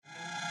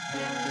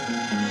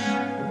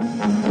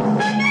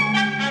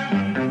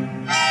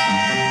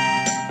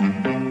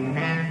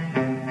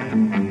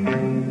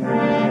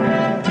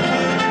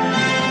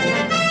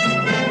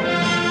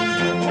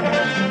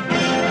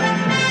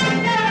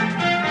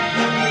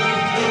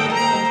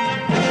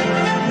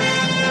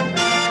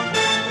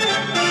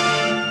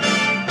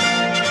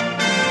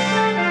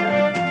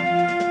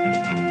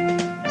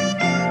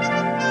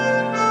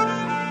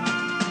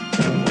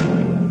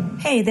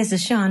Hey, this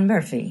is Sean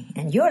Murphy,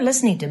 and you're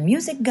listening to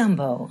Music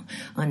Gumbo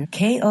on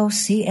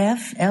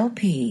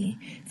KOCF-LP,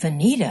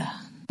 Fanita.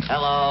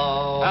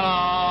 Hello. Hello.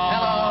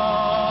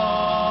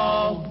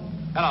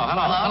 Hello.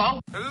 Hello.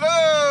 Hello. Hello.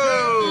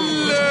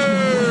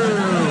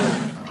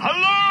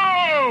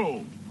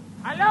 Hello.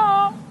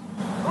 Hello.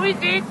 Who is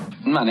it?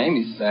 My name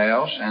is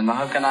Sergio, and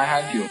how can I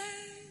help you?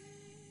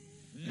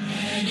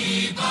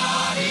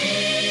 Anybody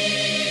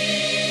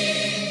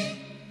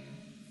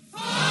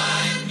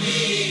find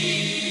me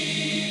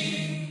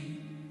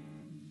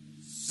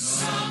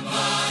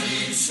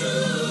somebody to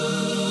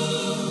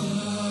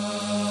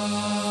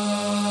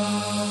love?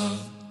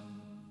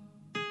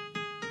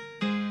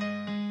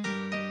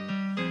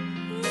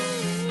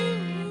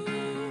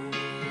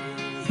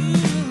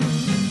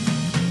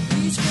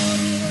 Each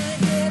morning I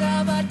get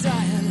out my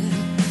diary,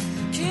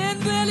 can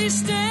barely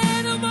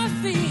stand on my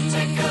feet.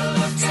 Take a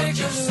look at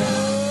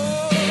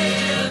yourself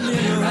in the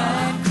mirror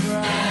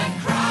and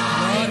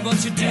cry. Lord, what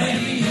you doing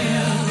to me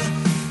here?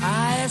 I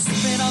have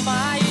spent all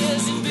my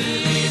years in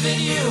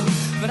believing you,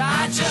 but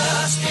I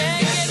just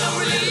can't get no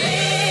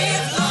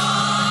relief.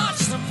 Lord,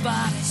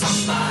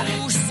 somebody,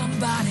 ooh,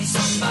 somebody,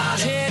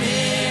 can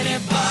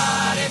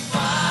anybody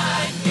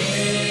find me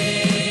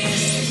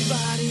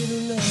somebody to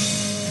love?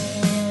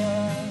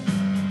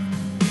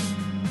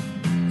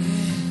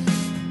 Yeah.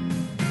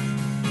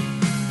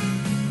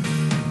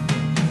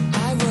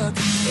 I work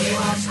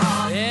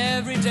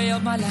every day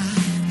of my life.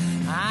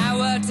 I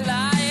work till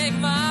I ache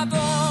my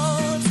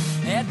bones.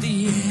 At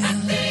the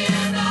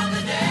end of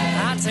the day,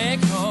 I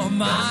take home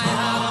my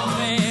heart on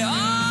me. Oh,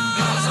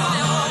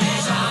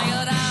 I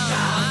go down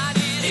my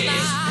knees and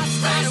I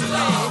straight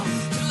away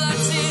till the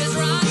tears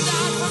run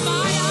down from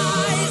my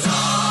eyes.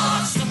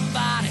 Oh,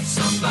 somebody,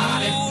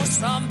 oh,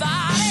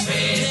 somebody,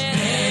 can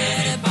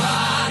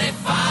anybody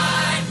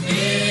find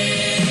me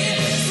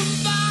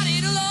somebody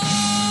to love?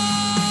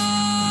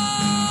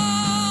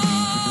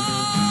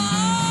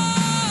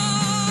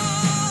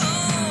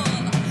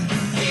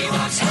 He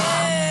works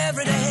hard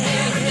Every day,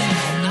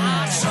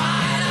 I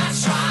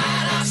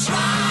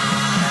try,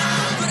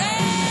 but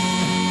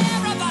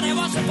everybody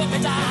wants to put me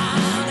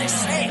down. They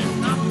say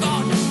I'm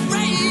gone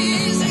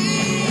crazy.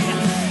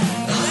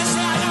 They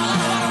say I got a lot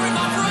of water in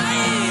my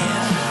brain.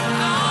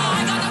 I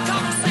ain't got no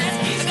common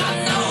sense. I got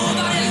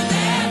nobody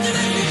there to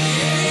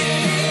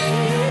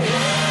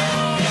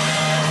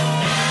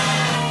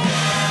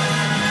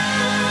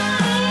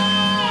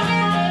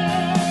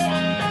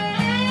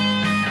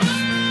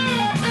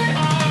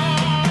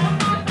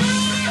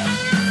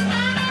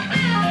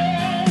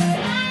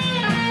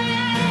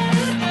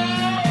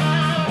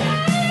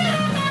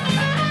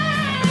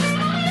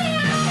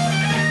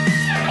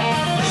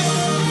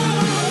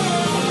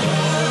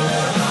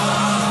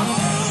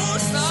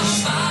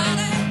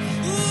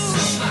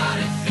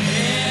somebody,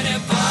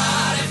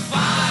 anybody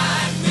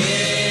find me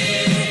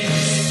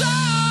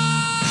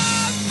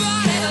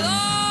somebody to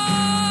love?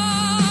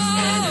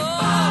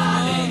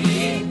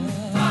 Anybody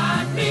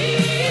find me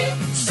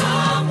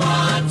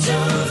someone to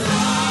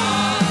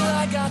love?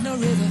 I got no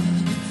rhythm.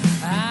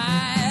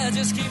 I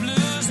just keep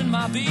losing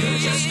my beat.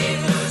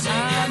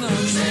 I'm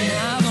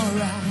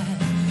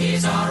alright.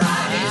 He's alright.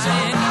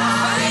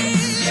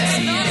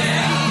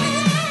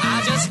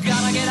 I just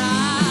gotta get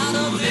out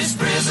of this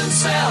prison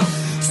cell.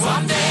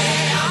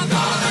 Someday I'm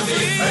gonna be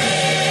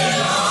free.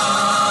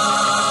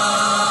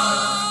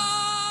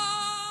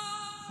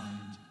 Find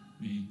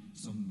me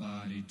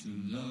somebody to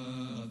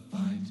love.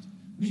 Find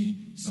me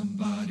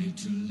somebody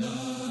to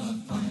love.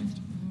 Find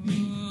me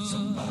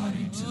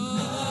somebody to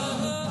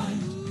love.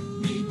 Find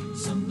me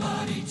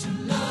somebody to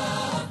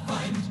love.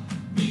 Find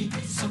me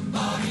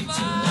somebody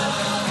to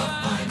love.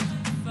 Find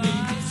me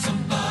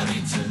somebody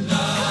to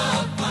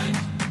love. Find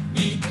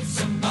me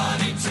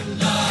somebody to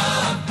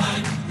love.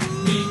 Find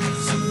me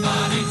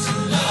somebody to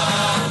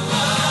love.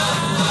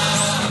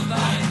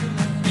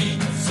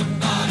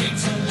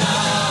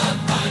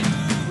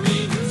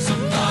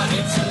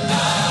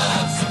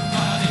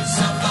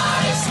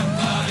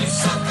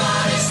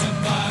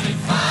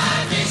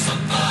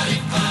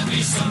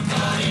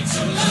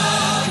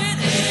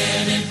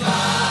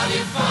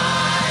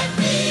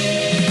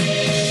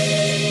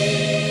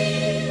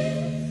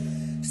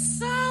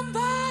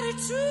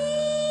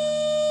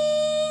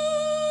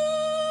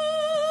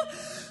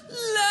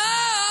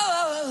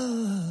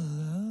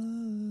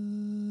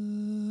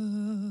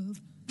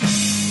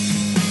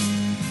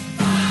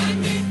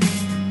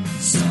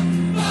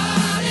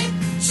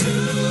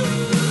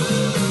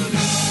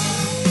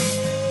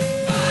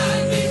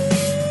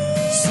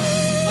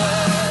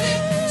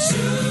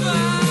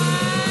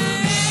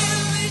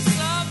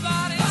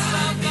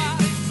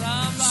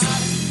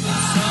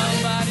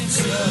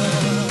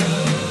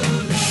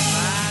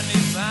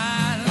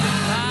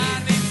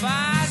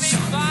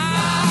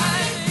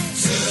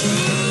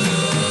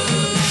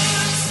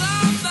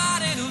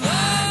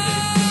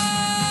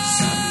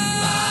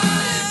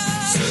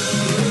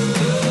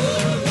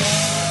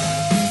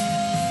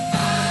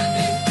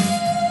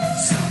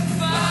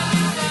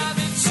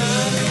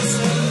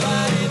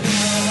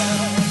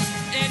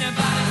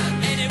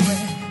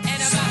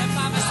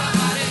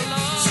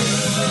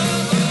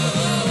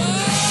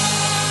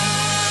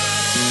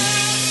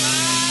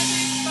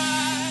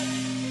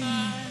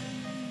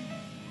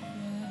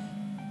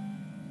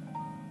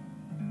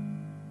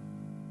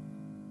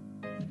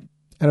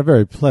 And a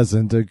very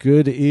pleasant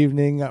good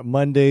evening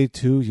Monday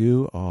to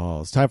you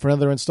all. It's time for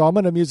another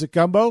installment of Music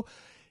Gumbo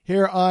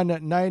here on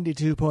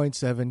 92.7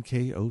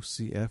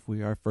 KOCF.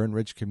 We are Fern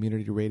Ridge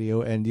Community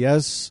Radio. And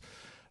yes,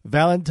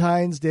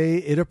 Valentine's Day,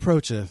 it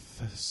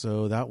approacheth.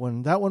 So that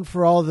one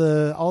for all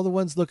the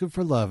ones looking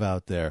for love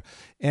out there.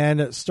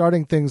 And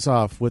starting things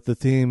off with the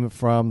theme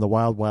from the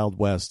Wild Wild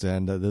West.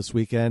 And this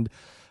weekend,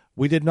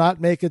 we did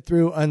not make it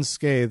through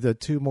unscathed.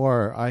 Two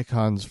more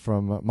icons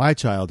from my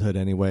childhood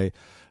anyway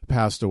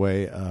passed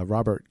away.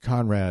 Robert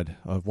Conrad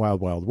of Wild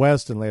Wild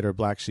West and later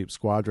Black Sheep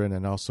Squadron,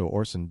 and also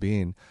Orson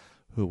Bean,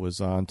 who was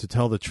on To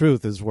Tell the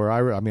Truth, is where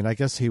I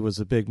guess he was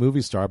a big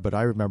movie star, but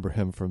I remember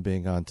him from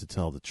being on To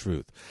Tell the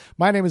Truth.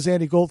 My name is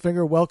Andy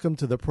Goldfinger. Welcome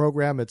to the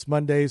program. It's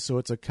Monday, so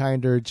it's a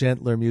kinder,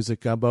 gentler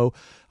Music Gumbo,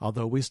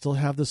 although we still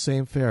have the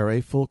same fare,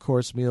 a full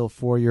course meal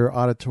for your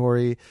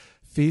auditory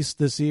feast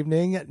this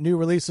evening. New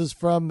releases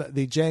from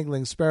the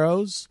Jangling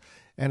Sparrows,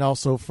 and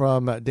also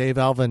from Dave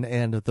Alvin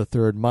and The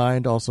Third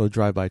Mind, also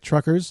Drive-By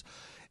Truckers.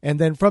 And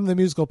then from the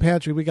musical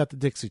pantry, we got the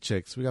Dixie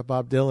Chicks. We got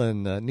Bob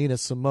Dylan, Nina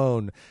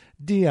Simone,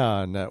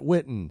 Dion,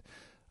 Whitton,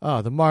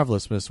 the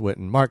marvelous Miss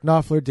Whitton, Mark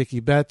Knopfler, Dickey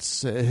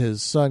Betts,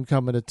 his son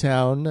coming to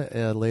town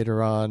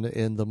later on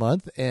in the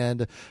month.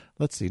 And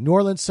let's see, New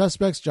Orleans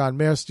Suspects, John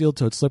Mayer, Steel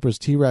Toed Slippers,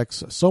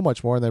 T-Rex, so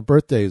much more. And then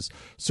birthdays,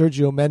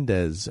 Sergio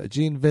Mendes,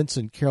 Gene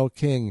Vincent, Carole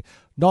King,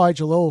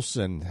 Nigel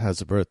Olsson has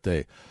a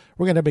birthday.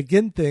 We're going to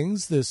begin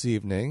things this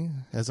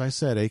evening, as I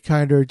said, a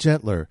kinder,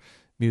 gentler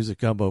Music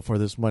Gumbo for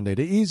this Monday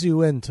to ease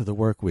you into the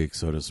work week,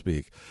 so to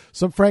speak.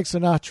 Some Frank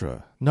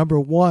Sinatra, number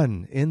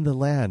one in the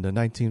land in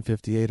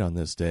 1958 on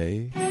this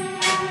day.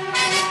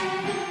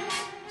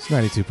 It's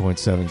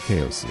 92.7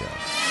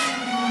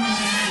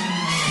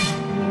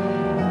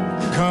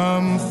 KOCF.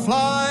 Come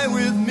fly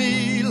with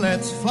me,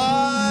 let's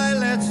fly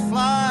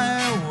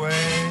away.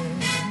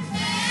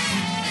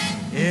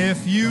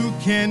 If you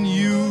can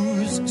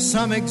use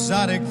some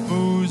exotic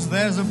booze,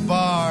 there's a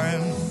bar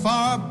in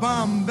far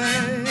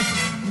Bombay.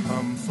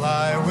 Come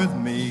fly with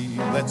me,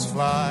 let's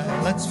fly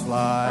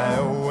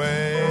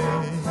away.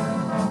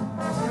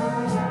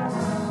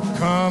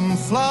 Come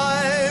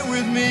fly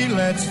with me,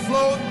 let's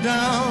float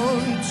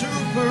down to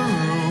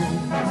Peru.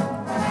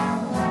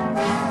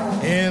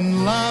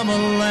 In Llama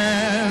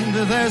Land,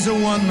 there's a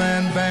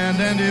one-man band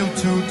and he'll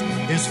toot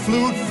his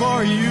flute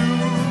for you.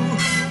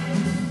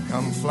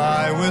 Come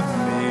fly with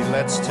me,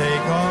 let's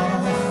take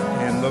off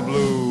in the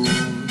blue.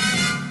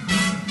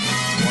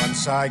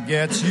 Once I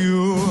get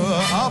you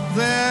up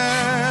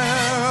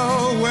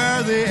there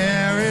where the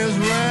air is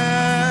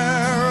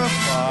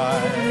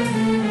rarefied,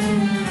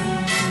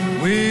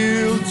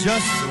 we'll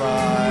just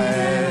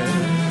fly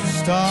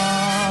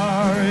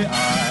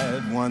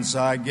starry-eyed. Once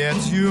I get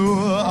you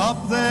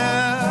up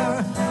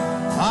there,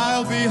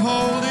 I'll be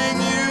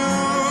holding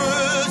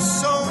you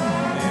so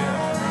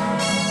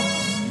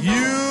near.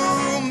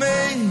 You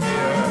may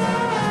hear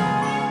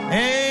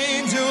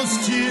angels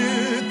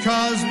cheer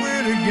 'cause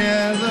we're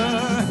together.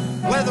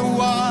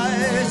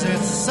 Weather-wise,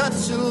 it's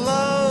such a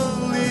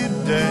lovely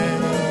day.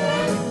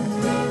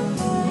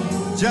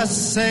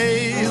 Just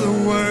say the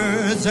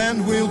words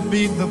and we'll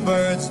beat the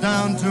birds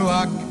down to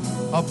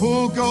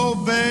Acapulco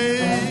Bay.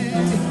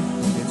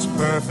 It's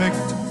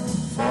perfect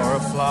for a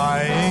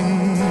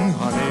flying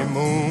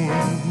honeymoon,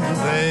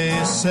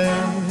 they say.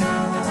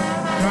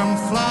 Come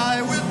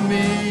fly with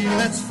me,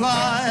 let's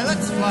fly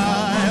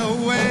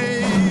away.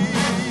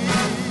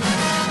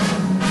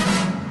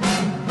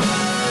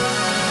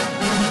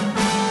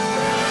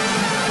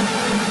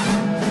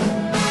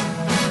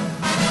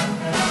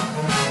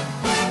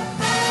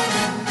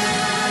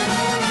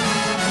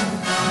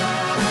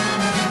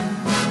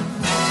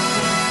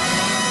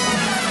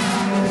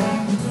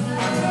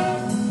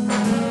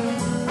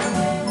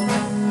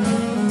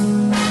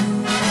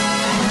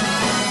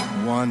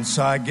 Once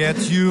I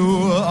get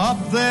you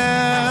up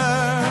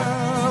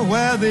there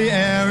where the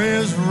air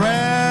is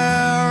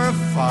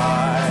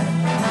rarefied,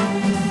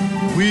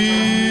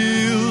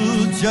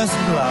 we'll just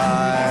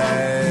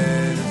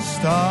glide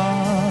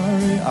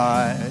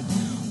starry-eyed.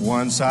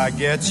 Once I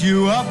get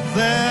you up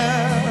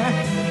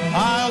there,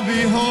 I'll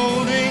be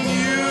holding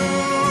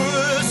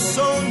you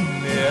so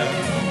near.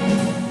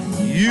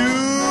 You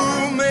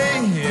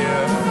may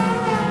hear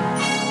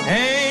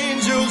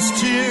angels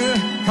cheer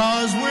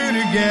 'cause we're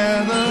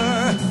together.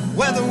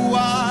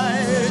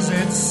 Weather-wise,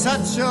 it's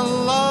such a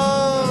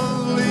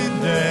lovely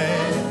day.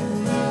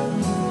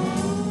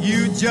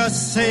 You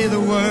just say the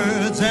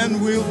words and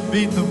we'll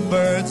beat the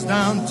birds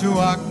down to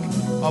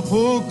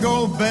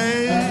Acapulco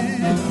Bay.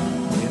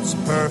 It's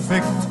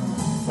perfect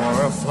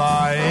for a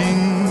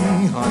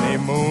flying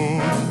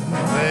honeymoon,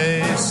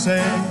 they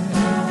say.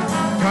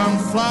 Come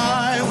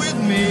fly with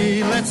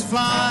me, let's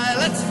fly.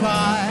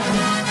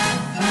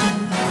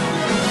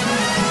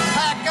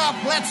 Pack up,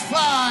 let's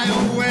fly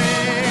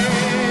away.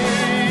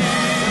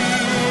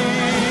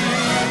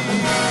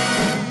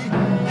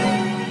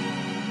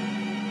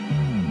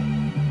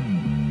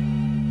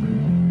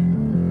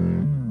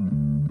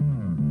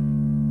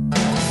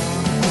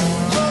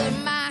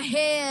 Holding my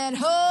head,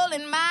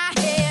 holding my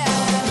head.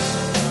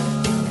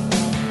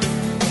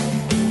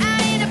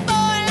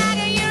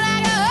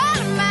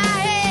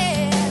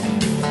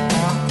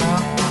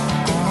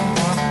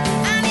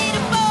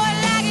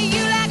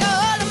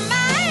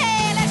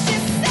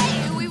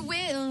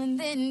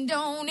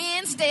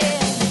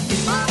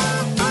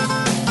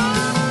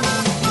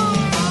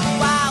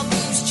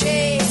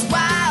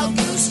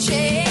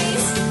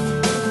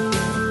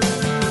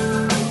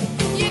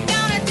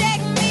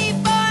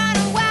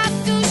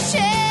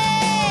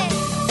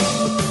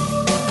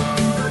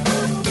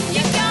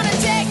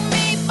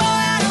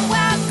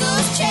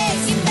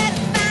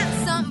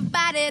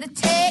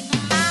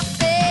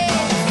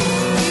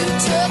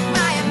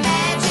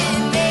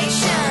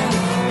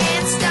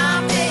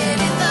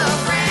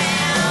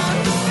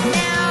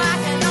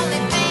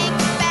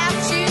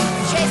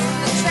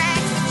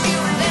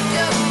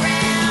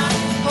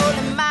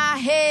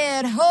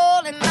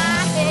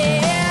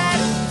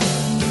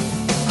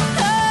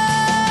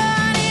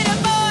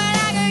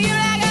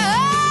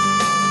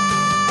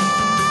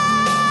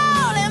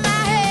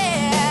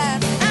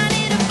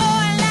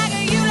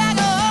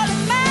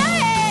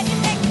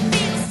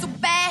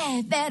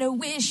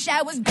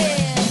 I was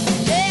dead.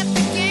 Let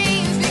the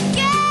games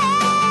begin.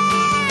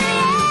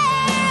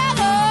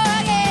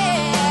 Oh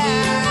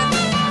yeah,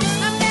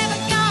 I'm never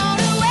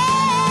gonna wild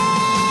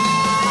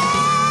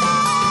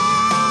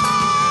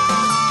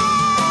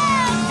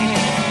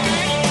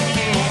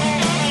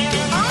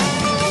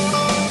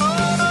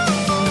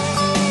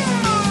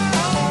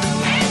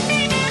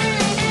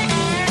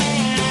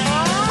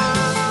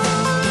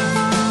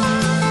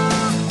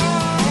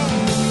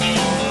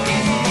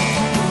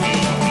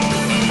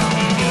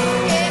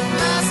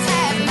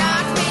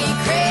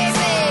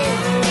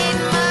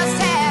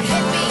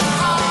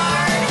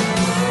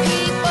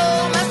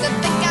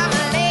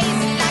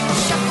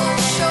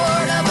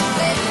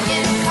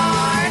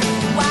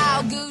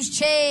goose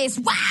chase.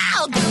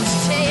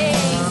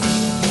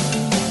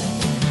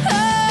 Oh,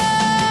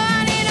 I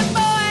need a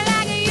boy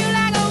like you,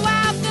 like a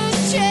wild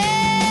goose chase.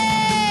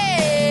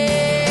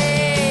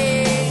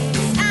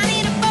 I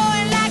need a boy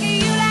like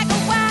you, like a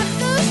wild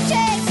goose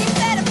chase. You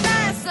better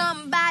find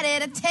somebody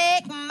to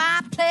take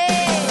my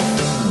place.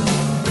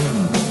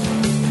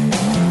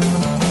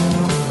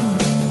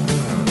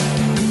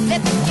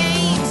 Let the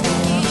games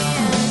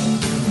begin.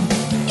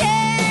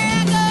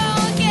 Yeah, go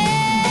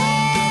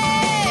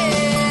again.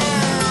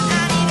 I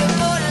need a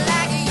boy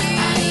like you. I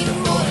need a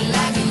boy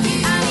like you.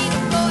 I need a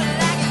boy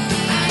like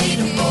you. I need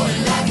a boy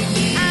like you.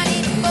 I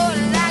need a boy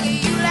like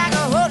you, like a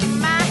hold in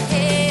my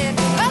head,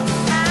 hold in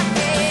my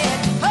head,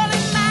 hold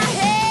in my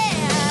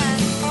head,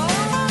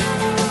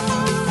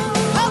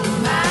 hold in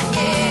my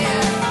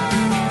head,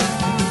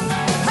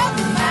 hold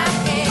in my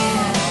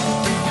head,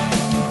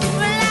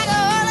 like a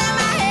hold in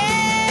my head.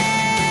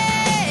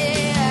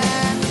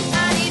 I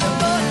need a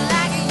boy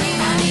like you.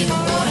 I need a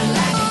boy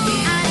like you.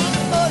 I need a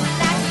boy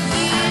like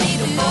you. I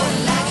need a boy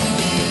like you.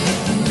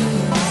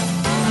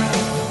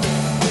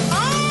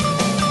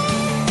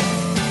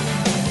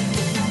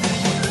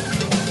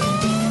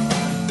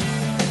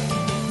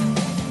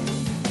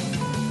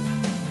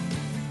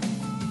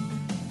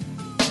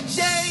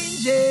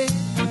 Changes,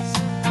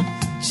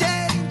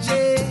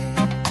 changes,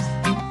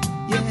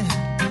 yeah.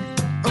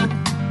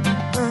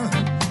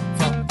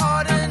 For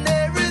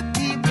ordinary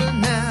people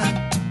now.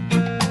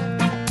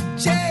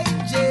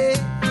 Changes,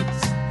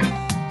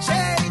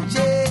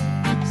 changes,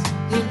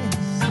 yes.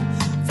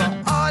 For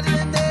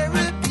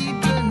ordinary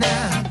people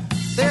now.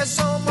 There's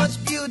so much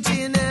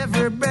beauty in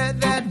every breath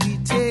that we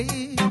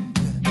take.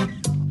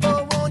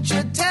 Oh, won't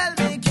you tell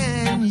me,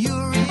 can you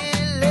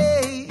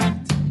relate?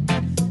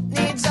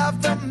 Needs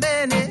of the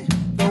many,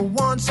 the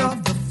wants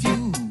of the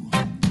few.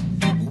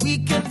 We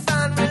can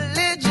find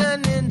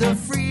religion in the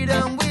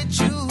freedom we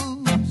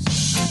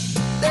choose.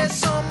 There's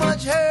so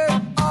much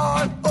hurt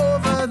all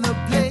over the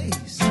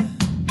place.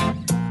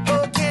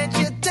 Oh, can't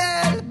you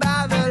tell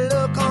by the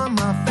look on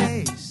my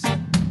face?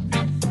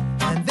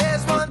 And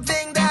there's one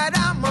thing that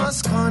I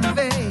must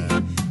convey.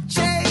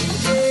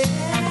 Changes,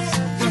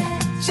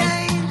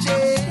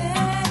 changes,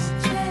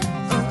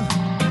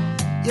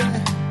 yeah.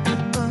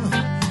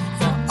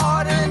 For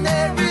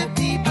ordinary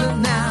people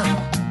now.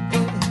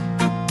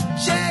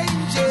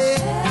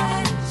 Changes,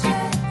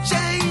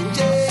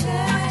 changes,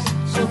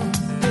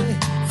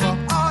 for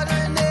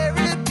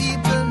ordinary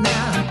people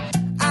now.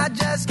 I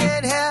just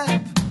can't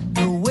help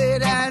the way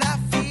that I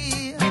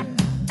feel.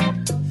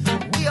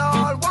 We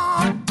all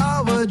want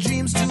our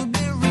dreams to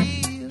be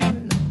real,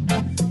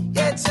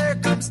 yet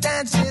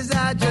circumstances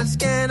I just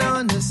can't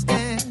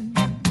understand.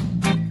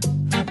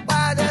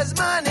 Why does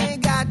money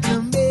got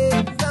to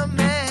make the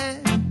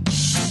man?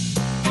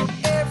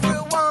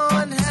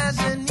 Everyone has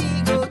an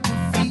ego to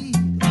feed,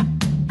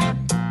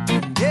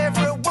 and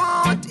every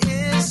want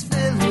is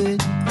filled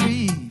with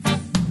grief.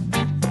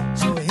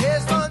 So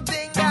here's one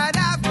thing that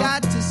I've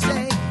got to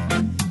say.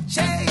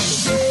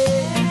 Changes,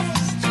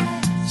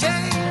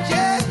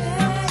 changes,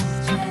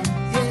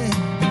 yeah,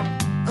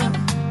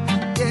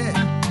 yeah.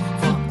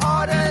 For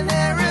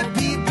ordinary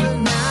people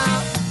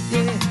now,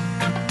 yeah.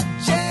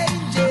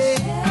 Changes,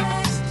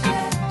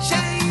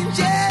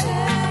 changes,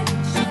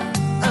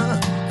 for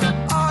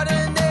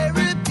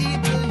ordinary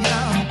people,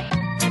 y'all.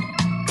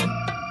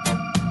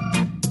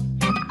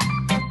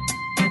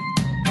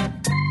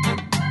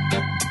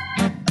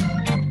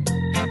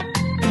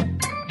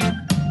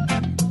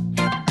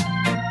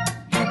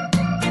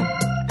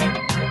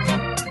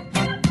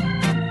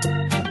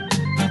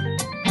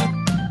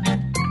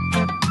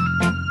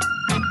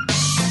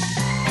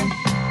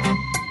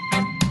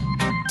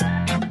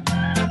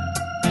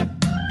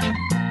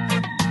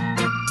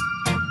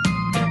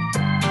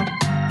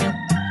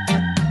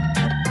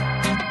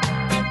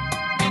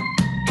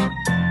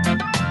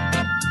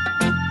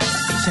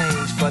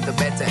 Change for the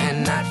better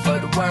and not for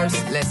the worse.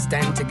 Let's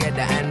stand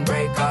together and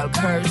break all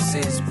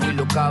curses. We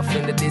look off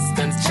in the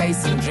distance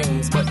chasing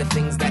dreams, but the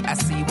things that I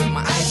see with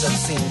my eyes have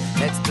seen.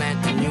 Let's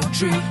plant a new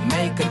tree,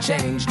 make a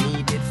change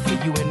needed for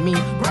you and me.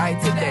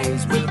 Brighter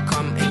days will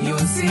come and you'll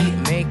see.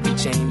 Make the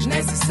change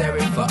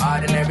necessary for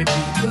ordinary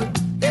people.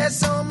 There's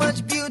so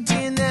much beauty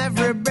in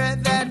every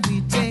breath that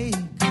we take.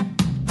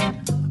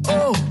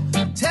 Oh,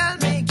 tell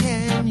me,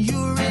 can you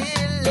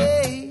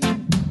relate?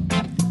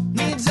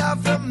 Needs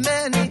of the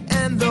many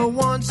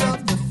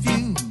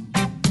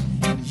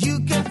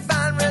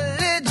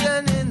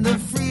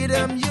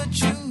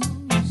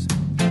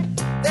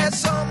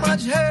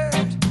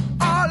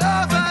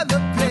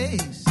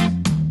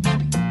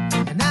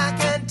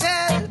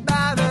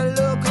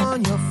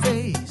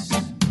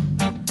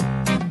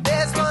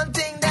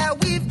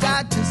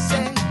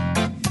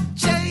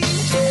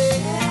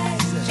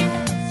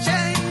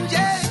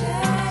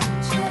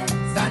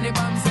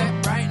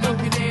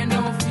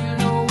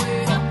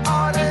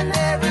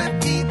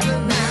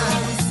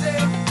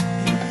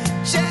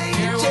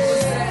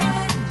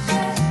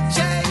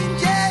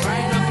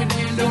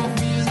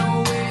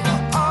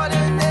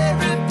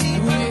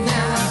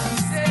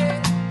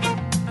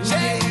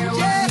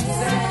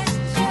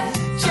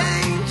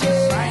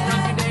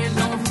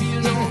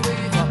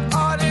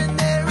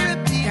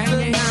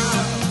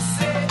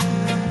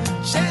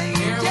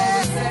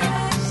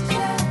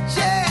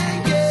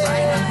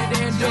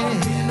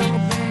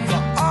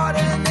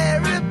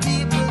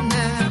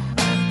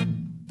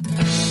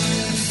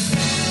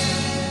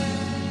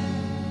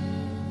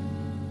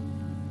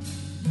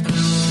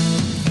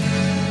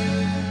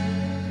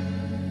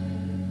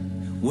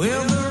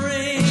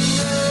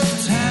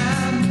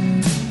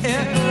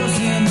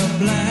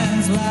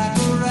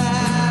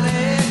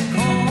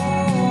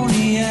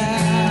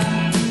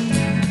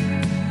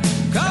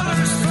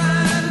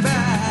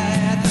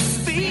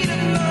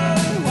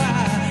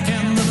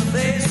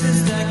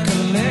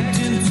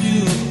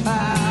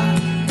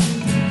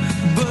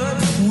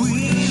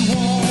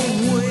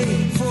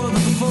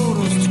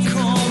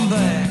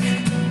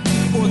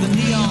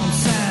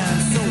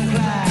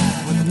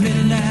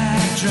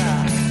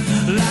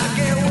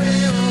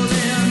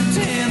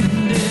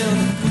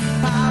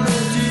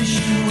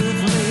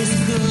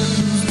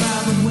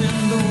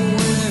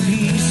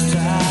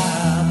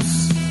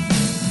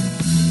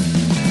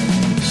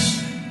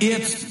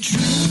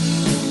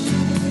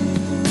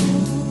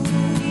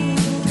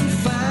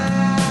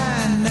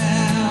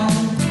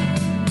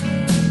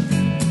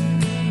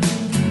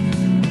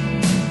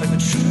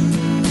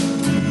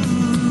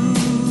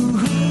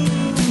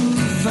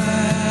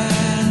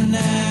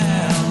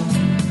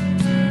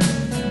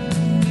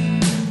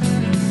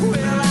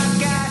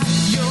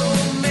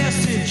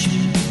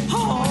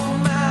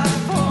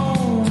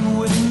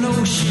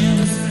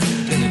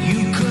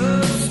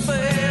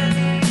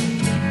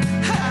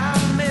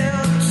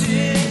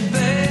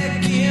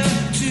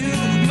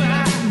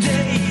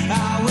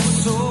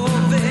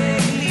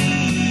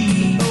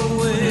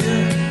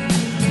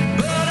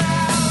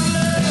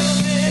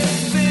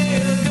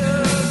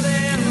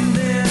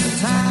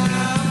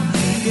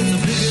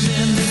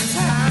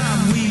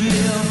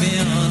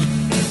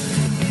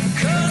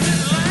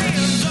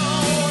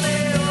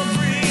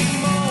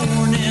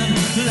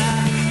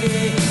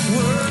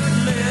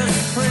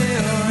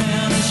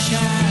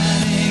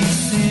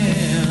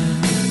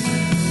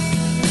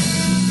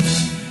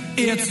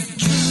It's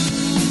true.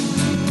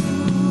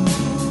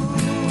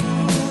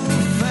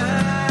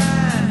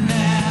 Fine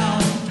now.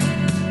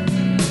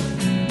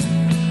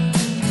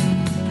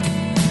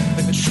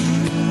 The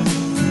truth.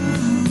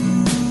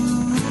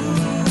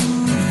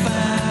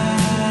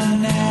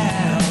 Fine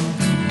now.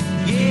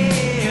 Yeah,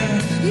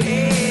 yeah,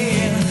 yeah.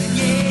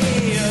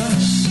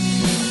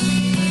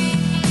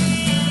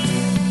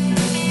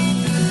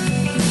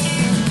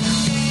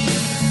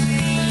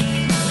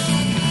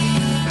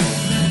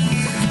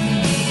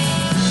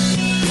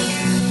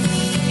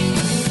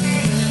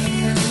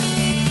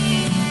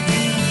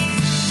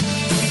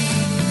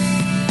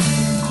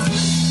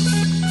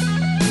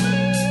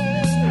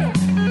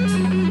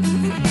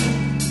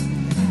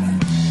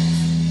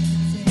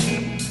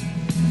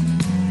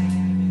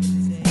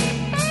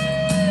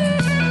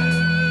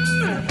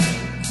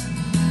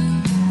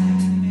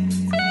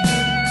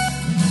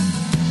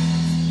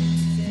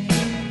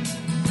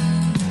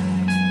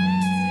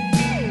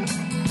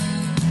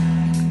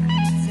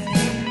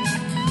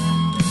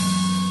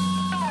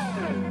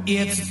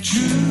 It's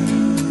true.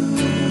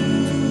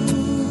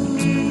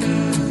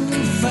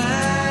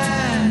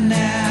 Fine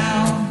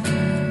now.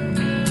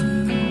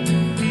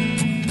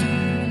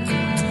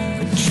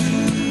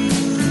 True.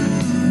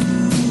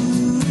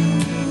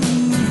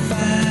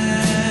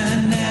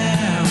 Fine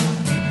now.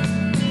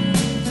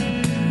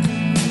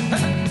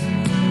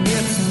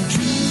 It's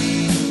true. Fine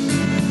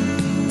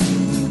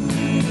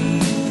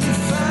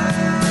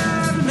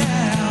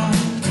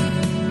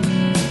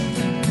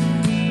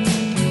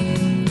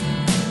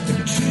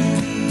now.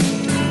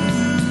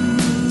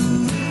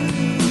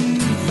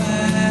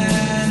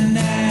 Fine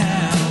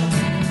now.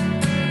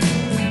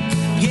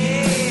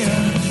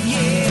 Yeah,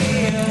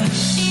 yeah.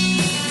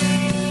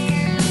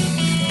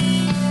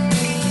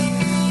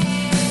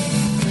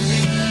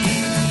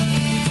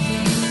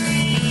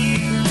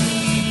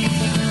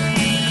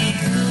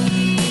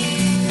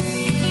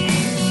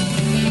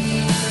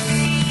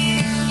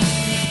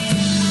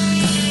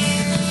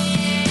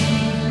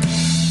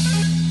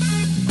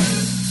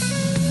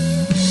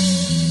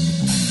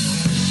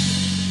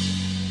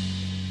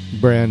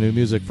 Brand new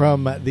music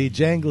from the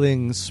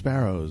Jangling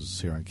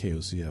Sparrows here on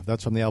KOCF.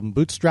 That's from the album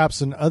Bootstraps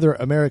and Other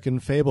American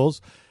Fables.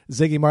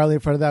 Ziggy Marley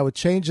in front of that with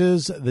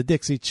Changes, the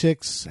Dixie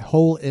Chicks,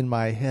 Hole in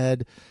My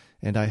Head,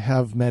 and I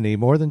Have Many,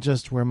 More Than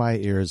Just Where My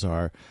Ears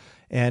Are.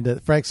 And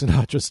Frank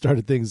Sinatra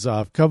started things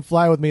off. Come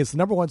Fly With Me. It's the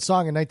number one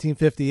song in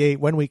 1958.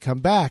 When we come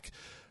back,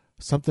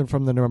 something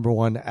from the number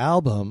one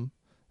album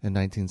in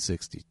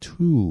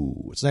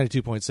 1962. It's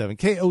 92.7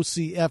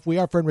 KOCF. We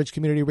are Fern Ridge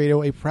Community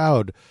Radio, a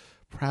proud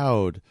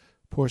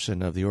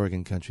portion of the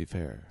Oregon Country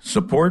Fair.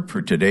 Support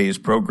for today's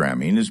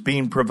programming is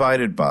being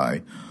provided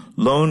by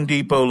Loan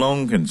Depot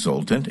loan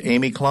consultant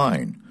Amy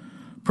Klein,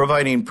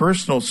 providing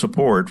personal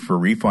support for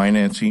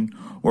refinancing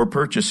or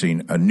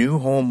purchasing a new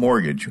home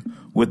mortgage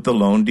with the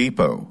Loan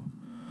Depot.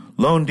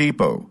 Loan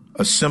Depot,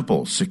 a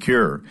simple,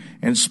 secure,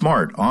 and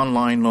smart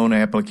online loan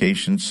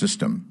application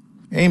system.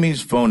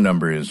 Amy's phone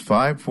number is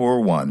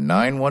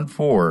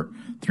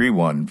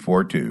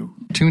 541-914-3142.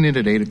 Tune in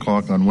at 8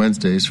 o'clock on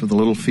Wednesdays for the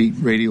Little Feat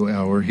Radio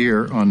Hour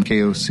here on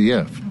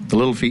KOCF. The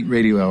Little Feat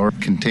Radio Hour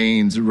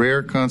contains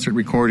rare concert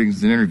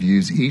recordings and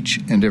interviews each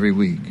and every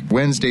week.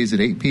 Wednesdays at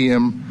 8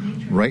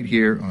 p.m. right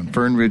here on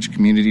Fern Ridge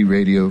Community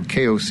Radio,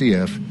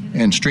 KOCF,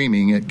 and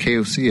streaming at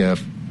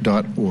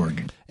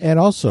KOCF.org. And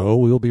also,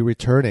 we will be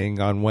returning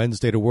on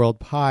Wednesday to World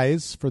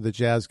Pies for the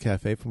Jazz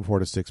Cafe from 4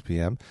 to 6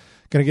 p.m.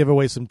 Going to give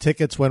away some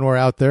tickets when we're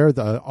out there.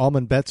 The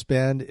Almond Betts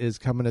Band is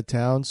coming to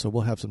town, so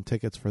we'll have some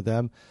tickets for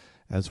them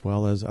as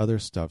well as other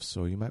stuff,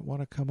 so you might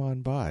want to come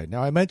on by.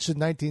 Now, I mentioned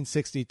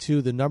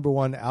 1962, the number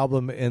one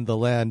album in the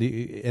land.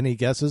 Any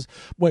guesses?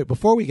 Wait,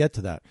 before we get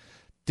to that,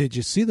 did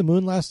you see the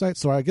moon last night?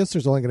 So I guess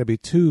there's only going to be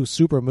 2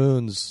 super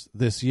moons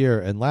this year,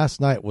 and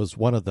last night was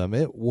one of them.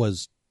 It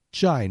was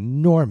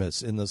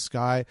ginormous in the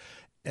sky,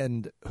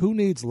 and who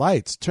needs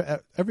lights?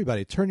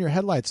 Everybody, turn your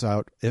headlights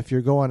out if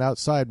you're going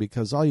outside,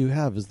 because all you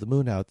have is the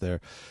moon out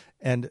there.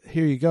 And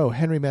here you go,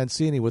 Henry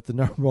Mancini with the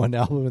number one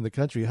album in the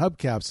country,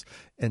 Hubcaps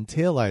and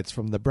Taillights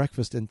from the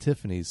Breakfast and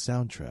Tiffany's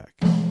soundtrack.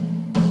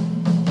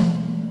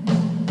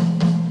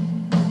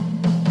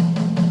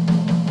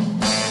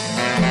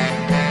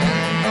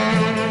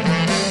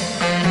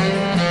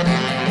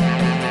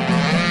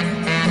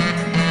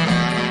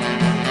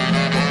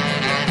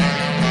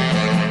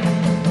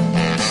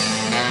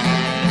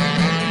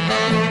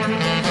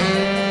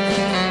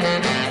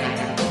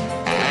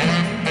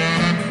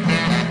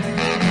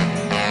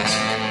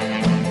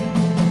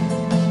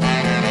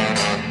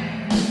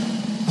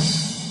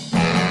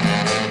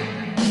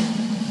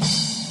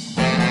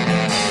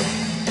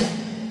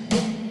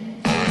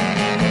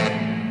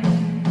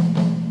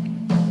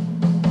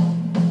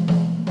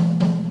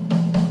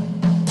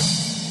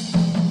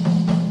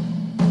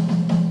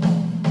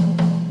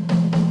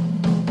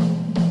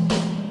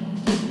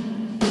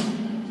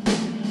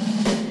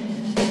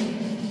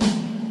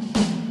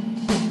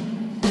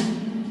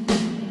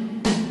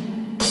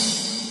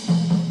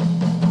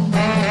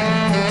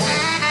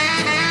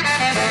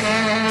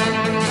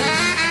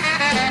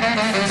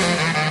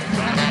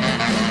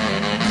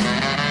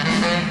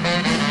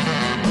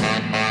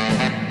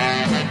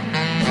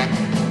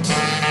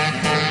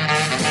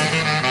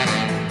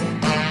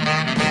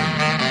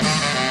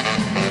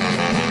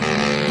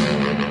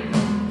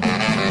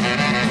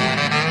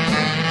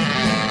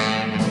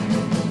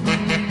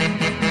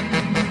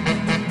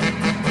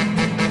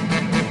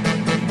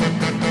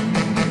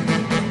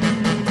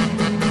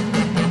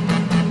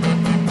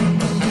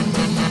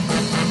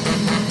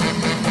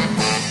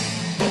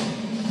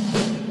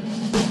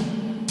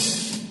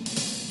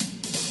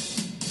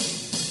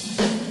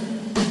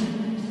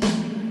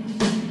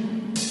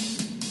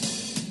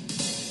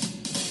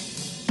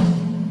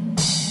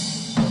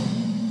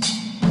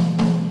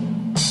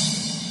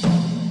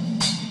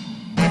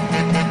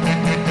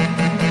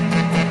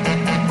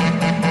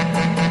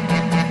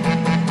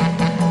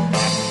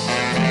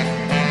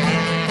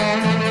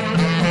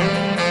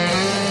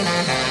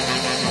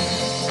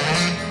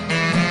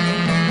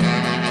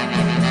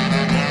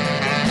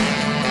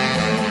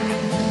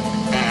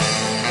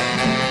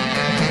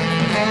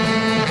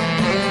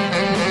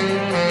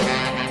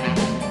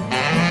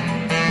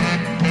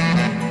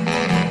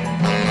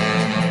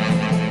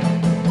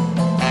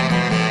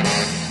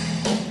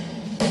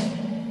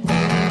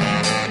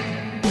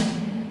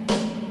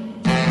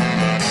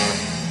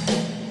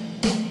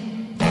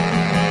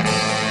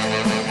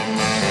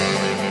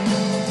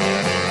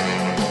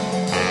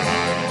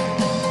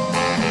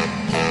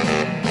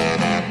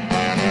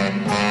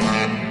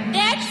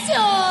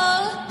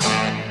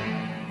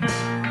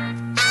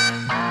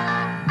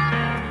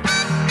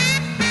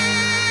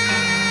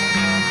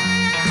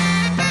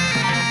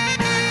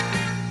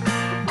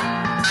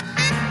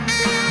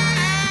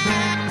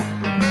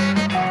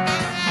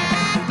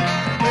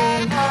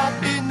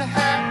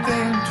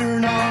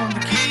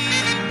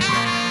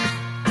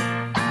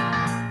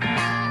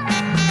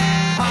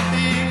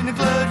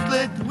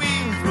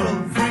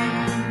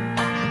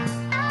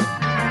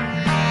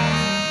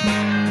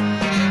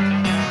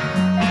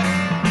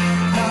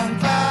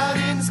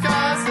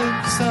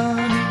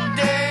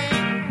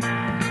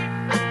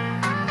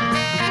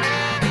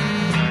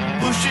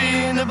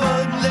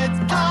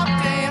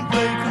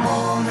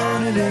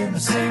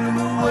 sing 'em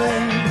away.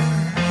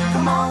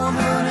 Come on,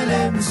 honey,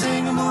 let me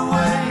sing 'em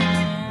away.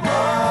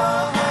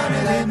 Oh,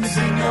 honey, let me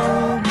sing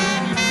your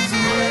blues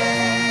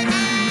away.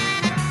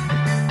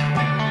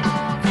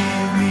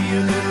 Give me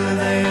a little of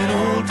that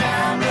old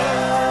time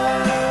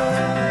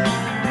love,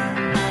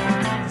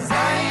 'cause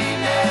I ain't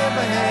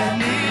never had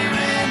near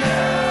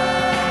enough.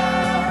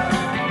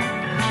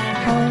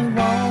 I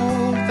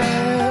walk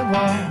that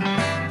walk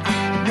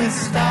with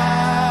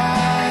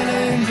style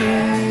and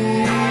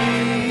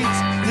grace.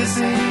 This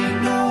ain't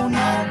no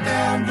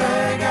knockdown,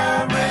 drag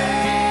out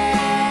race.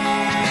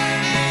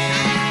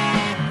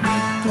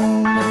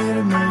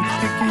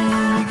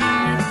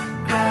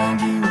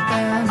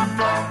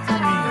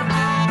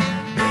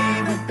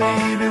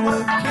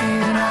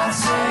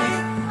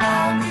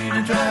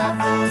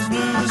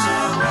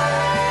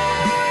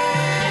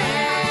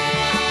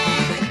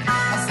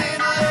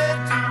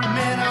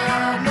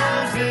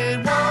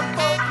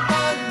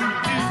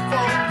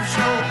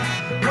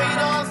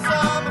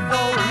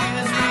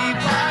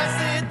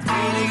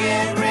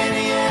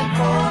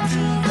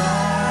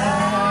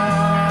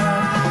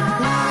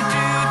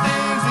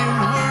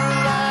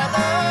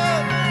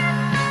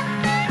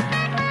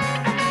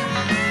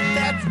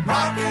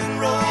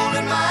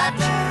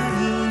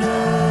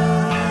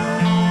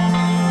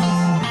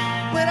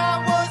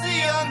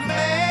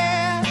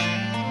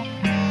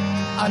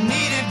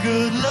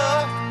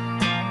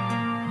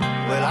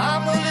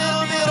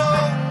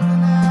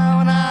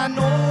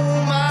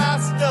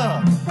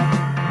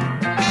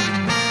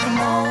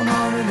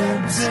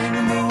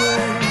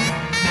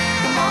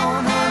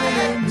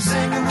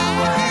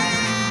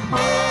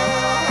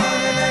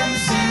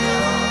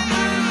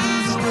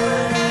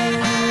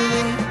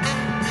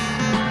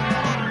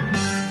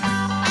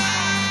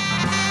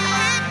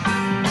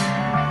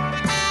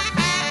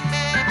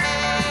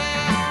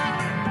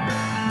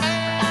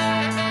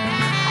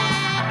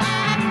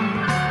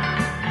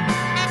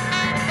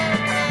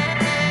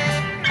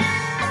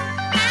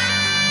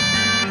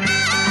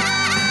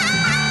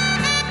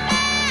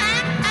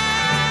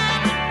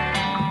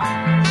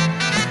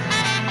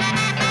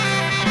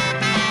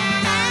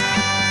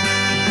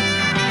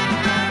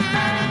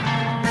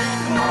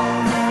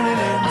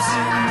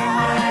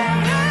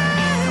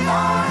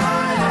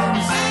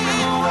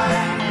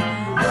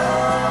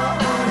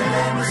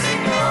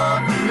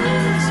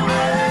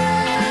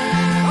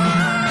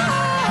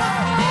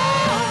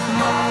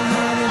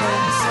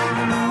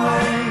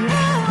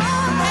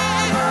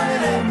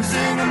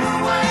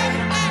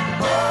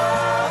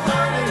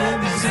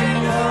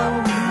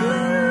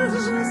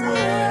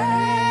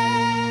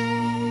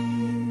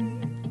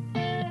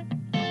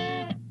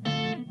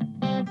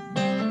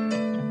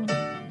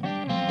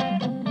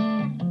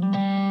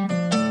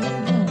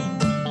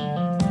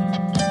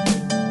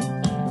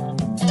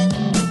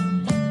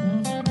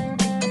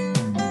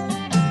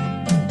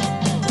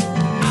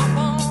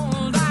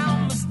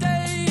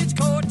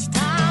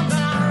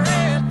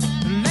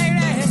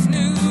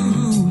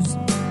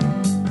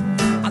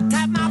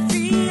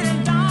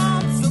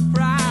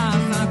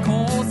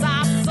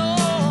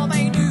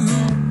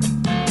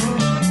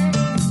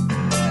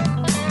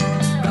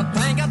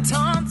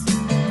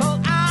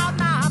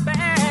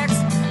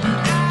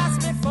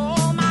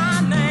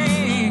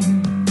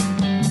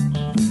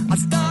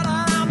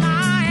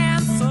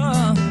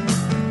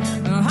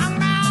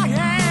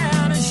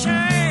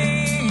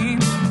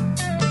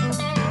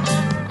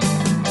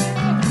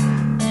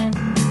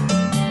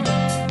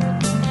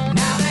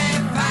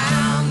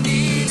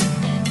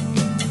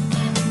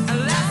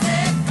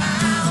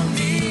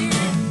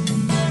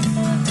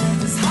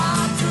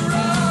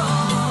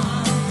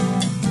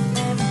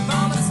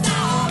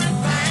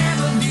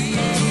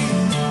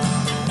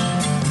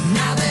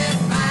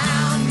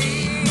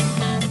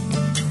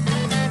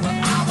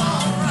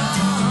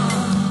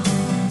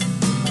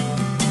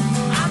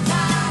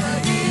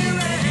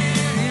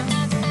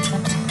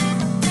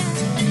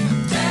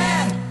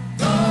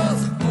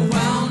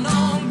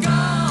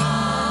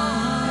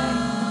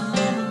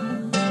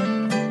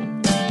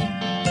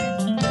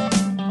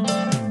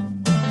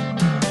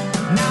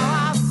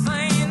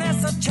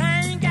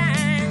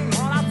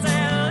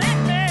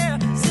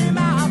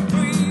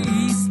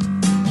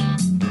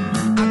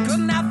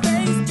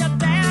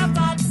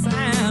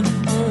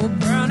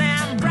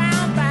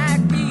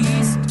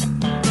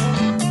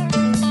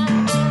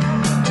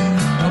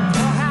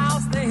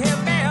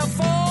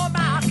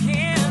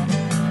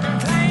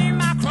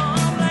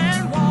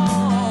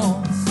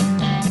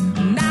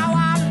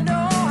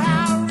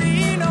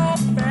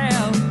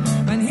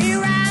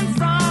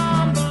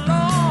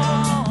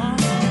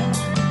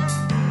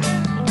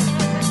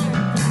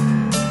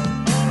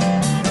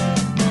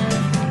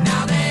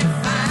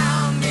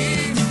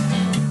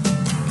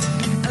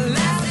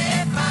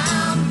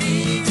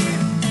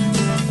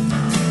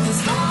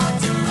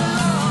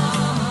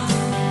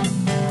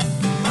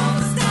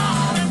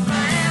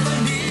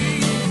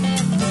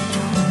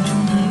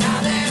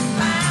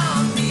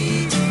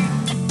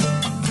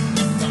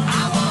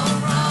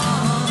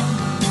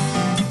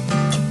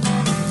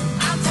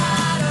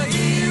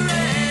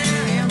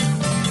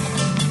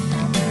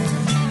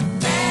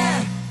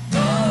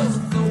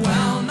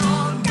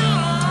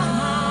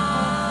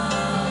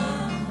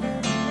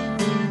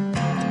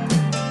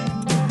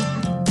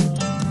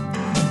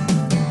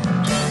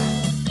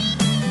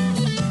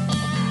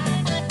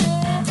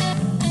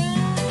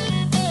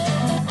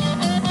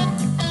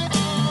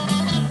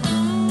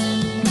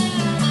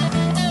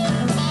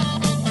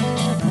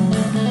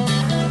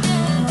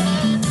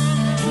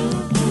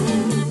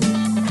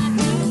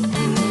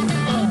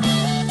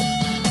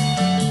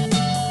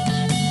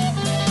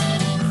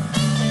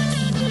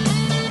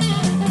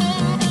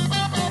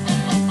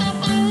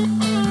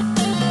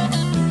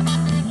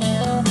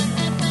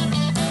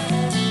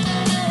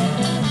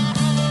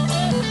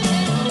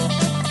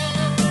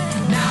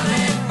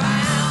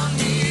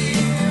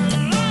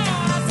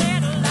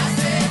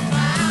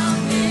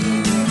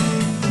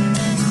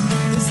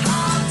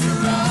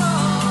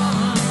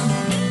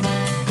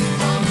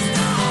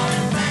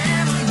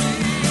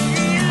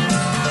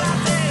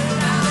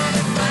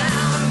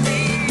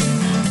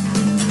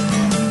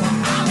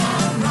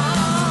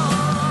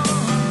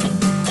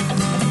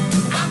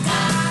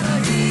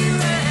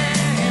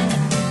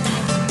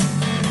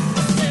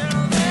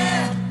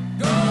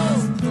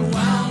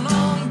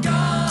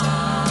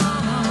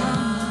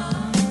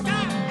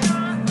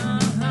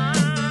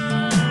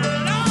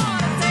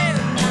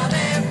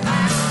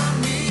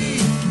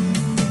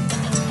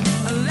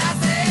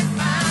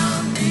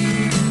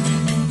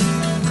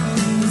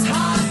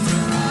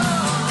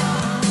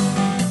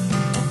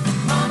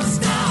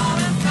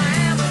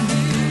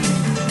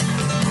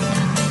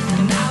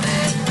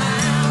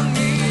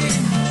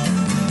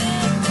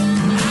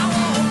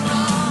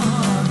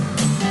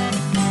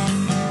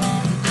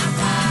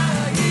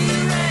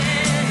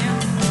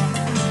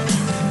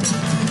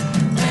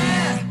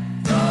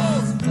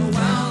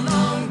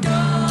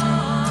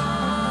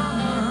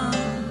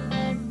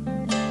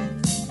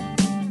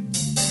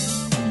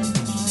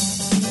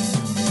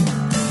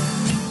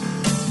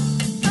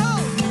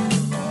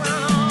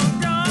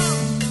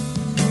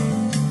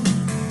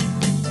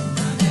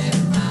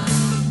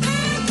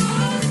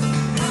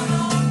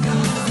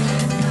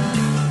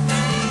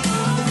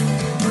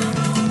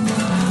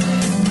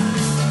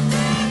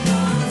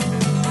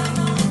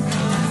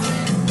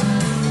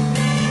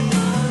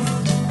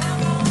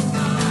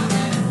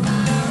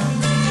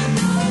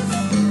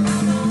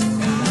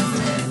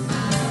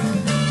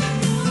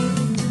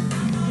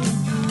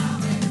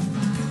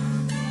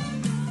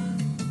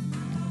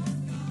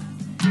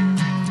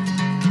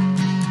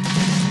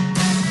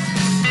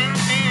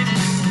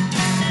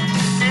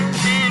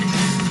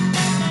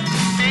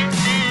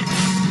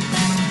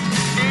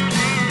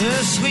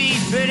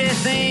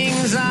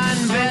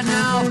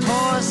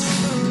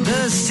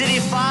 The city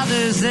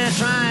fathers, they're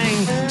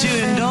trying to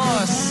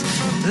endorse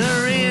the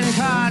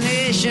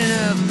reincarnation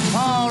of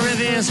Paul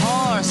Revere's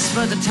horse,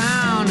 but the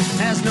town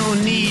has no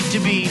need to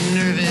be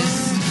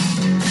nervous.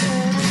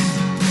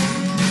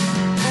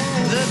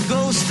 The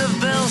ghost of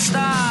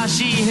Bellstar,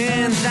 she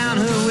hands down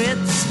her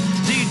wits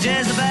to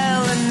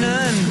Jezebel and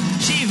Nun.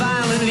 She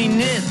violently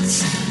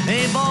knits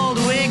a bald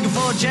wig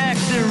for Jack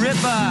the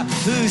Ripper,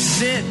 who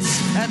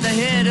sits at the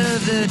head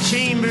of the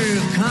Chamber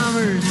of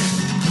Commerce.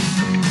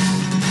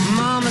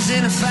 Mama's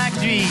in a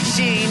factory,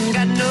 she ain't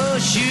got no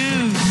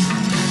shoes.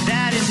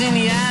 Daddy's in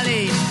the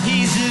alley,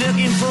 he's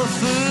looking for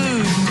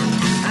food.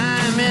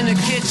 I'm in the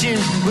kitchen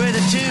with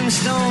the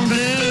Tombstone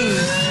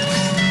Blues.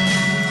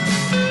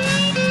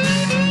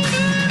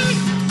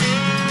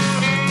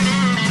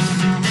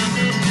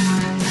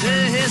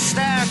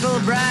 Hysterical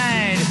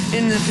bride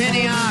in the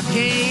penny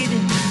arcade,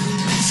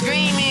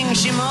 screaming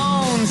she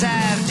moans,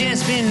 I've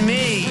just been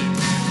made.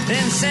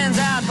 Then sends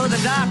out for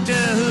the doctor,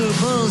 who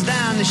pulls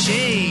down the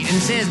shade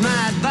and says,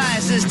 my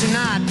advice is to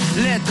not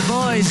let the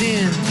boys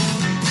in.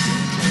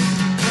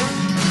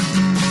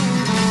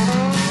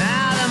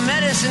 Now the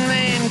medicine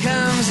man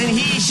comes and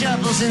he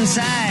shuffles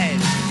inside.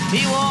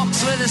 He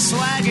walks with a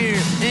swagger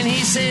and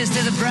he says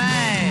to the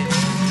bride,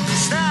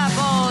 stop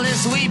all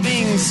this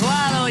weeping,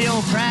 swallow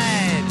your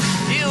pride.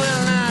 You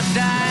will not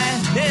die,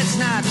 it's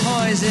not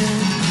poison.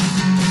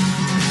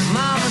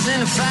 Mama's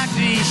in a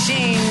factory,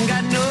 she ain't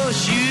got no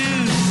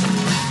shoes.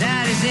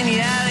 Daddy's in the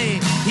alley,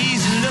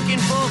 he's looking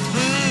for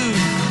food.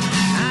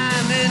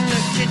 I'm in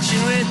the kitchen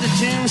with the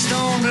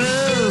Tombstone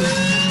Blues.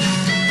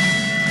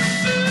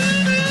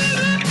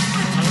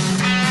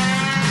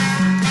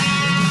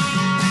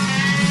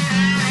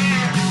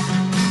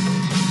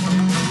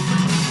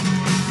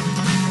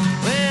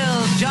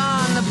 Well,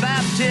 John the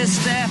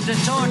Baptist, after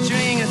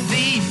torturing a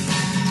thief,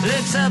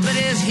 looks up at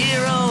his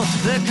hero,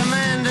 the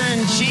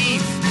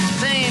commander-in-chief,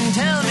 saying,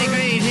 tell me,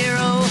 great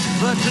hero,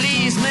 but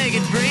please make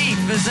it brief.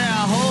 Is there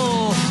a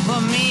hole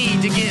for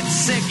me to get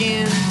sick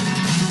in?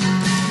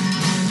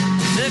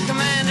 The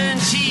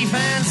commander-in-chief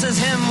answers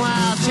him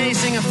while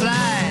chasing a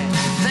fly,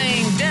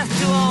 saying, death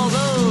to all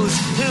those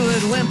who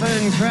would whimper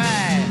and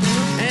cry.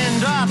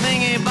 And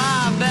dropping a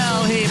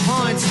barbell, he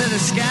points to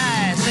the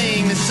sky,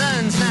 saying, the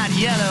sun's not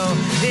yellow,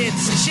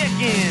 it's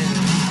chicken.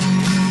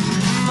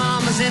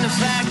 Mama's in a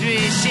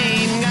factory, she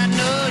ain't got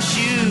no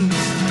shoes.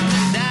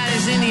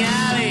 Daddy's in the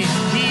alley,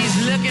 he's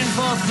looking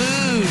for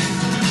food.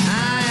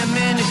 I'm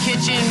in the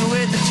kitchen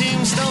with the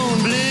Tombstone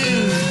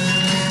Blues.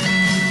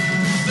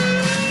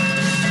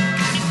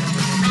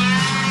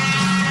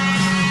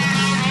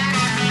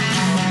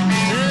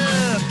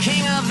 The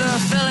king of the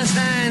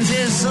Philistines,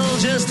 his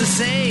soldiers to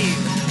save,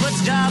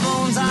 puts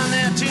jawbones on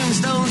their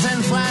tombstones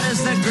and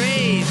flatters their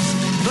graves.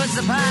 Puts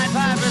the Pied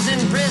Pipers in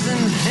prison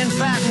and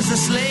fattens the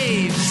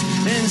slaves,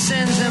 and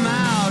sends them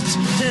out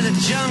to the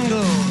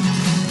jungle.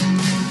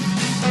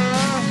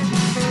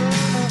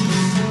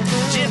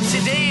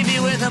 Gypsy Davy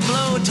with a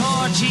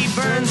blowtorch, he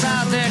burns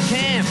out their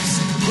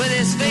camps. With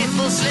his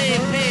faithful slave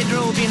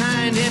Pedro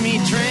behind him, he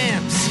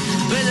tramps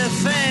with a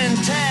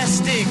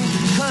fantastic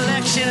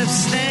collection of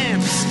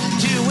stamps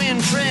to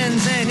win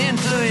friends and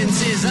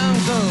influence his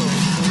uncle.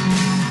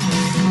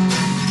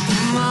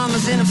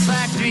 Mama's in a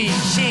factory,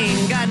 she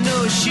ain't got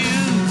no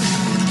shoes.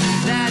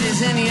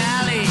 Daddy's in the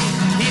alley,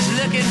 he's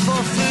looking for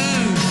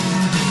food.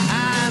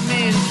 I'm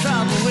in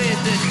trouble with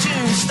the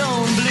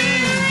Tombstone Blues.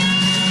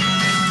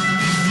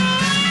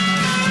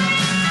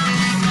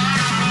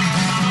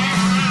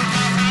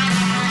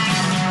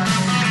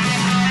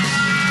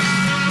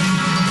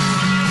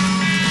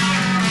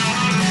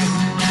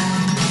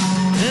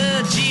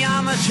 The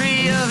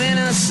geometry of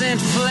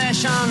innocent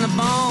flesh on the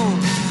bone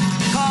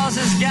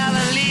causes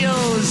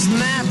Galileo's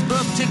math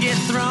book to get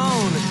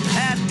thrown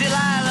at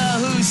Delilah,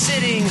 who's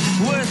sitting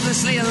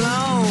worthlessly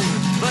alone,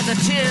 but the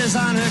tears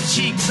on her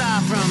cheeks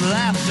are from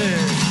laughter.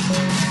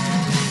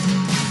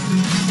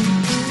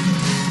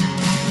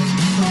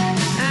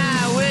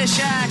 I wish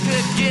I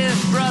could give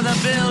Brother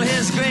Bill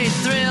his great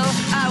thrill.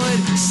 I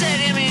would set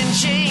him in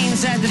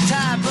chains at the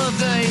top of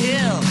the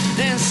hill,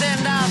 then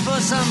send out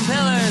for some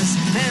pillars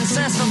and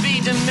Cecil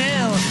B.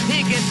 DeMille. He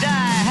could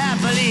die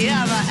happily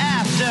ever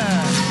after.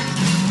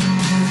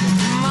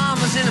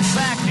 Mama's in a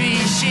factory,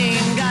 she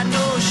ain't got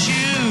no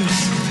shoes.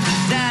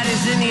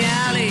 Daddy's in the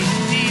alley,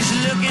 he's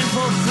looking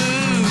for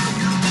food.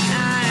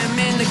 I'm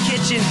in the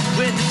kitchen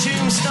with the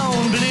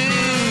Tombstone Blues.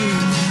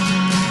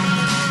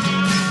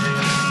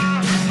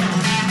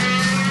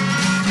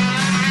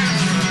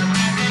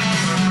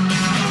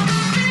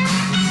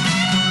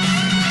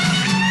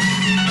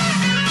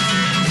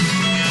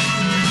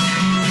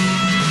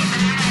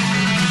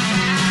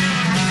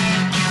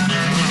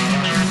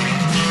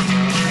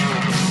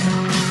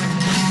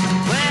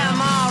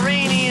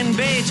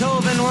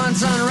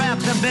 Once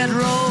unwrapped the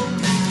bedroll.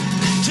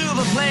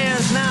 Tuba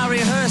players now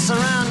rehearse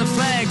around the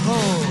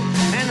flagpole.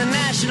 And the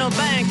National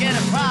Bank at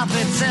a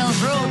profit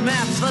sells road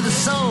maps for the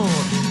soul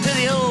to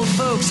the old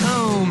folks'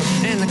 home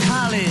and the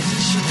college.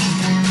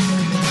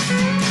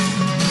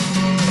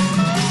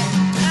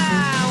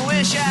 I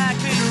wish I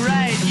could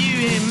write you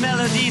a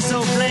melody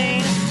so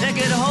plain that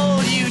could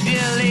hold you,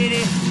 dear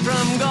lady,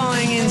 from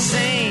going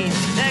insane.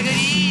 That could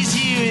ease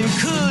you and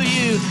cool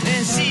you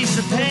and cease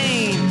the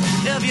pain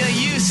of your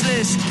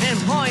useless and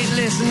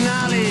pointless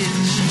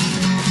knowledge.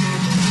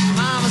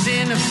 Mama's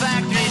in the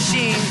factory, she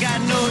ain't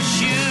got no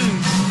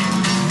shoes.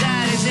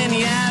 Daddy's in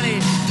the alley,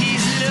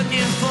 he's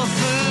looking for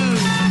food.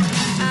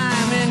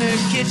 I'm in the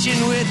kitchen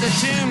with the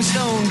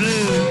tombstone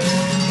blues.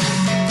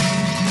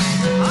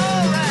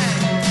 All right.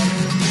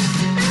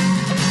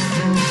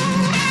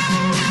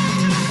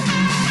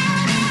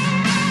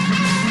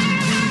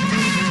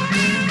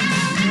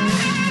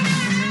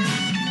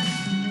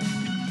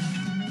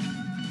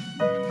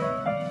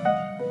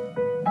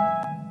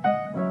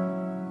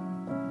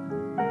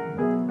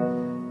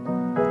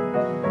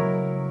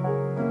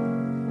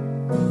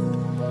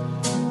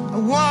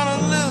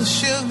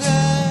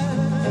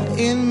 Sugar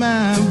in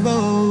my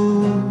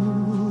bowl.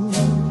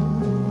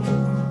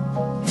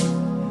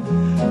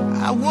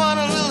 I want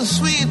a little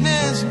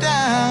sweetness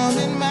down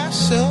in my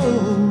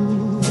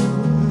soul.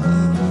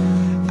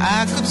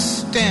 I could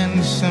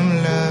stand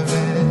some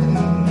loving,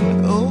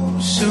 oh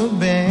so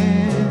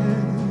bad.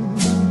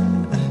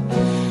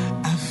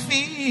 I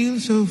feel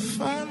so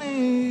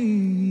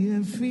funny,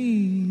 I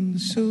feel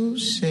so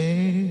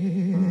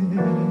sad.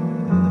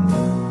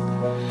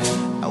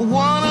 I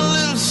want a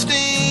little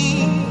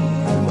steam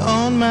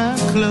on my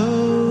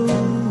clothes.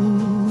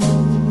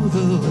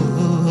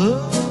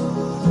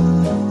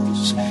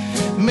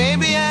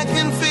 Maybe I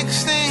can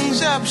fix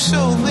things up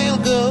so they'll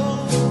go.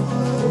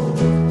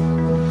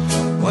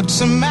 What's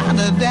the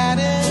matter,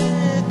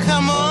 Daddy?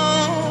 Come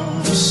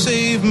on,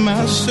 save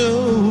my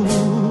soul.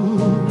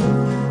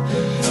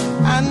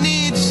 I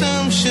need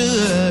some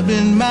sugar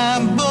in my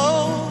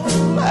bowl.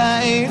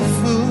 I ain't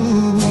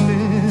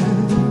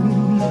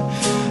fooling.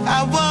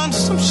 I want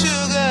some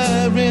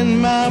sugar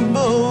in my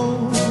bowl.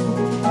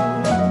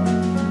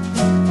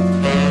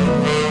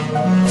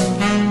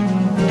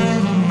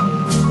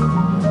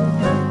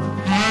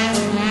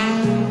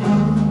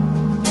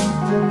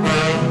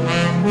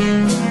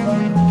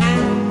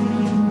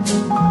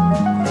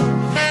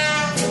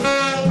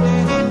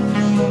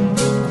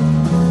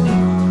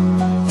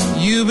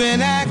 You've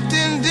been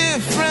acting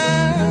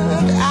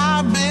different,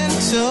 I've been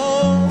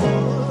told.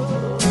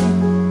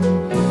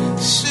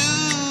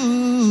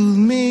 Soothe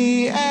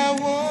me, I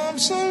want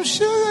some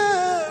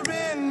sugar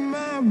in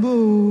my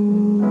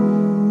bowl.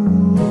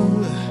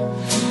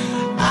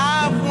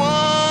 I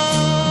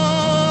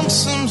want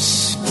some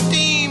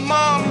steam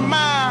on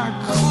my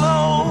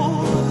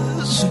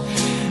clothes.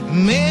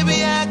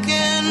 Maybe I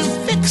can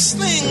fix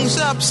things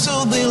up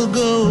so they'll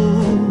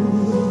go.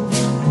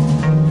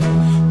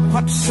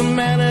 What's the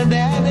matter,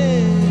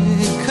 Daddy?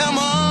 Come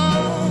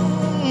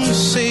on,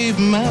 save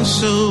my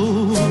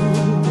soul.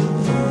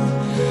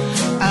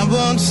 I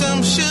want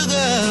some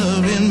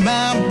sugar in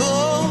my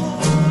bowl.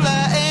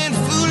 I ain't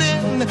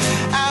fooling.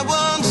 I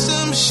want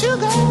some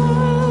sugar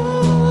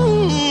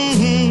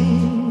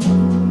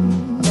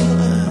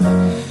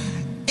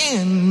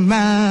in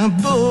my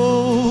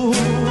bowl.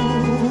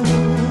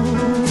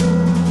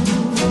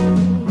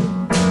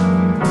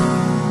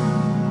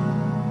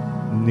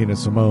 Nina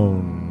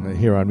Simone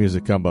here on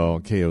Music Gumbo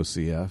on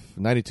KOCF,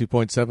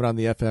 92.7 on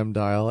the FM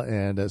dial,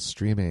 and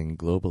streaming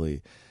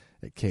globally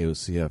at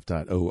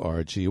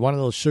kocf.org. You want a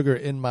little sugar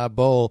in my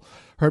bowl?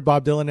 Heard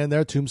Bob Dylan in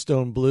there,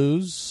 Tombstone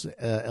Blues,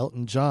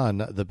 Elton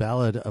John, The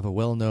Ballad of a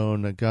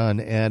Well-Known Gun,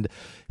 and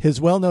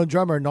his well-known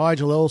drummer,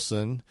 Nigel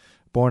Olsson,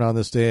 born on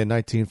this day in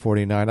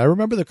 1949. I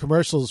remember the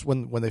commercials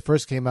when they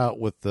first came out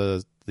with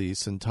the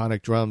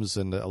syntonic drums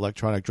and the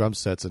electronic drum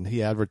sets, and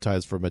he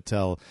advertised for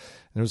Mattel.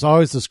 And there was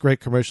always this great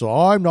commercial,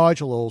 I'm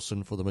Nigel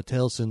Olsson for the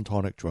Mattel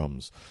Syntonic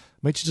Drums.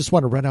 Makes you just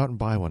want to run out and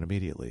buy one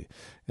immediately.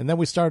 And then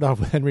we started off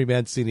with Henry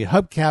Mancini,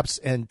 Hubcaps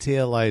and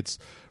Taillights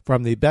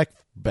from the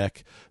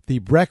the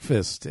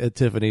Breakfast at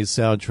Tiffany's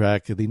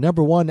soundtrack, the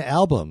number one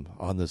album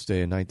on this day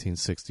in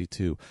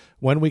 1962.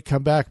 When we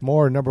come back,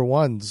 more number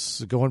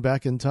ones going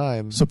back in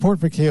time.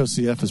 Support for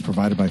KOCF is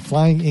provided by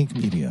Flying Ink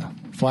Media.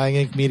 Flying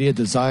Ink Media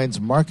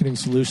designs marketing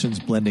solutions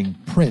blending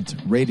print,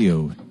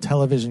 radio,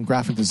 television,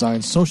 graphic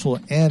design, social,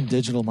 and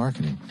digital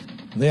marketing.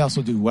 They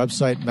also do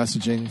website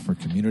messaging for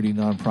community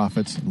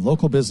nonprofits,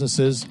 local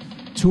businesses,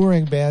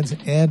 touring bands,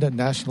 and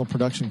national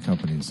production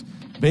companies.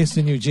 Based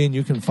in Eugene,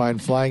 you can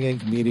find Flying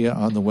Ink Media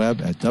on the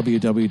web at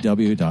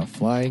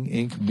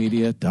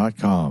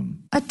www.flyinginkmedia.com.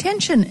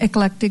 Attention,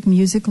 eclectic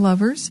music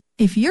lovers.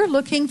 If you're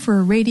looking for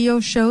a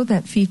radio show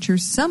that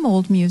features some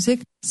old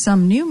music,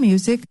 some new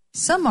music,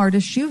 some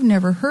artists you've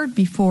never heard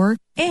before,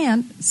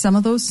 and some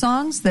of those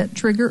songs that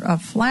trigger a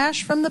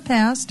flash from the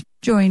past,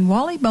 join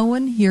Wally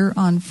Bowen here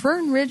on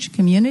Fern Ridge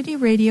Community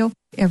Radio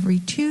every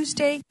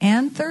Tuesday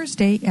and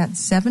Thursday at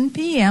 7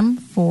 p.m.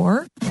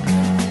 for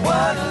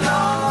What a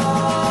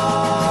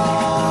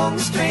long,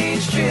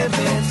 strange trip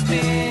it's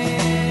been.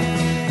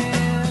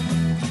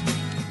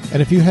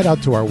 And if you head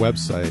out to our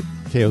website,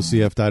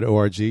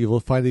 kocf.org, you will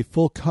find a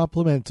full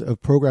complement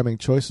of programming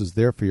choices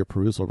there for your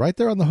perusal right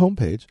there on the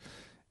homepage.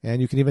 And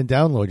you can even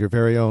download your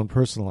very own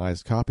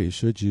personalized copy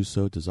should you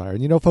so desire.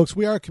 And you know, folks,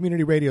 we are a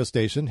community radio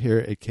station here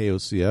at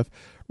KOCF,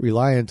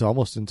 reliant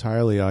almost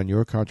entirely on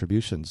your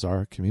contributions,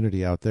 our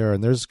community out there.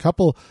 And there's a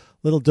couple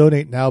little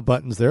donate now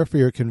buttons there for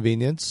your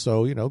convenience.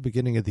 So, you know,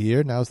 beginning of the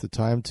year, now's the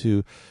time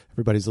to,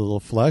 everybody's a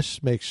little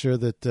flush. Make sure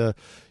that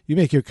you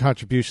make your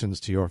contributions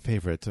to your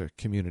favorite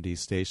community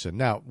station.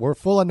 Now, we're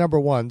full of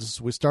number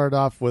ones. We started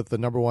off with the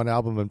number one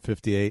album in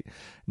 58.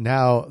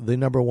 Now, the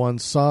number one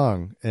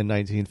song in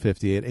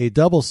 1958, a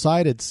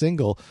double-sided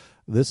single.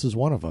 This is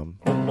one of them.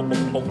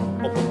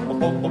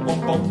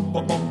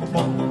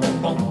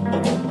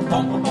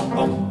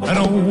 I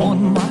don't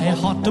want my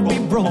heart to be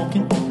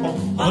broken,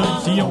 but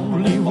it's the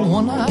only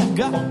one I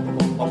got.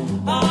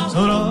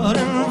 So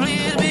darling,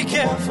 please be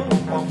careful,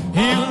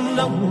 even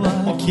though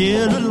I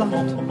care a lot.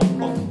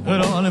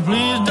 But darling,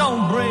 please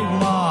don't break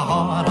my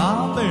heart,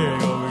 I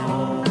beg of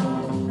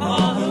you.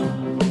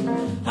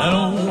 I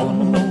don't want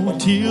no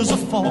tears are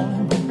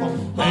falling,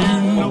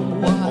 and you know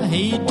I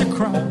hate to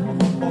cry,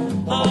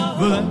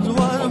 but that's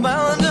what's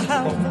bound to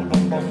happen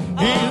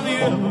if you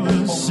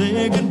ever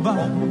say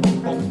goodbye.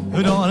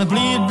 But darling,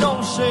 please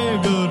don't say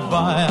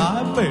goodbye,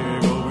 I beg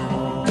of you.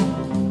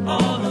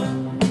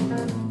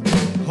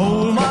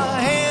 Hold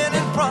my hand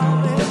and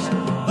promise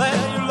that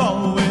you'll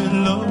always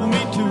love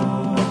me too.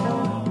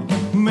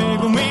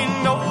 Make me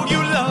know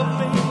you love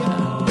me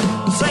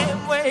the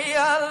same way I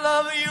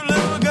love you,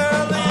 little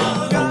girl.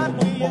 You got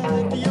me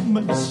at your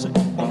mercy,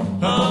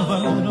 but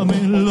I'm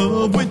in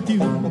love with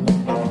you.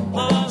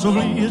 So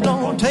please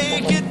don't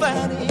take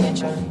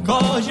advantage,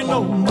 'cause you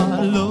know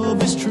my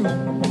love is true.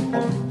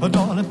 But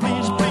darling,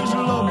 please, please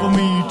love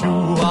me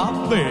too,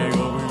 I beg of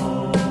you.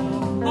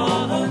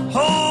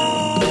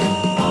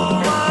 Hold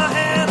my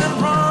hand and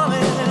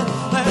promise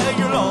that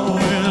you'll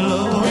always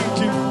love me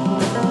too.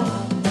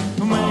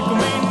 Make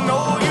me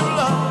know you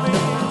love me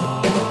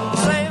the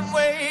same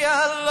way I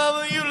love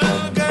you,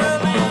 little girl.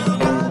 You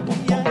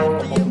got me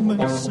at your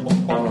mercy,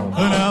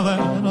 now that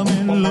I'm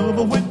in love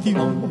with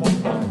you.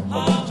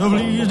 So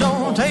please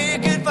don't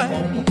take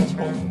advantage,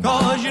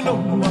 'cause you know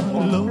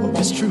my love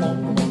is true.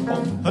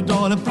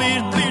 Darling,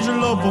 please, please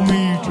love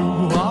me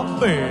too, I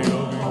beg of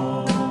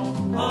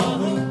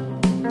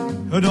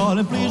you.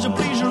 Darling, please,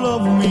 please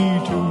love me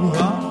too, I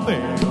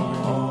beg of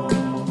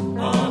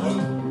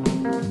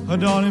you.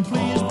 Darling,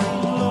 please,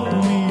 please love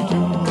me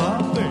too, I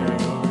beg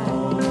of you.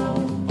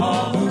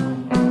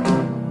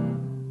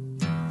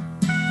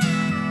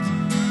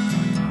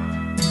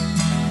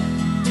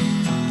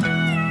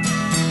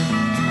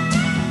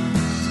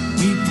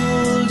 We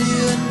pulled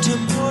into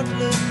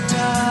Portland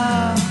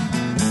town,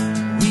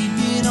 we'd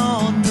been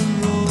on the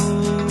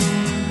road,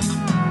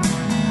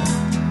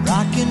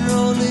 rock and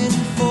rolling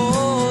for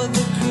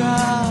the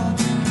crowd,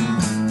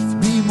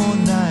 3 more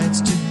nights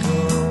to go.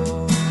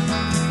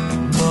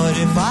 But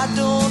if I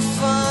don't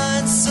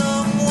find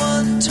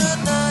someone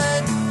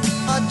tonight,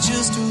 I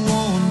just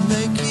won't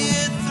make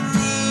it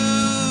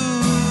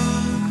through.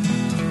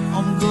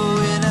 I'm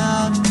going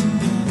out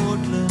in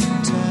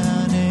Portland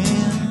town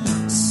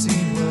and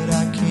see what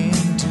I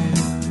can do.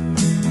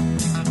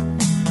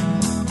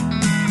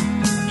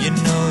 You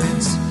know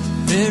it's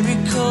very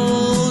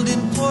cold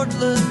in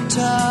Portland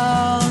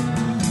town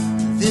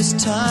this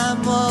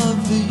time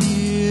of the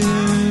year.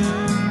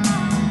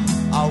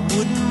 I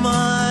wouldn't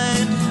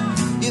mind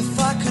if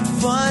I could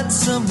find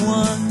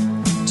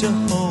someone to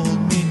hold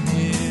me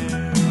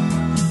near.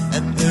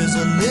 And there's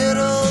a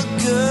little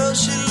girl,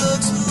 she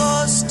looks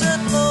lost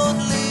and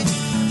lonely,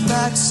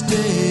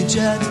 backstage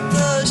at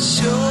the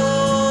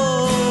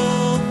show.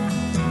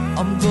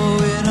 I'm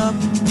going up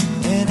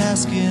and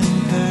asking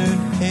her,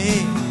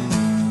 hey,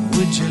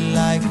 would you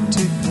like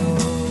to go?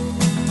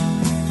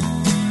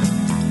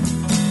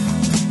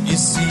 You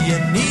see, you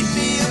need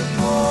me a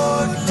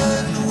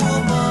Portland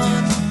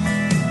woman,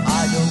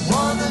 I don't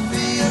wanna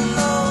be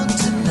alone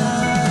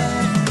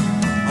tonight.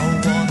 I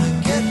wanna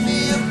get me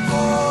a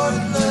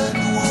Portland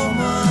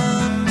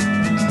woman.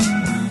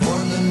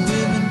 Portland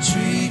women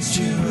treat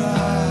you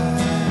right.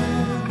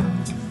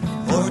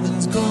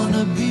 Portland's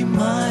gonna be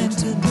mine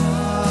tonight.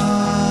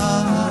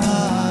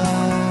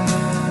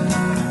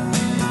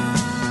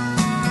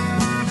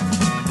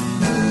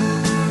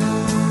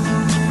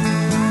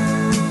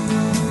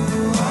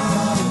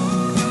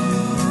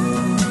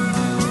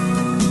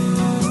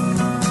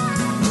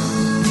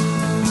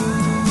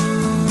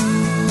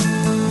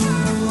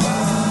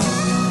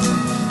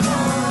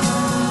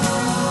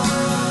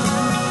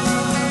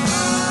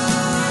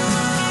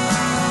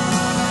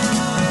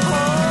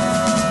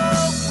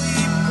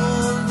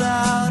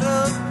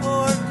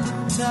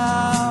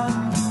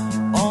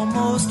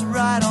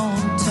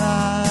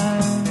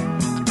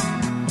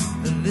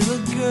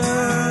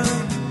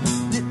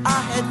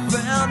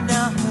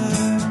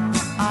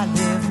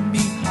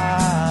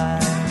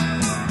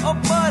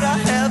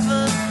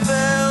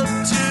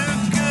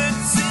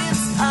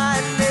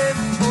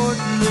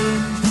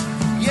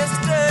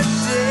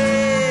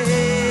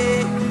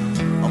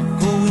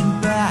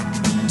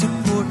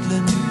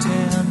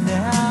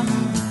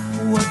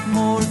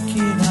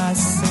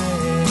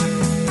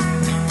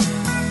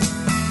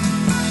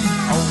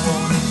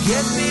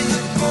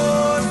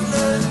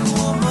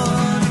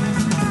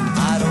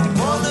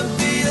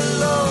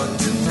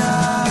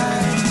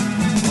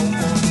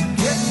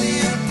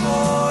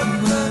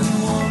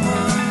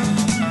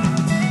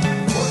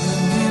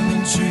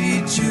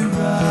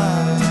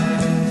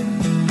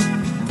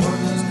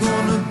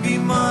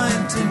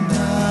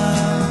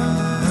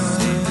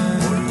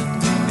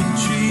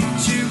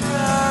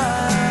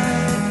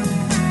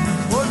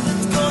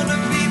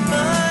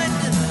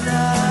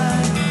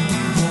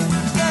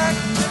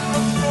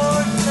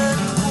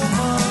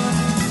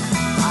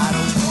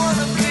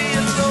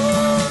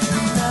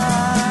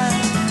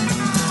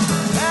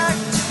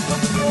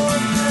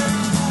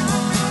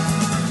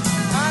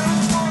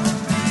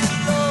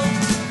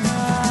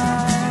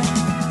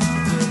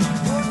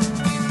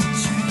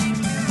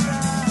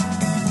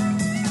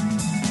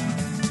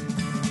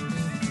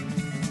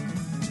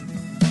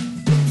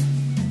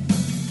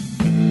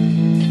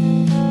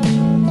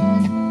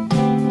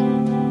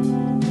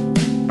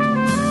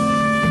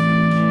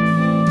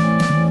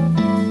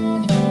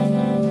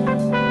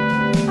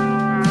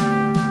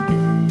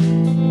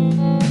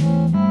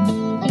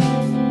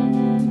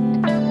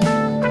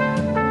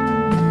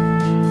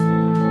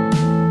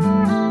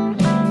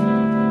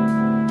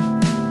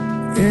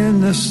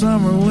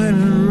 summer when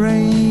it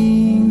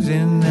rains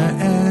in the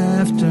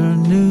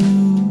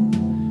afternoon,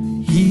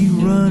 he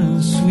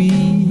runs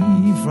sweet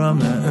from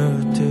the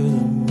earth to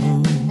the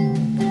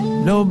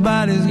moon.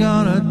 Nobody's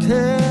gonna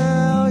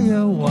tell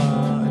you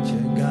what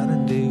you gotta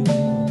do.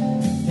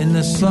 In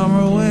the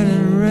summer when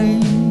it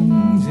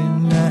rains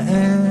in the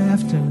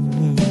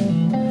afternoon,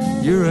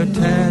 you're a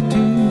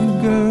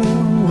tattooed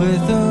girl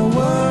with the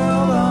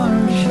world on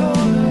her shoulder.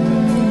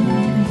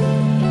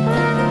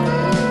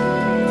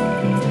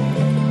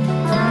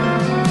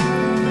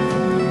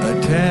 A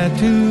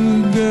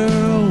tattooed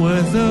girl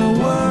with the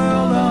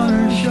world on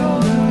her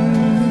shoulder.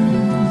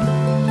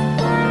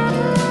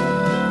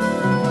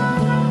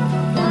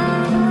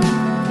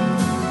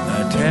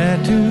 A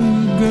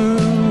tattooed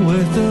girl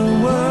with the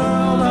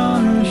world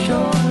on her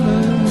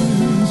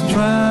shoulders.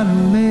 Try to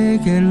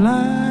make it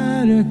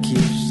lighter,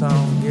 keeps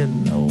on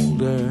getting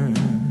older.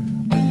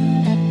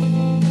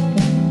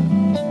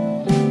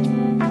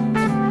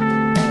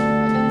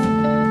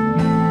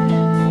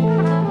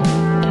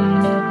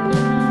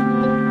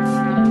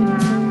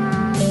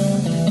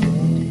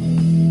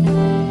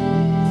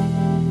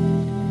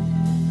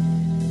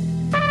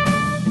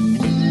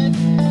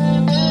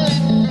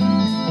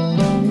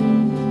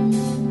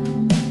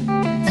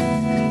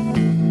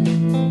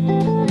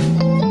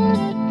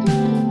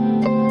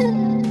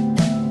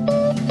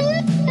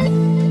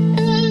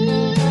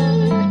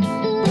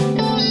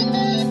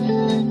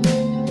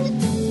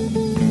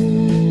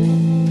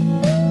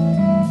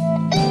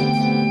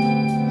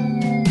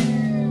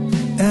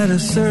 At a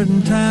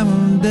certain time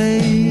of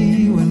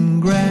day when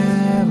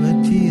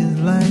gravity is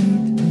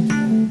light,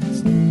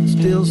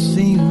 still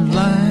seems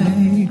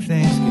like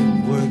things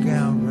can work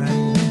out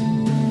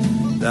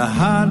right. The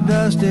hot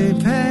dusty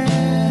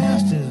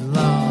past is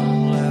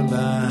long left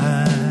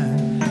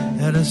behind.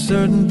 At a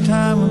certain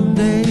time of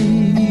day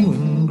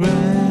when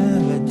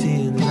gravity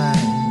is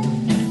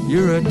light,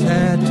 you're a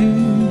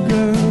tattooed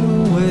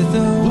girl with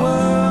the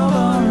world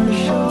on her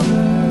shoulder.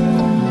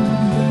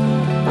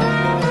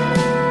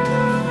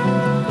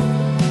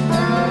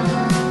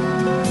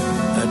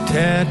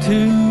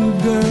 Tattooed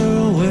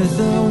girl with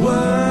the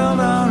world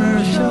on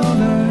her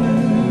shoulder.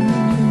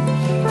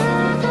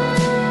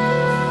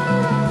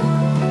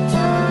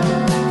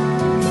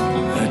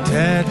 A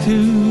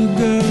tattooed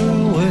girl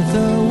with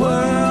the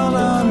world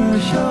on her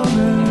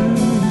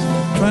shoulders.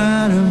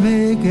 Trying to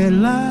make it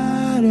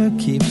lighter,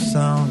 keeps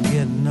on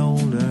getting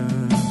older.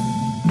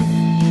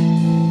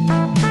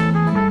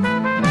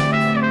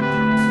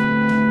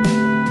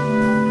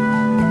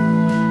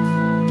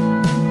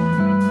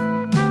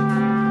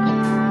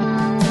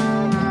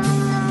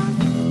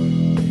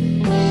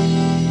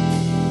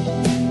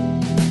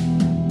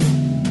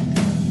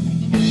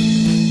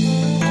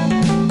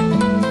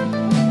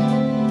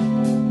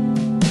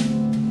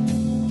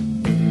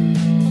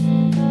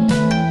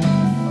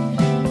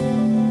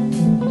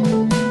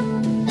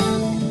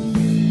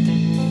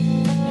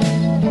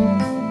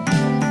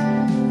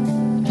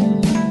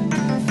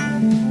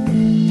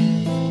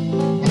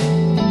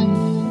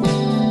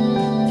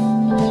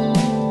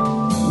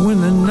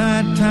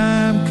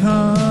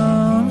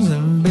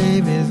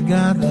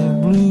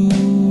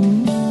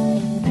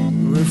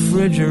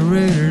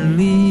 Refrigerator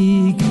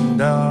leak and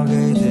dog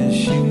ate his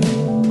shoe.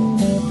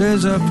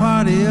 There's a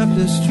party up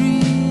the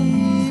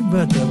street,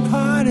 but the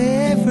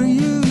party for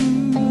you.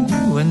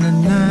 When the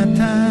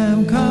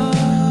nighttime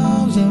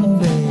comes and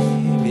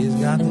baby's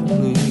got the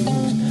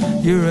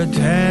blues, you're a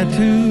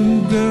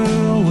tattooed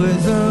girl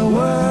with the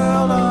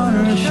world on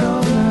her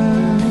shoulder.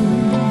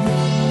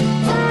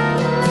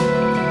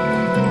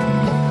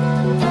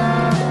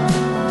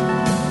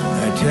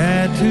 A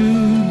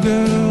tattooed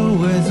girl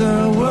with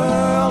the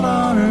world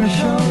on her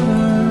shoulder.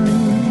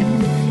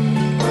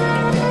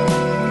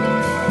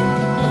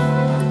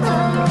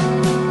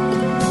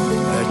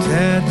 A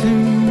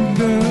tattooed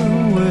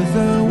girl with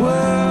the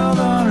world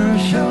on her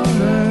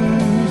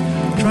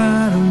shoulders.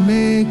 Trying to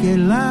make it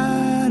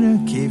lighter,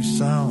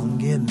 keeps on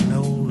getting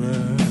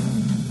older.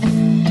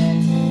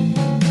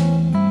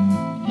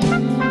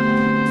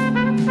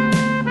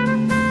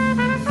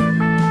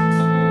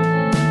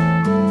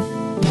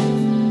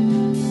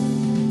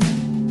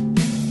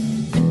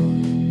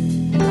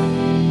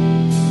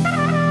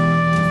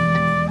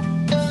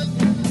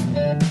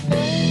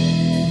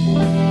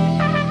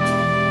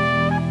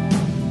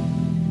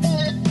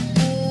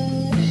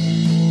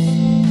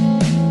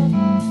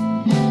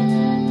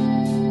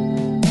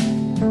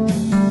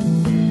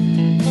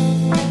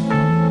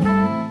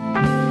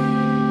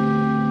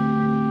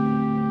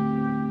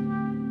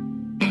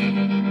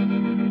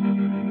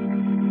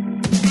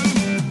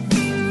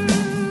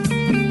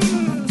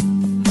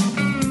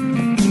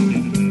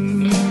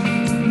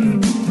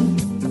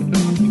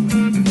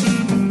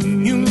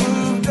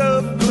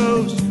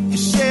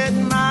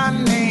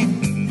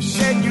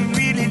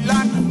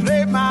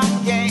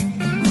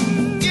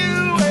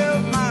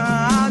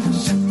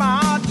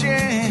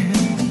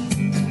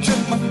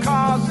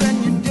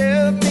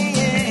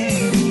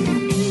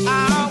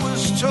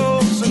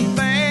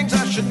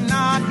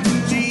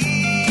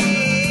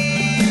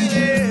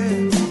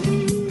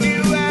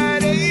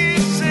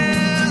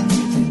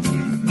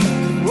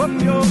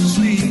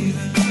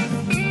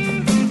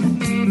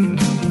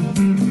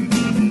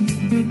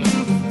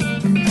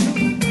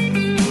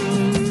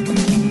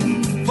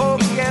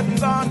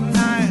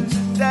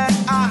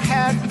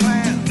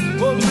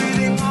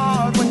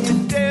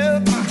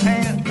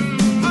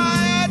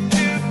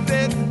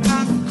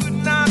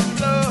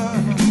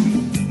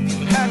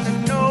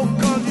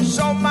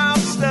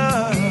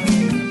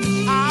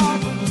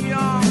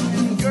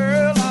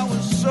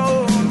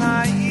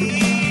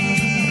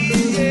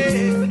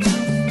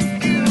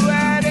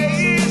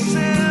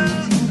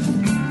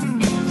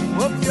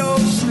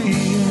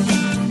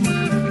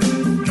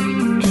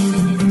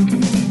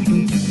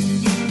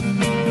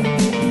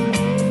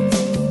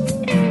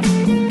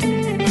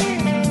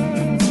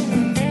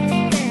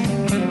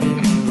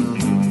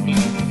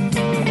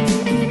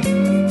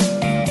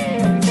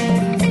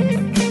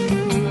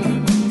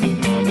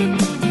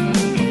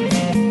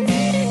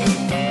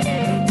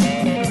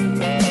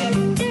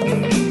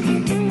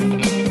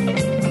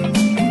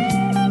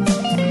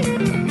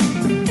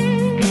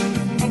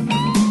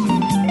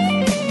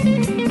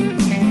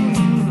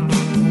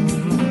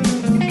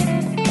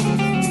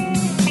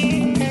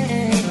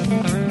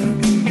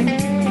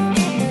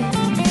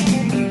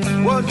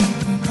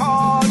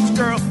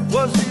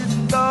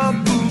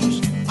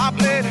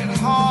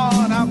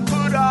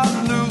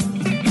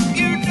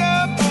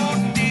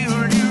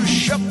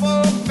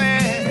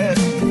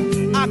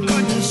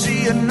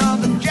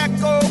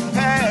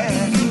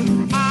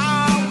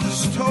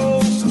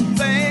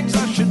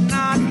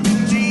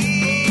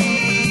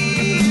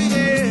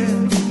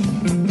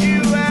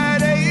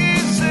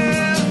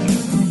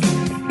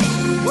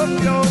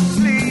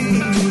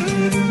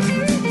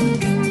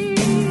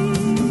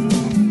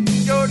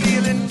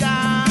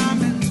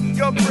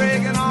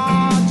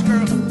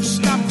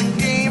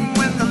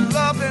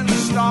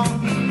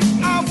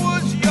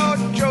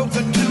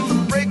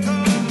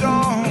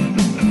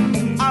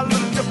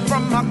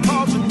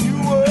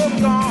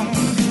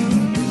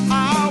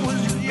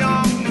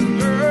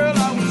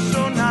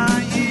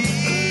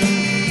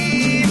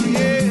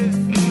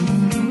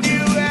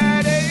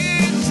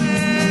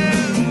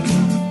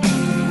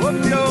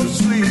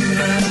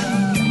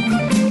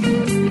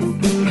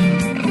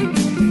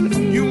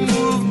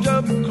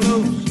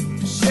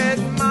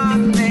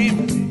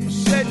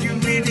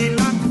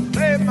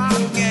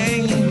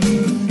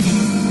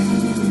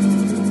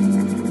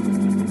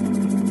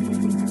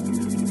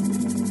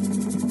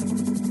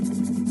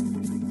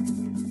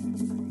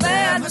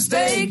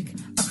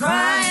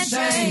 crying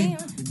shame.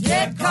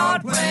 Get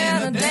caught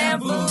playing a damn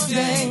fool's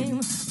game.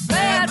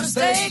 Bad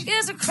mistake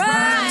is a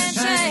crying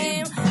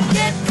shame.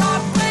 Get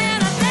caught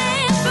playing a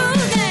damn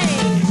fool's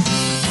game.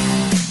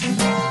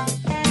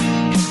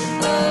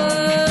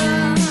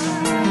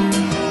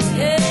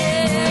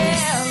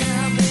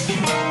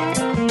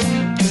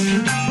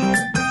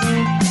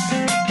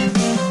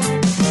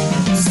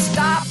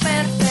 Stop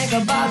and think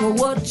about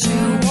what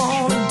you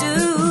want to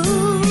do.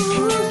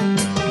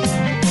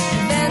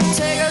 Then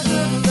take a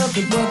good look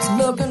at what's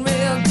looking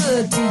real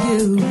good to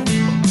you.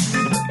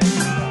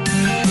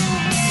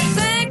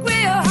 Think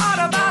real hard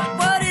about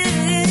what it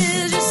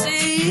is you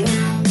see.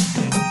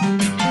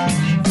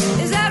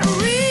 Is that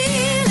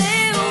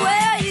really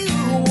where you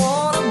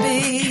want to be?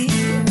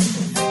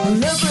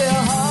 Look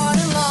real hard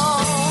and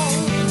long.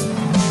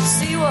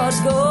 See what's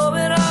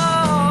going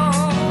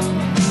on.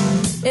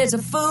 It's a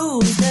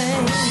fool's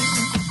game.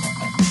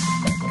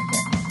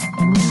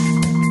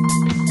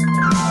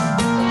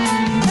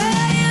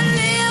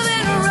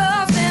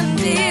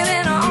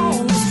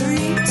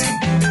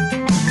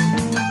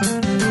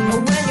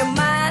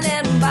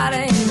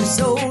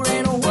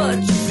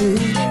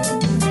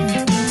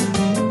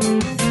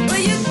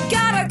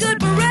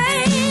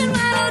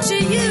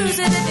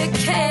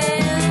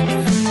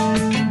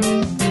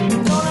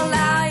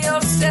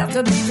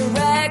 To be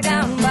dragged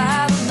down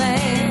by the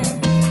man.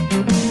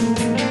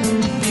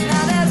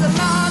 Now there's a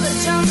law of the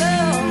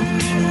jungle,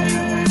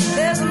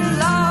 there's a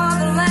law of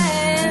the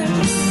land.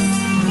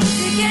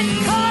 You get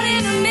caught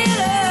in the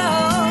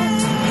middle,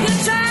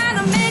 you're trying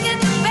to make it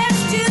the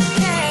best you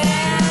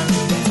can.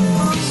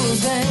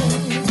 Fool's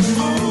game,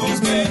 fool's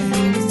game,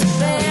 it's a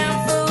damn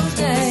fool's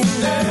game,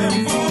 damn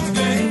fool's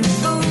game,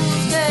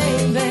 fool's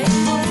game, baby,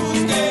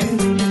 fool's game,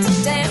 it's a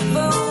damn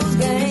fool's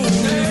game.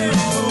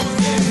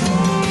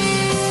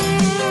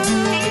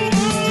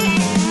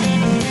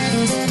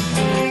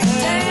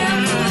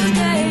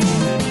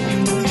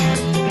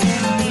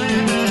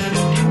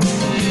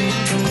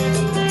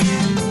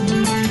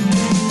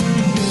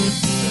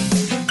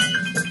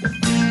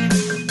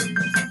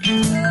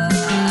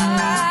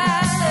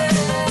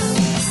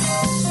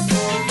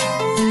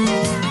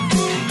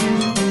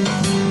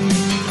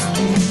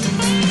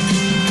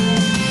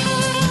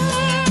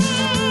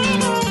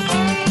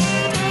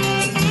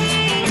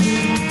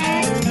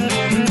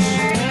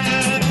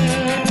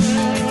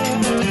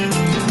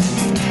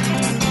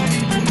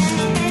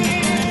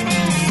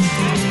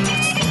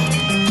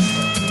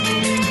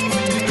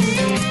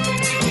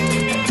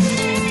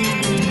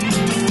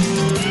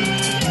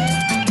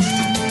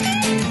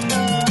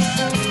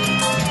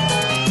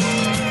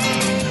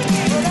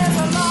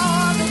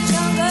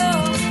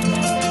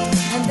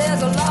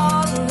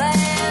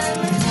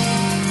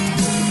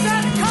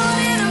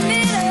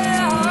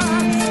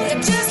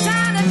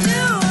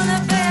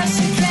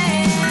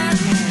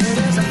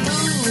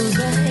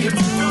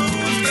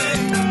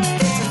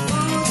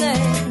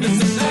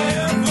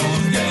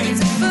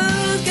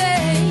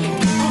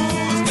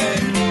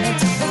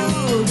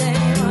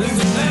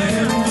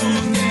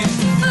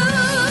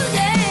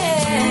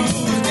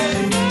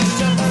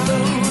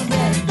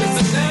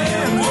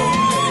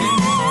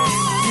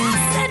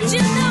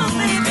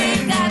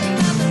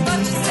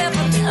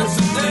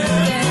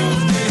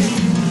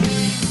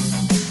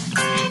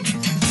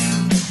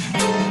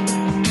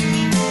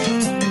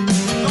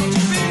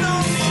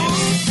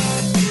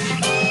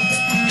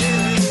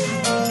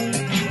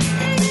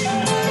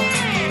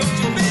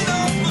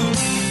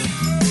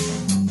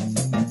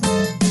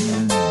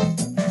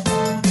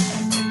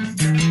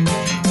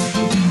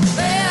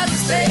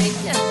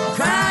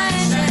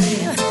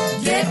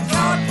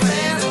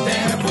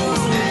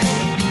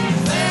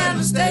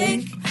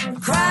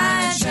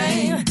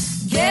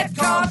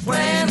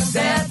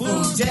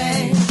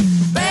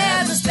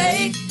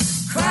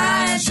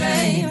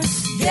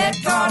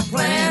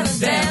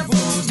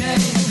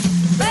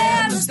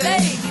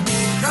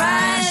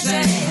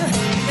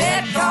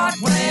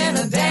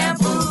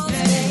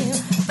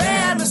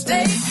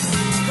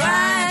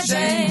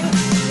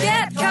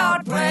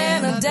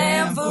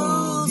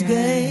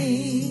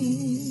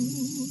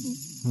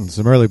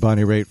 Some early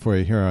Bonnie Raitt for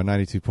you here on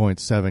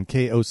 92.7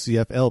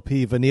 KOCF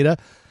LP Veneta.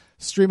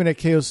 Streaming at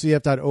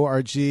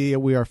kocf.org.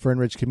 We are Fern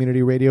Ridge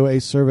Community Radio, a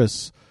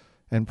service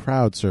and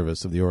proud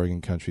service of the Oregon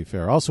Country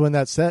Fair. Also in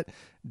that set,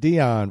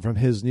 Dion from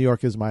his New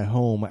York Is My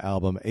Home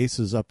album,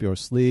 Aces Up Your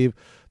Sleeve.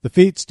 The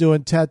Feats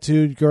doing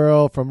Tattooed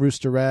Girl from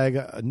Rooster Rag.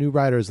 New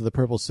Riders of the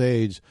Purple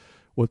Sage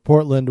with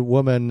Portland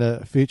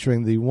Woman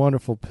featuring the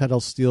wonderful pedal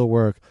steel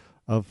work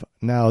of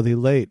now the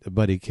late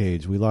Buddy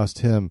Cage. We lost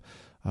him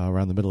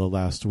around the middle of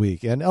last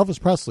week. And Elvis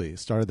Presley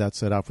started that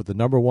set off with the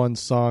number one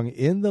song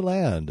in the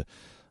land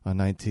on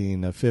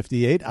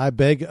 1958, I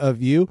Beg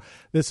of You.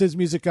 This is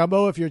Music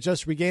Gumbo. If you're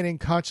just regaining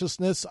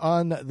consciousness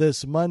on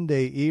this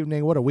Monday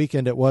evening, what a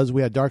weekend it was.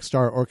 We had Dark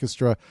Star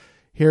Orchestra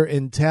here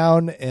in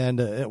town,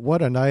 and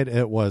what a night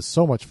it was.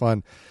 So much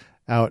fun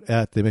out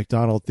at the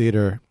McDonald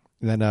Theater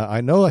And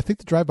I think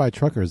the Drive-By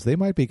Truckers, they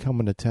might be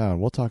coming to town.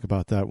 We'll talk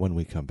about that when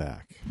we come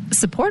back.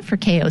 Support for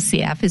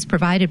KOCF is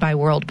provided by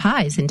World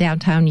Pies in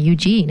downtown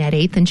Eugene at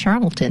 8th and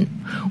Charlton.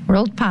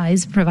 World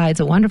Pies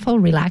provides a wonderful,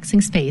 relaxing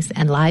space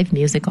and live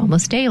music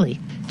almost daily.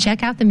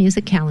 Check out the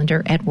music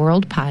calendar at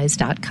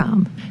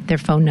worldpies.com. Their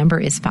phone number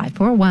is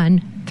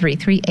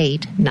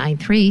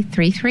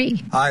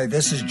 541-338-9333. Hi,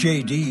 this is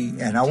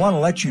JD, and I want to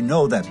let you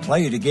know that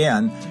Play It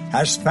Again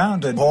has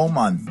found a home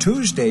on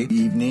Tuesday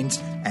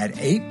evenings at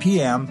 8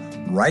 p.m.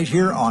 right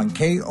here on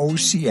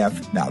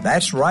KOCF. Now,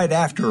 that's right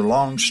after a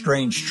long,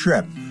 strange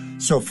trip.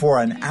 So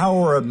for an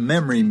hour of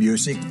memory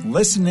music,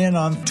 listen in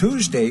on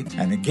Tuesday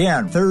and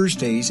again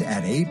Thursdays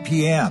at 8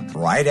 p.m.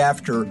 right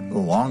after the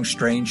long,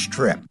 strange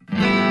trip.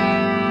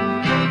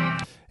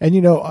 And, you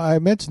know, I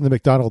mentioned the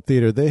McDonald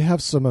Theater. They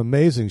have some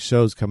amazing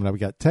shows coming up. We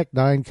got Tech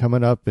Nine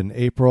coming up in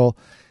April,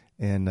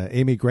 and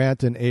Amy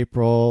Grant in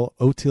April,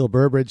 O'Teal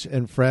Burbridge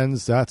and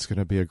Friends. That's going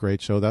to be a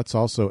great show. That's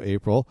also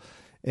April.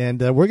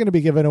 And we're going to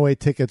be giving away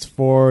tickets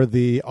for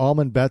the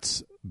Almond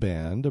Betts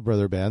Band, a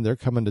brother band. They're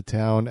coming to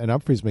town, and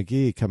Humphreys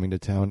McGee coming to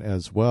town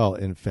as well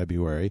in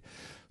February.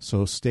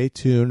 So stay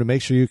tuned.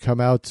 Make sure you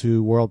come out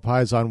to World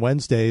Pies on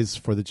Wednesdays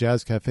for the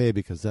Jazz Cafe,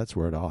 because that's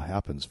where it all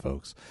happens,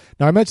 folks.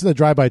 Now, I mentioned the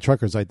Drive-By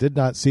Truckers. I did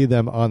not see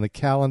them on the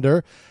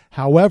calendar.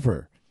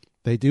 However,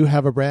 they do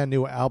have a brand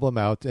new album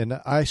out,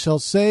 and I shall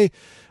say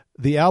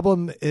the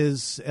album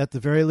is, at the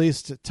very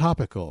least,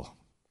 topical.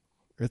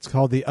 It's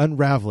called The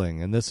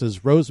Unraveling, and this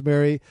is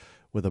Rosemary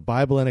with a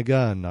Bible and a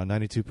Gun on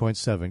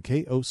 92.7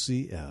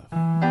 KOCF.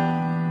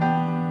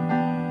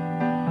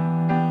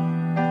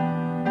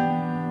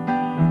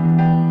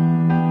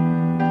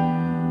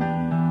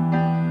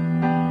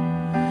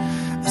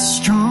 As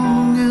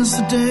strong as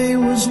the day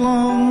was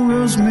long,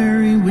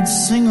 Rosemary would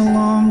sing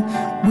along,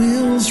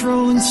 wheels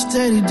rolling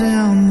steady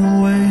down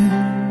the way.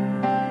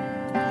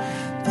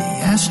 The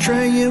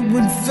ashtray, it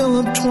would fill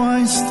up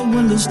twice, the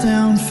windows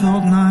down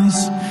felt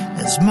nice,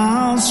 as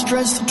miles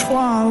stretched the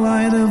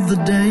twilight of the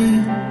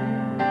day.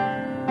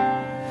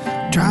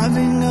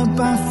 Driving up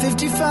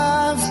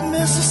I-55,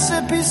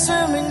 Mississippi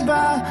zooming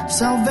by,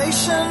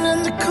 salvation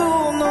in the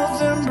cool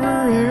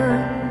November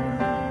air.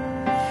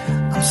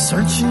 I'm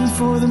searching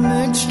for the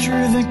mixture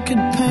that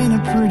could paint a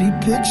pretty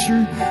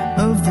picture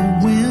of the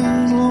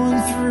wind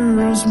blowing through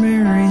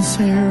Rosemary's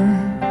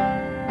hair.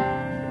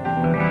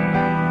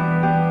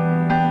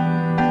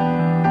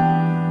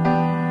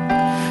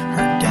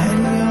 Her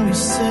daddy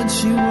always said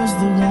she was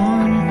the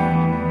one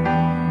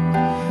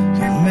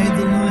who made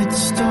the light the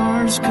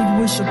stars could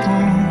wish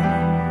upon.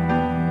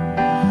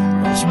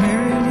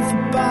 Rosemary with a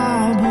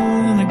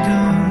Bible and a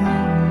gun.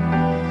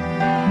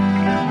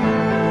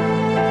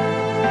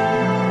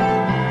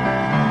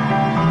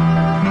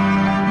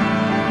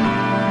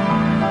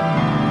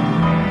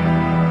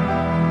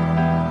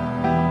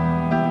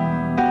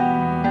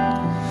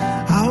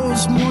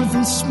 More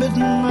than smitten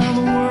by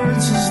the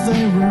words as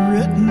they were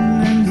written,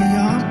 and the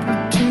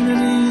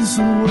opportunities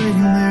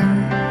awaiting there.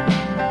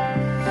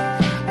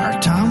 Our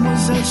time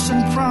was etched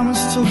in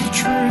promise till the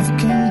truth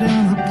came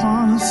down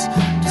upon us,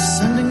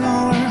 descending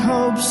all our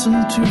hopes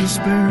into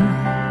despair.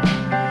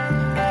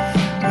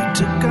 We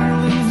took our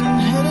leave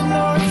and headed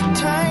north, a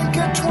tank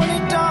at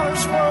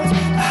 $20 worth. The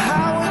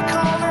highway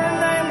called her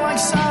name like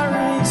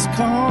sirens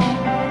call.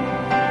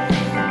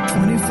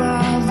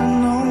 25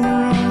 and on the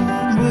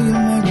road,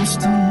 William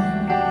Eggleston.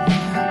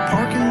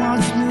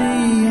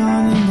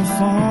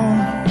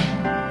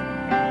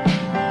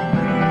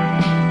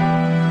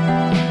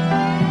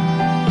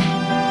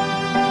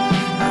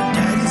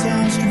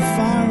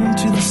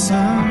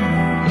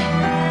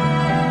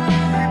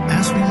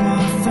 Asked me why I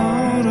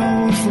thought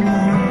I was the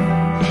one.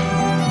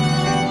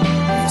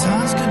 His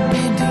eyes could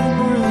be deemed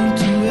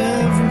worthy to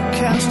ever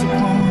cast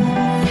upon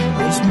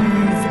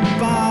Rosemary with a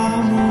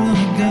Bible and a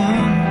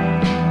gun.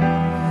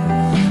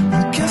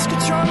 And kiss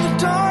could turn the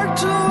dark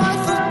to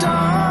light the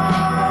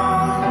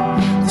dawn.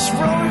 This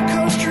roller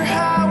coaster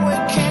highway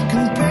can't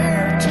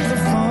compare to the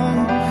fun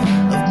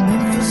of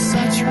Memphis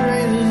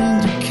saturated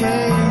in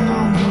decay and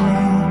on the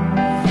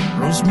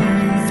run.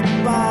 Rosemary with a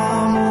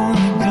Bible and a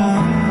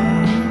gun.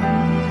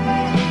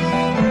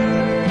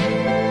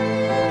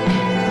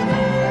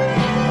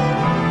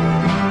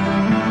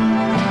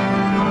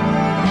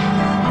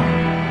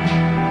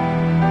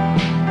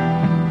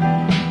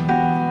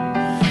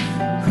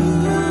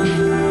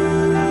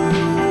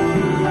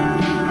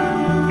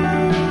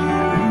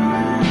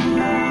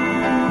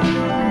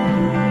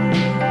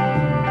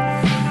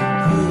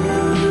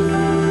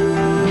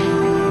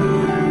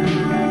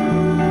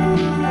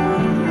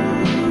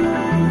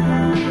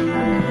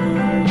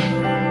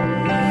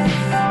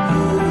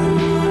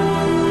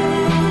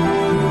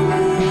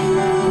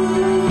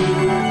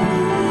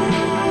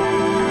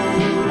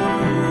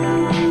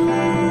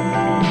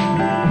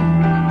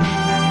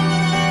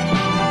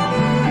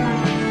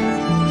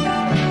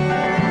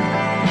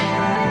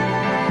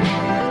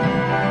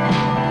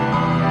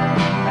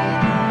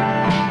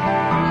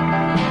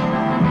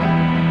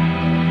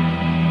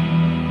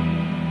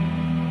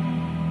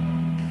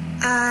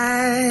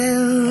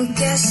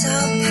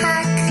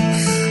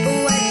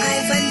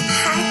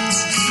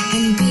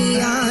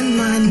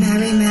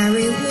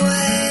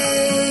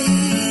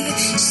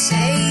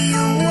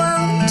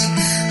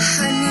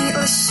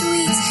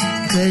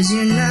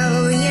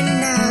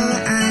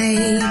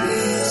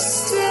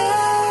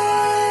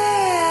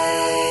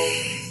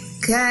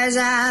 'Cause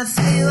I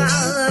flew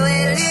all the way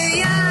to New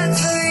York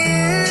for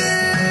you.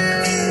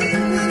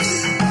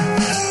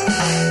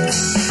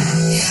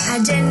 I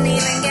didn't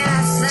even get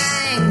a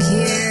thank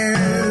you.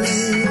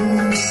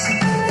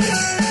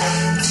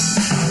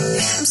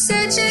 I'm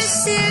such a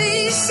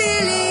silly,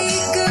 silly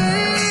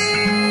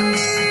girl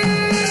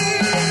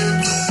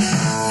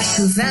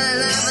who fell in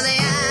love with the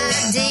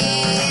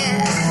idea.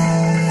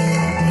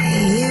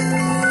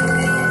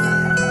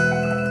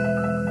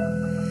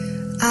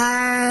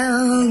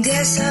 I'll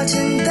guess I'll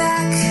turn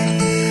back.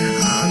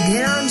 I'll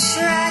get on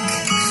track.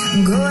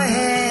 Go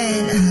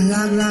ahead,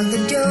 lock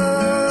the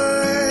door.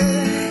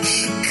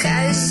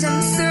 'Cause I'm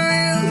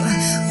through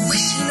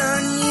wishing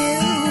on you.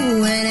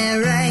 When it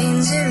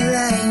rains, it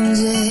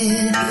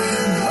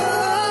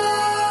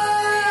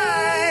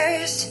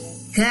pours.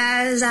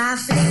 'Cause I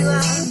flew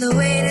all the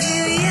way to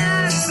New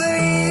York for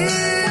you.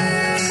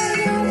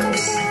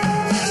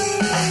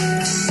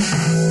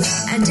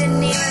 I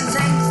didn't even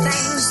think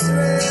things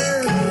through.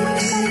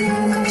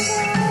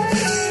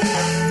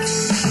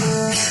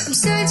 I'm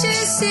such a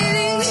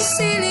silly,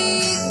 silly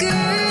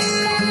girl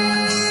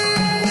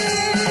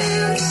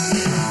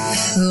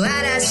who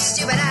had a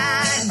stupid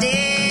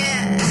idea.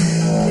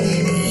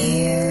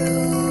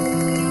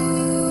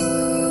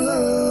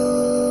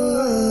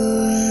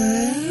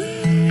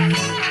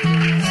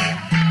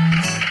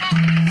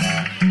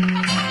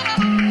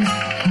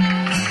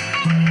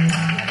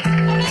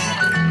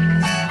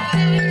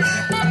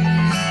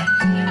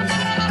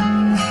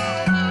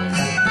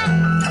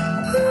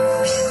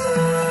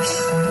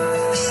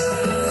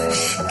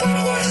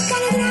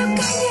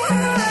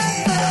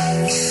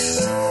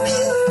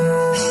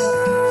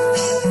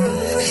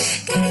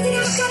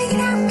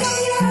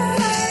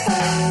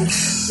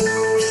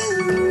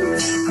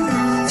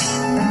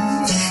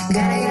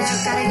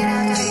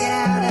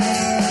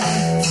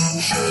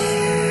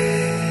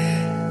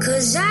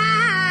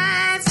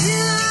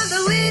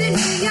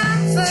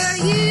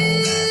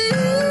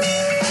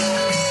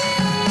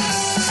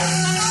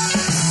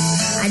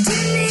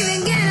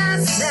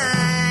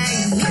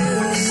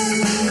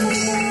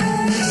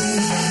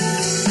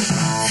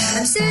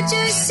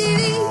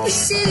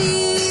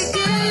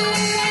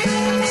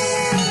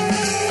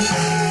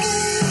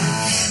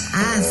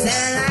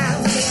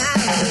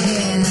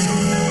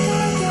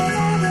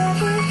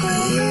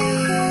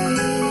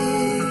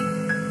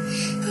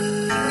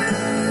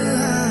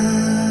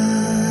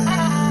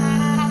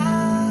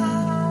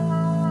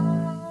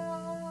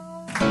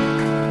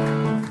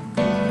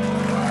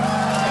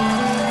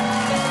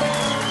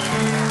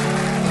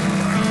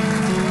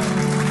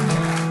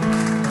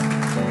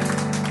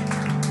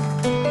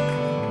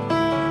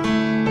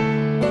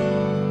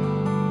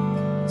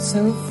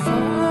 So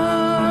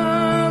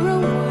far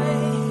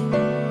away,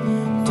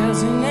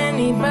 doesn't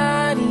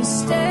anybody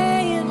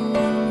stay in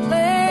one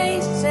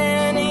place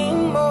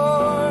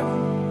anymore?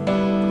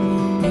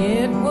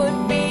 It would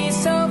be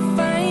so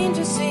fine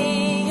to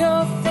see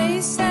your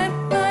face at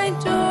my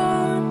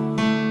door.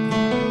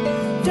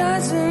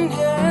 Doesn't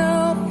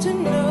help to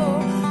know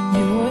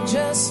you're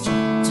just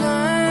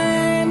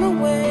time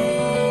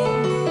away.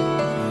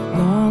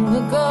 Long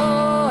ago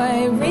I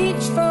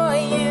reached for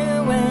you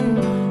and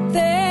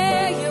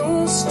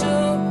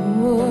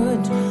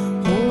stood,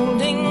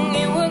 holding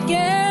you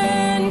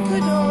again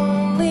could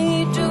only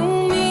do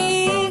me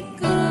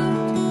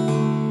good.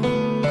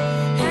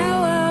 How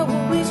I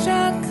wish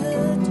I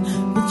could,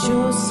 but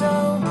you're so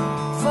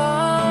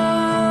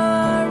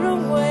far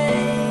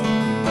away.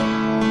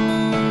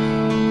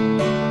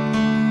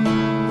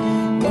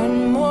 One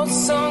more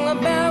song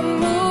about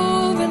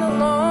moving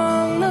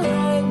along the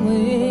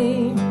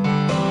highway.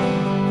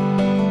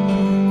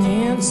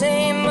 Can't say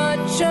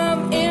much of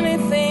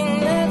anything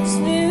that's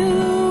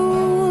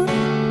new.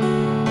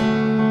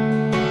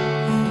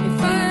 If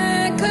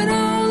I could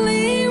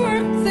only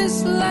work this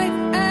life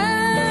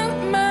out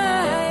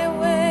my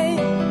way,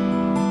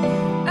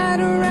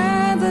 I'd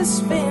rather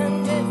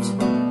spend it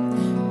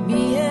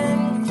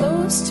being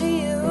close to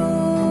you.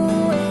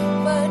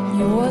 But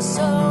you're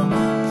so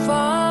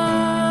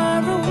far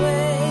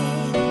away.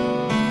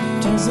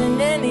 Doesn't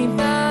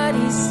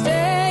anybody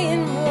stay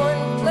in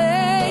one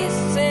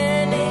place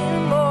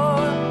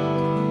anymore?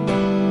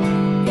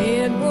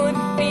 It would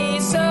be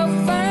so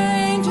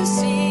fine to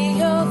see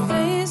your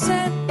face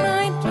at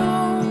my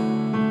door.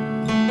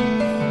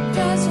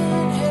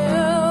 Doesn't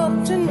help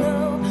to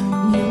know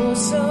you're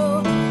so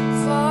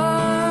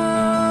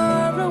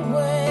far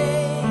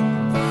away.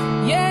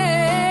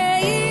 Yeah,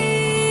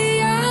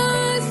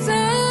 you're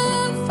so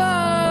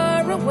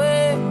far away.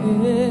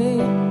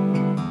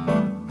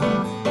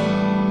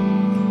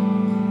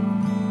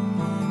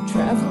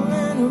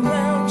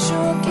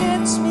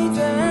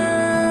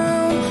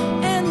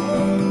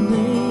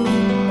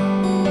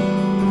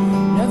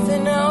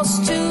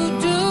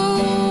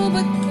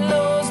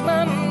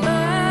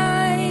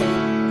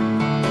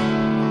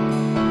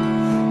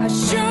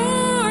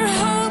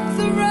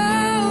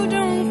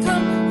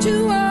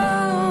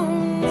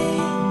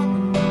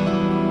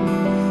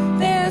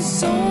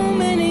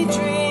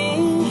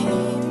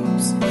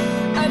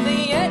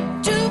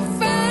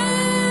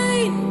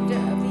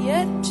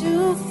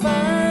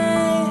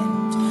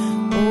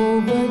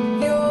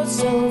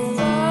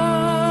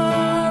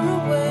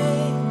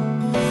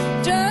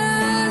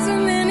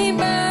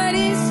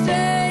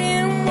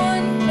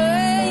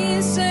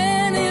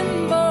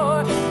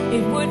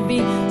 would be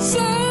so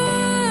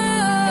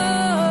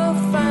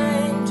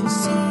fine to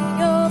see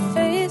your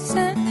face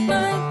at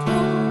night.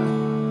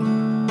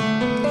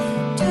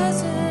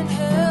 Doesn't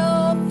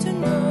help to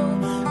know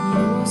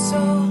you're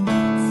so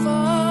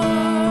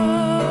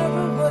far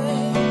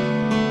away.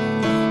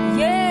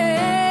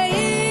 Yeah,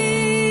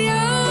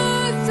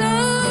 you're so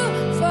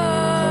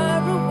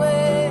far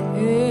away.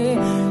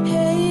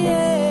 Hey,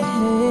 yeah,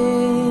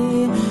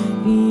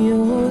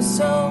 you're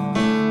so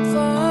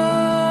far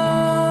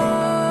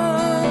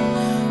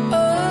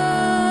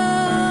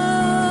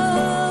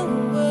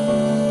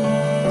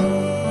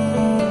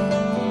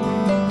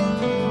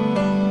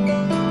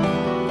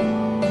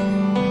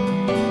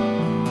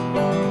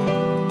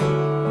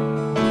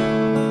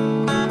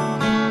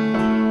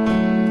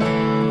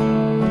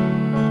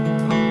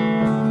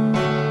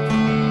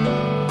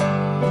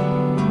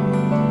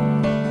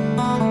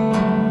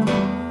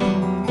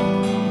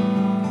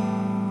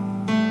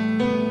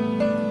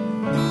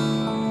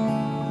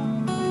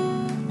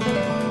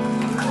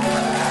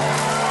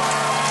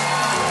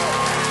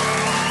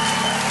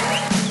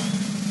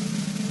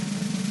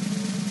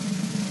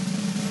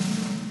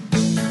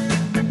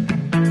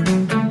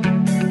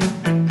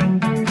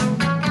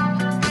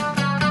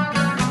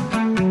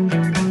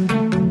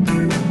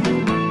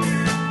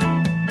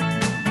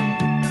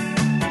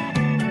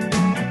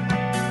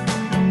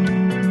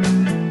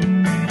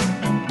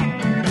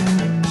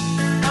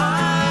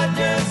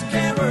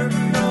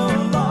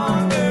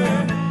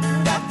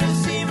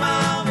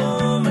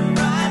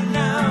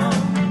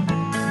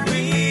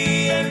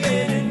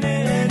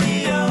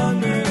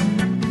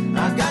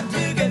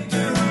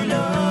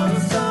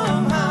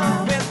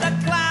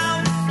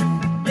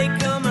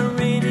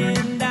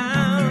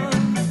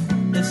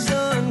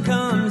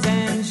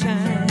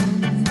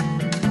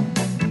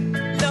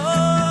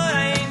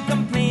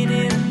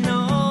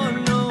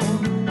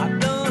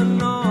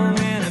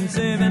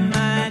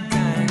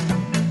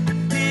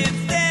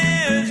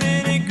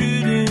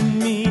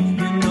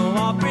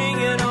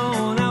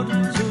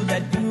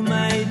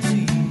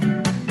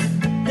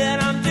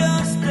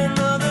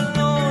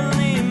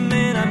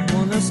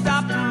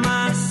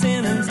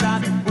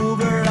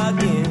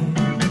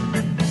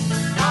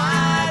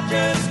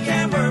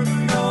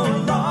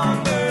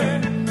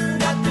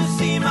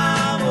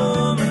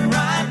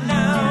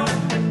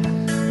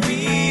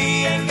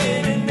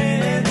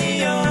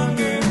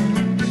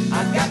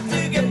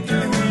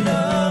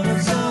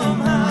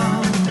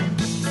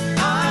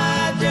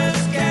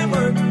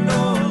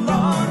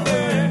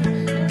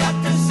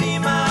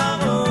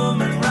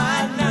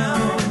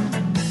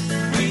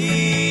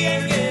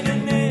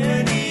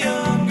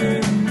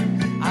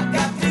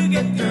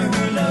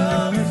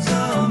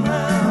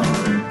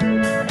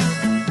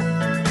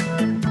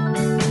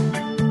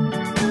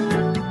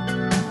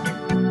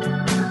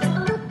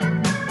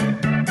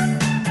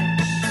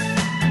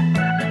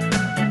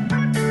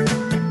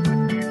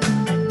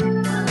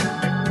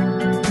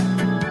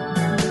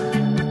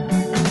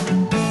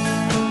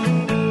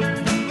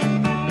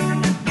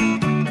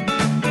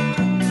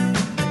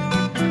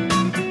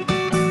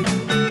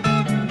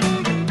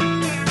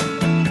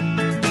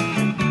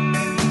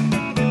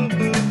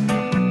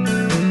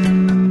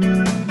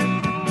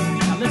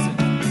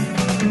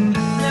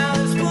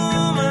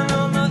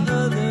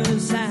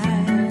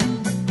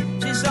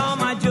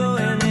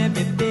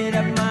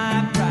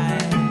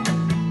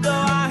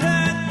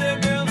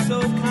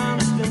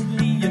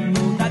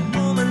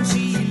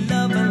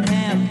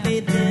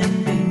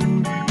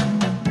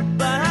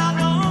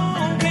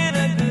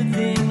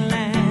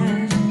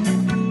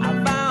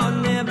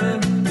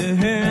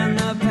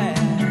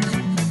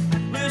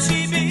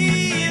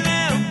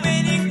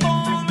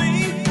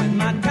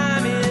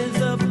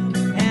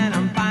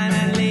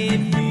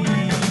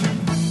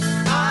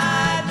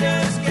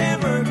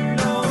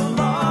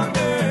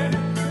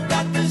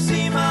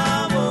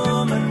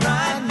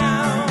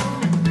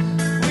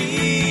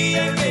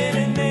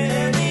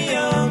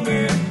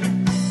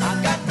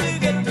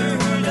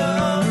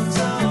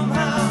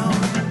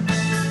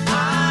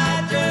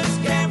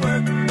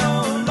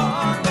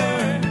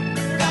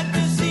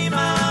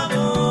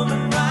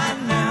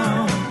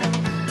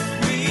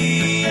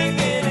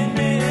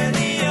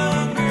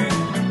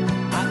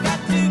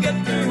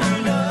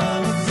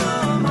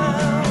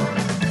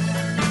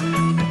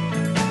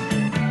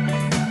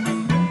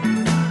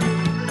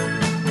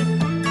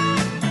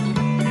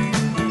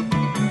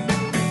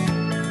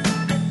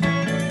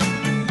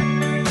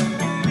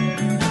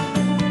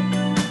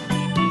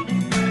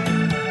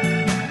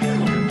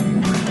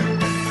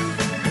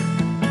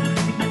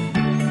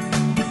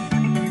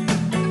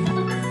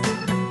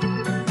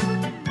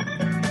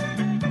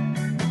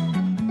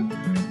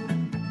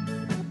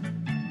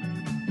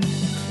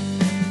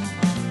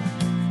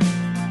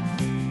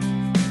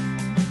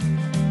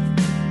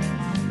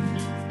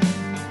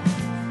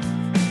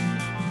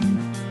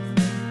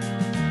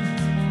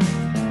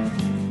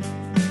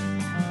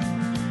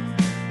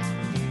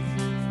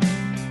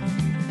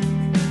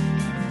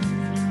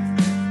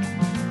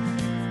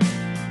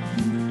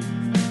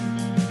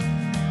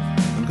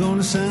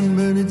San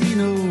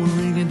Bernardino,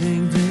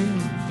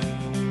 ring-a-ding-ding.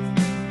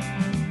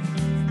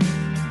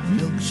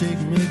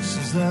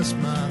 that's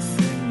my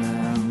thing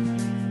now.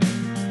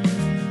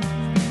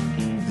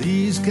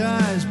 These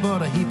guys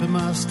bought a heap of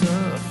my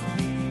stuff,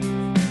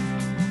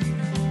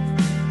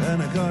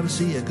 and I gotta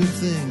see a good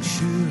thing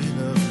sure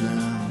enough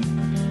now.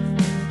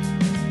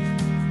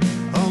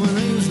 Oh, my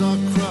name's not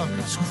Croc,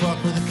 it's Croc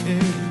with a K.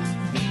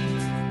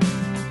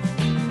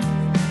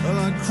 Well,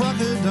 like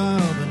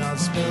crocodile, but not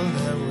spelled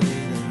that way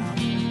now.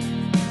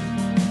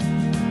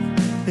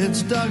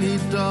 It's doggy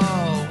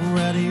dog,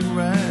 ratty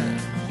rat.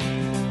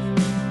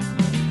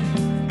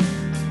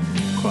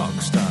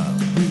 Croc style,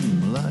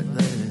 boom like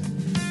that.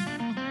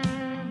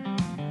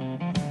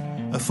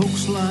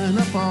 Folks line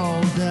up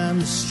all down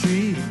the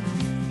street,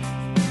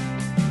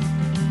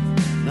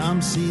 and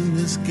I'm seeing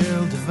this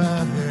girl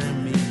devour her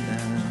meat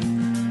now.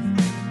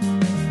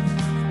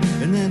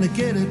 And then I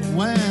get it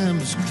wham,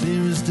 as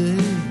clear as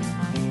day.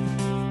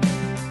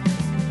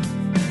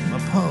 My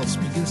pulse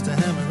begins to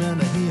hammer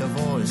and I hear a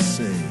voice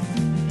say,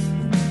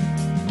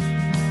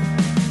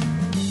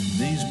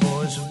 these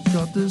boys have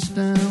got this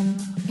down,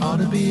 ought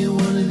to be in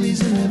one of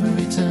these in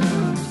every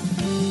town.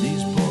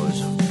 These boys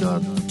have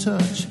got the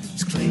touch,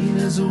 it's clean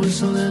as a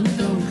whistle and it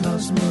don't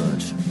cost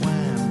much.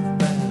 Wham,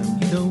 bam,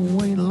 you don't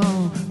wait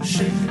long,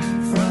 shake,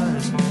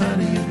 fries, how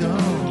do you go?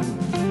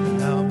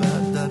 And how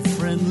about that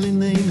friendly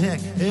name?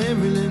 Heck,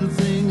 every little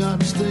thing ought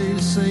to stay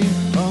the same.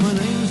 Oh, my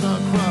name's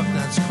not Croc,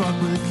 that's Croc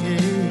with a K.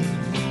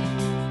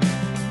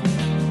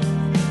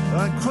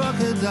 Like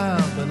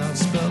crocodile, but not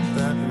spelt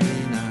that way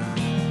now.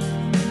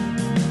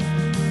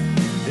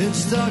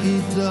 It's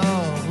doggy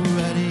dog,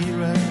 ready,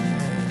 ready.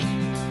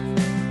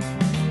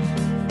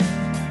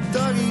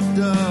 Doggy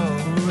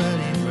dog,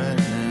 ready,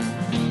 ready.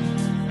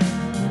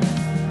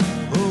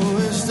 Oh,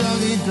 it's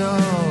doggy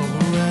dog,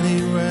 ready,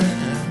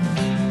 ready.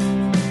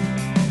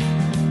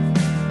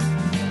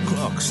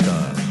 Clock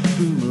start,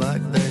 boom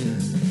like that.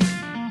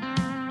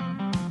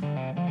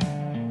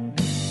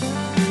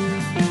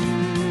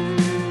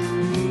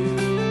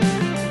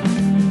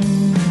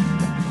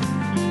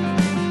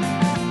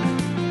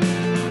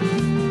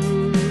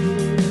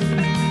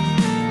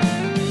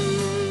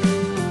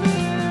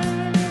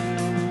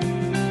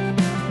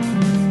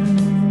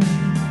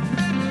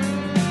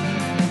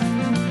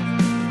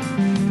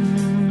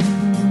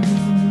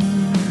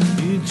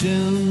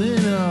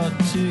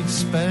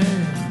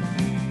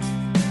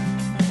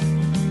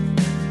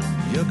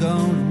 You're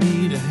gonna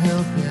need a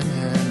helping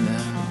hand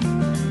now.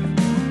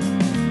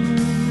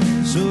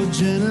 So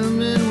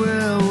gentlemen,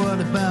 well, what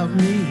about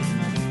me?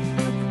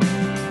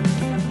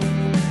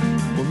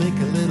 We'll make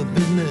a little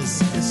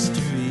business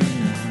history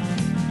now.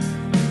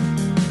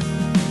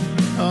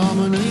 Oh,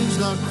 my name's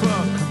not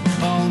Croc,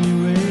 call me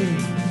Ray.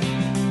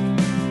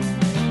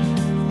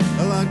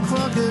 I like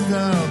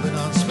crocodile, but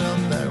not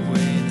spelled that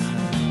way now.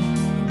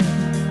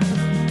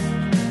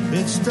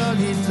 It's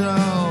doggy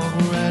dog,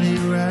 ratty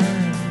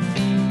rat.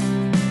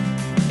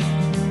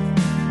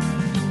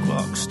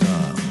 Clock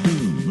stop,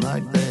 boom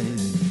like that.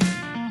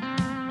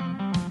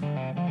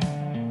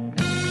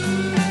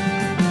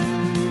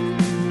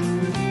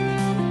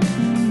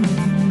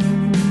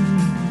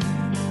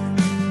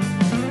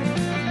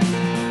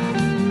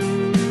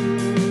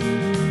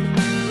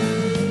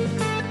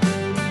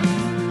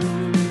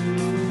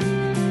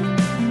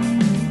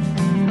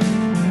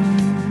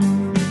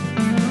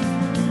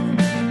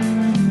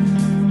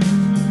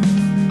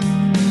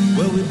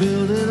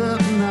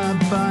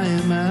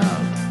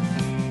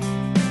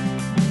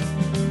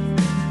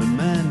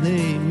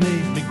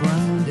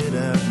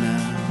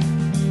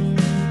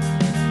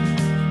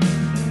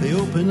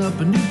 Up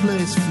a new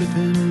place,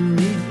 flipping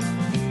meat.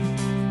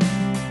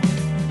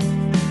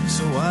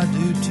 So I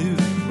do too,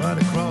 right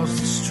across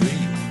the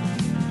street.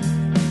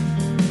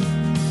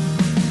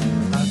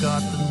 I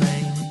got the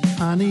name,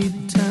 I need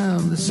the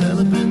town. They sell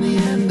up in the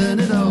end and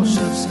it all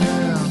shuts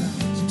down.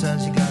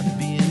 Sometimes you gotta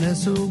be an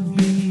SOB.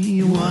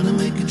 You wanna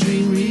make a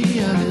dream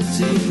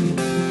reality.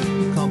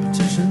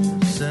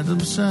 Competition, send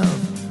them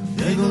south.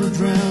 They're gonna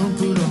drown,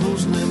 put a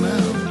hose in their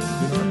mouth.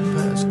 Not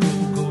past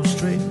go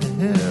straight to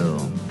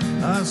hell.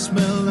 I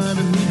smell that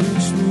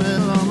immediate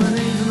smell. Oh, my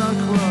name's not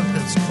Croc,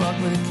 that's Croc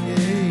with a K.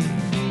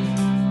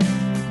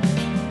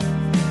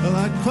 I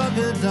like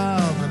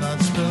crocodile, but not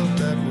spelled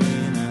that way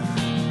now.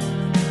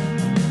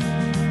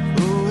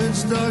 Oh,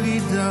 it's doggy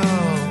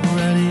dog,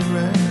 ready,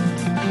 ready.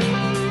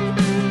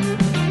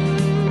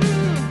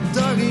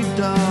 Doggy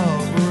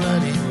dog,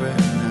 ready,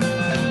 ready now.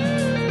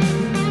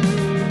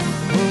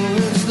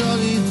 Oh, it's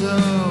doggy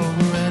dog,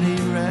 ready,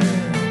 ready.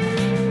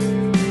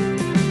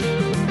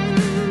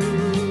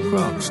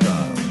 Croc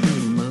style.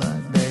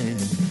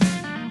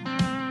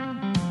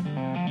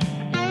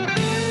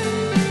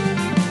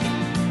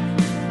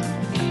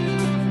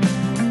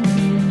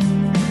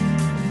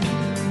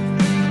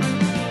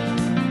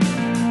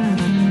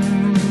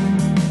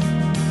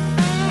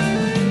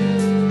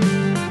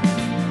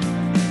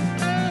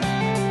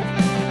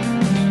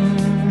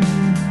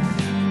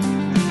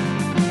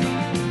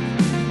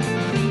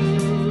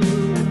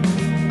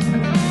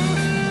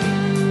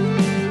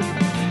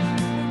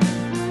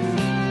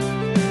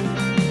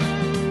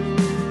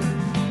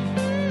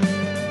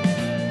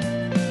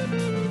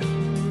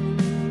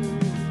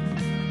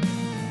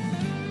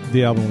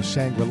 The album was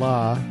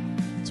Shangri-La.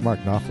 It's Mark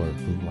Knopfler,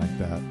 Boom Like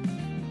That.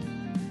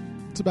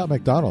 It's about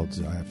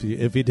McDonald's,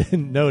 if you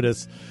didn't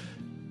notice.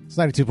 It's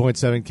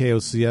 92.7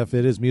 KOCF.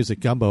 It is Music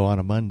Gumbo on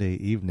a Monday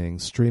evening,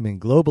 streaming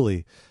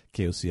globally,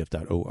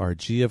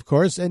 KOCF.org, of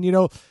course. And, you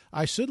know,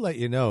 I should let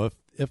you know,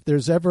 if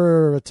there's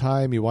ever a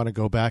time you want to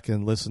go back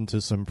and listen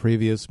to some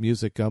previous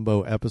Music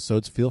Gumbo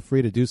episodes, feel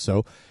free to do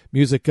so.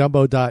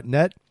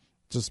 MusicGumbo.net.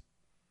 Just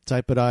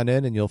type it on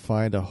in and you'll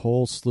find a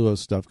whole slew of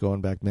stuff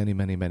going back many,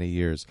 many, many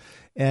years.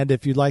 And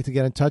if you'd like to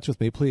get in touch with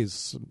me,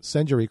 please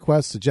send your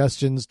requests,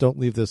 suggestions. Don't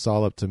leave this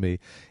all up to me.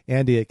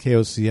 Andy at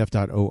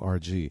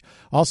KOCF.org.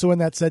 Also in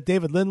that set,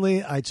 David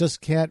Lindley, I Just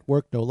Can't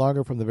Work No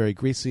Longer from the very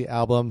Greasy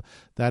album.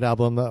 That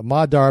album,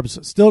 Ma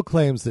Darbs still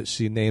claims that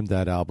she named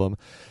that album.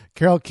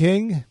 Carole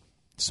King,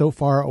 So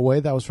Far Away,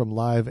 that was from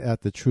Live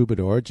at the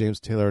Troubadour. James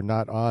Taylor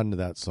not on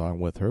that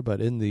song with her,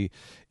 but in the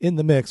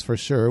mix for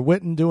sure.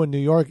 Whitton doing New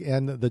York,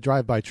 and the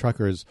Drive-By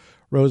Truckers,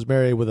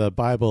 Rosemary with a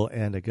Bible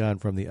and a Gun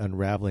from the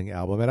Unraveling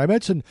album. And I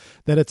mentioned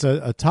that it's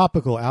a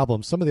topical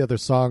album. Some of the other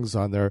songs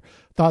on there,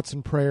 Thoughts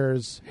and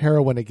Prayers,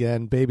 Heroin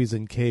Again, Babies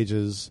in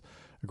Cages,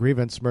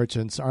 Grievance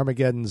Merchants,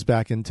 Armageddon's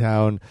Back in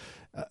Town.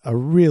 A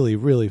really,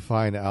 really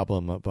fine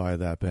album by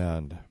that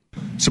band.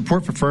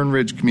 Support for Fern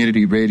Ridge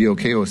Community Radio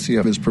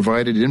KOCF is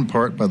provided in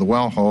part by the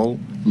Wow Hall,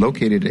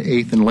 located at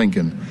 8th and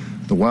Lincoln.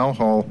 The Wow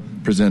Hall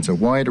presents a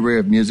wide array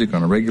of music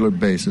on a regular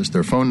basis.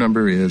 Their phone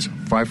number is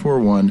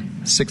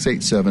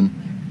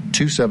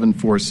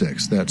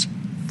 541-687-2746. That's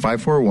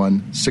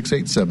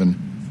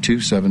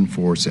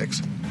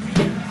 541-687-2746.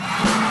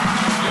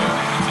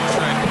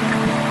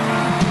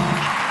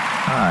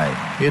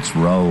 Hi, it's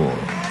Raul,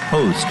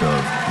 host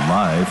of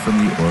Live from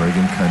the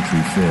Oregon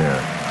Country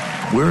Fair.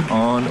 We're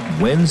on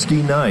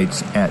Wednesday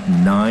nights at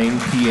 9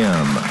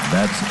 p.m.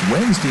 That's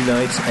Wednesday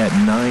nights at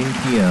 9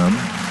 p.m.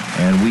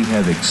 And we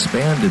have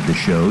expanded the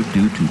show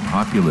due to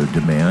popular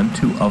demand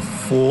to a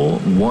full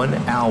 1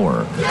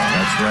 hour.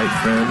 That's right,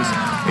 friends.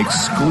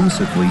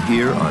 Exclusively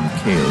here on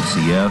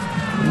KOCF,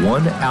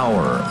 1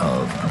 hour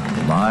of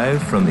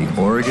Live from the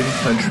Oregon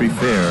Country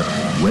Fair,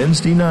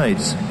 Wednesday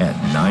nights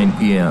at 9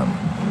 p.m.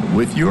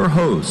 with your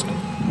host,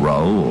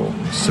 Raul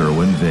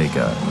Serwin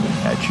Vega,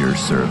 at your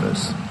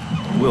service.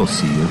 We'll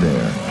see you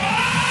there.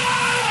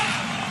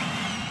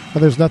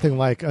 Well, there's nothing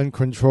like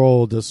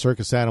uncontrolled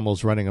circus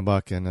animals running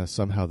amok, and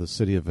somehow the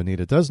city of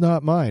Veneta does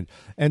not mind.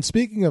 And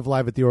speaking of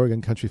Live at the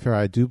Oregon Country Fair,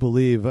 I do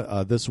believe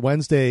this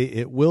Wednesday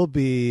it will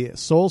be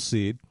Soul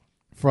Seed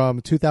from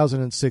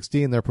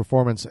 2016, their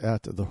performance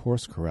at the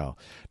Horse Corral.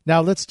 Now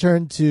let's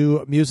turn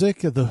to music.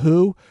 The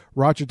Who,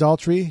 Roger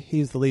Daltrey,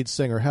 he's the lead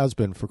singer, has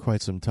been for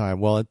quite some time.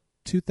 Well, in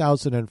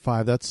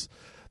 2005, that's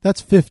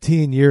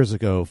 15 years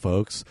ago,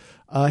 folks.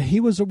 He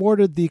was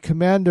awarded the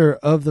Commander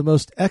of the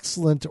Most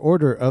Excellent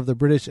Order of the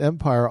British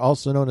Empire,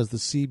 also known as the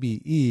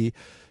CBE.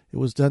 It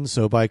was done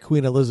so by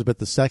Queen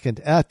Elizabeth II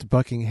at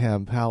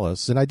Buckingham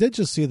Palace. And I did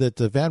just see that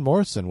Van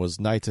Morrison was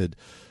knighted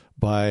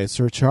by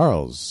Sir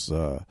Charles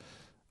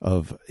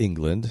of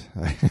England.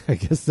 I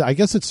guess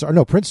it's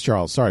Prince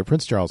Charles. Sorry,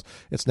 Prince Charles.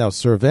 It's now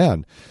Sir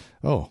Van.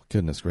 Oh,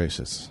 goodness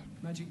gracious.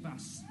 Magic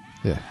bus.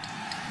 Yeah.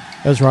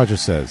 As Roger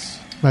says,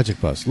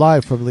 Magic Bus,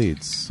 live from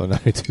Leeds on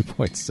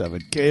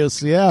 92.7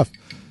 KOCF.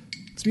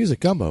 It's Music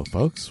Gumbo,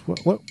 folks.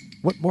 What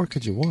more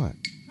could you want?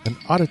 An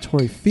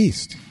auditory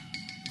feast.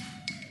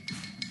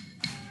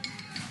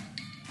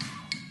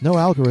 No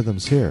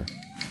algorithms here.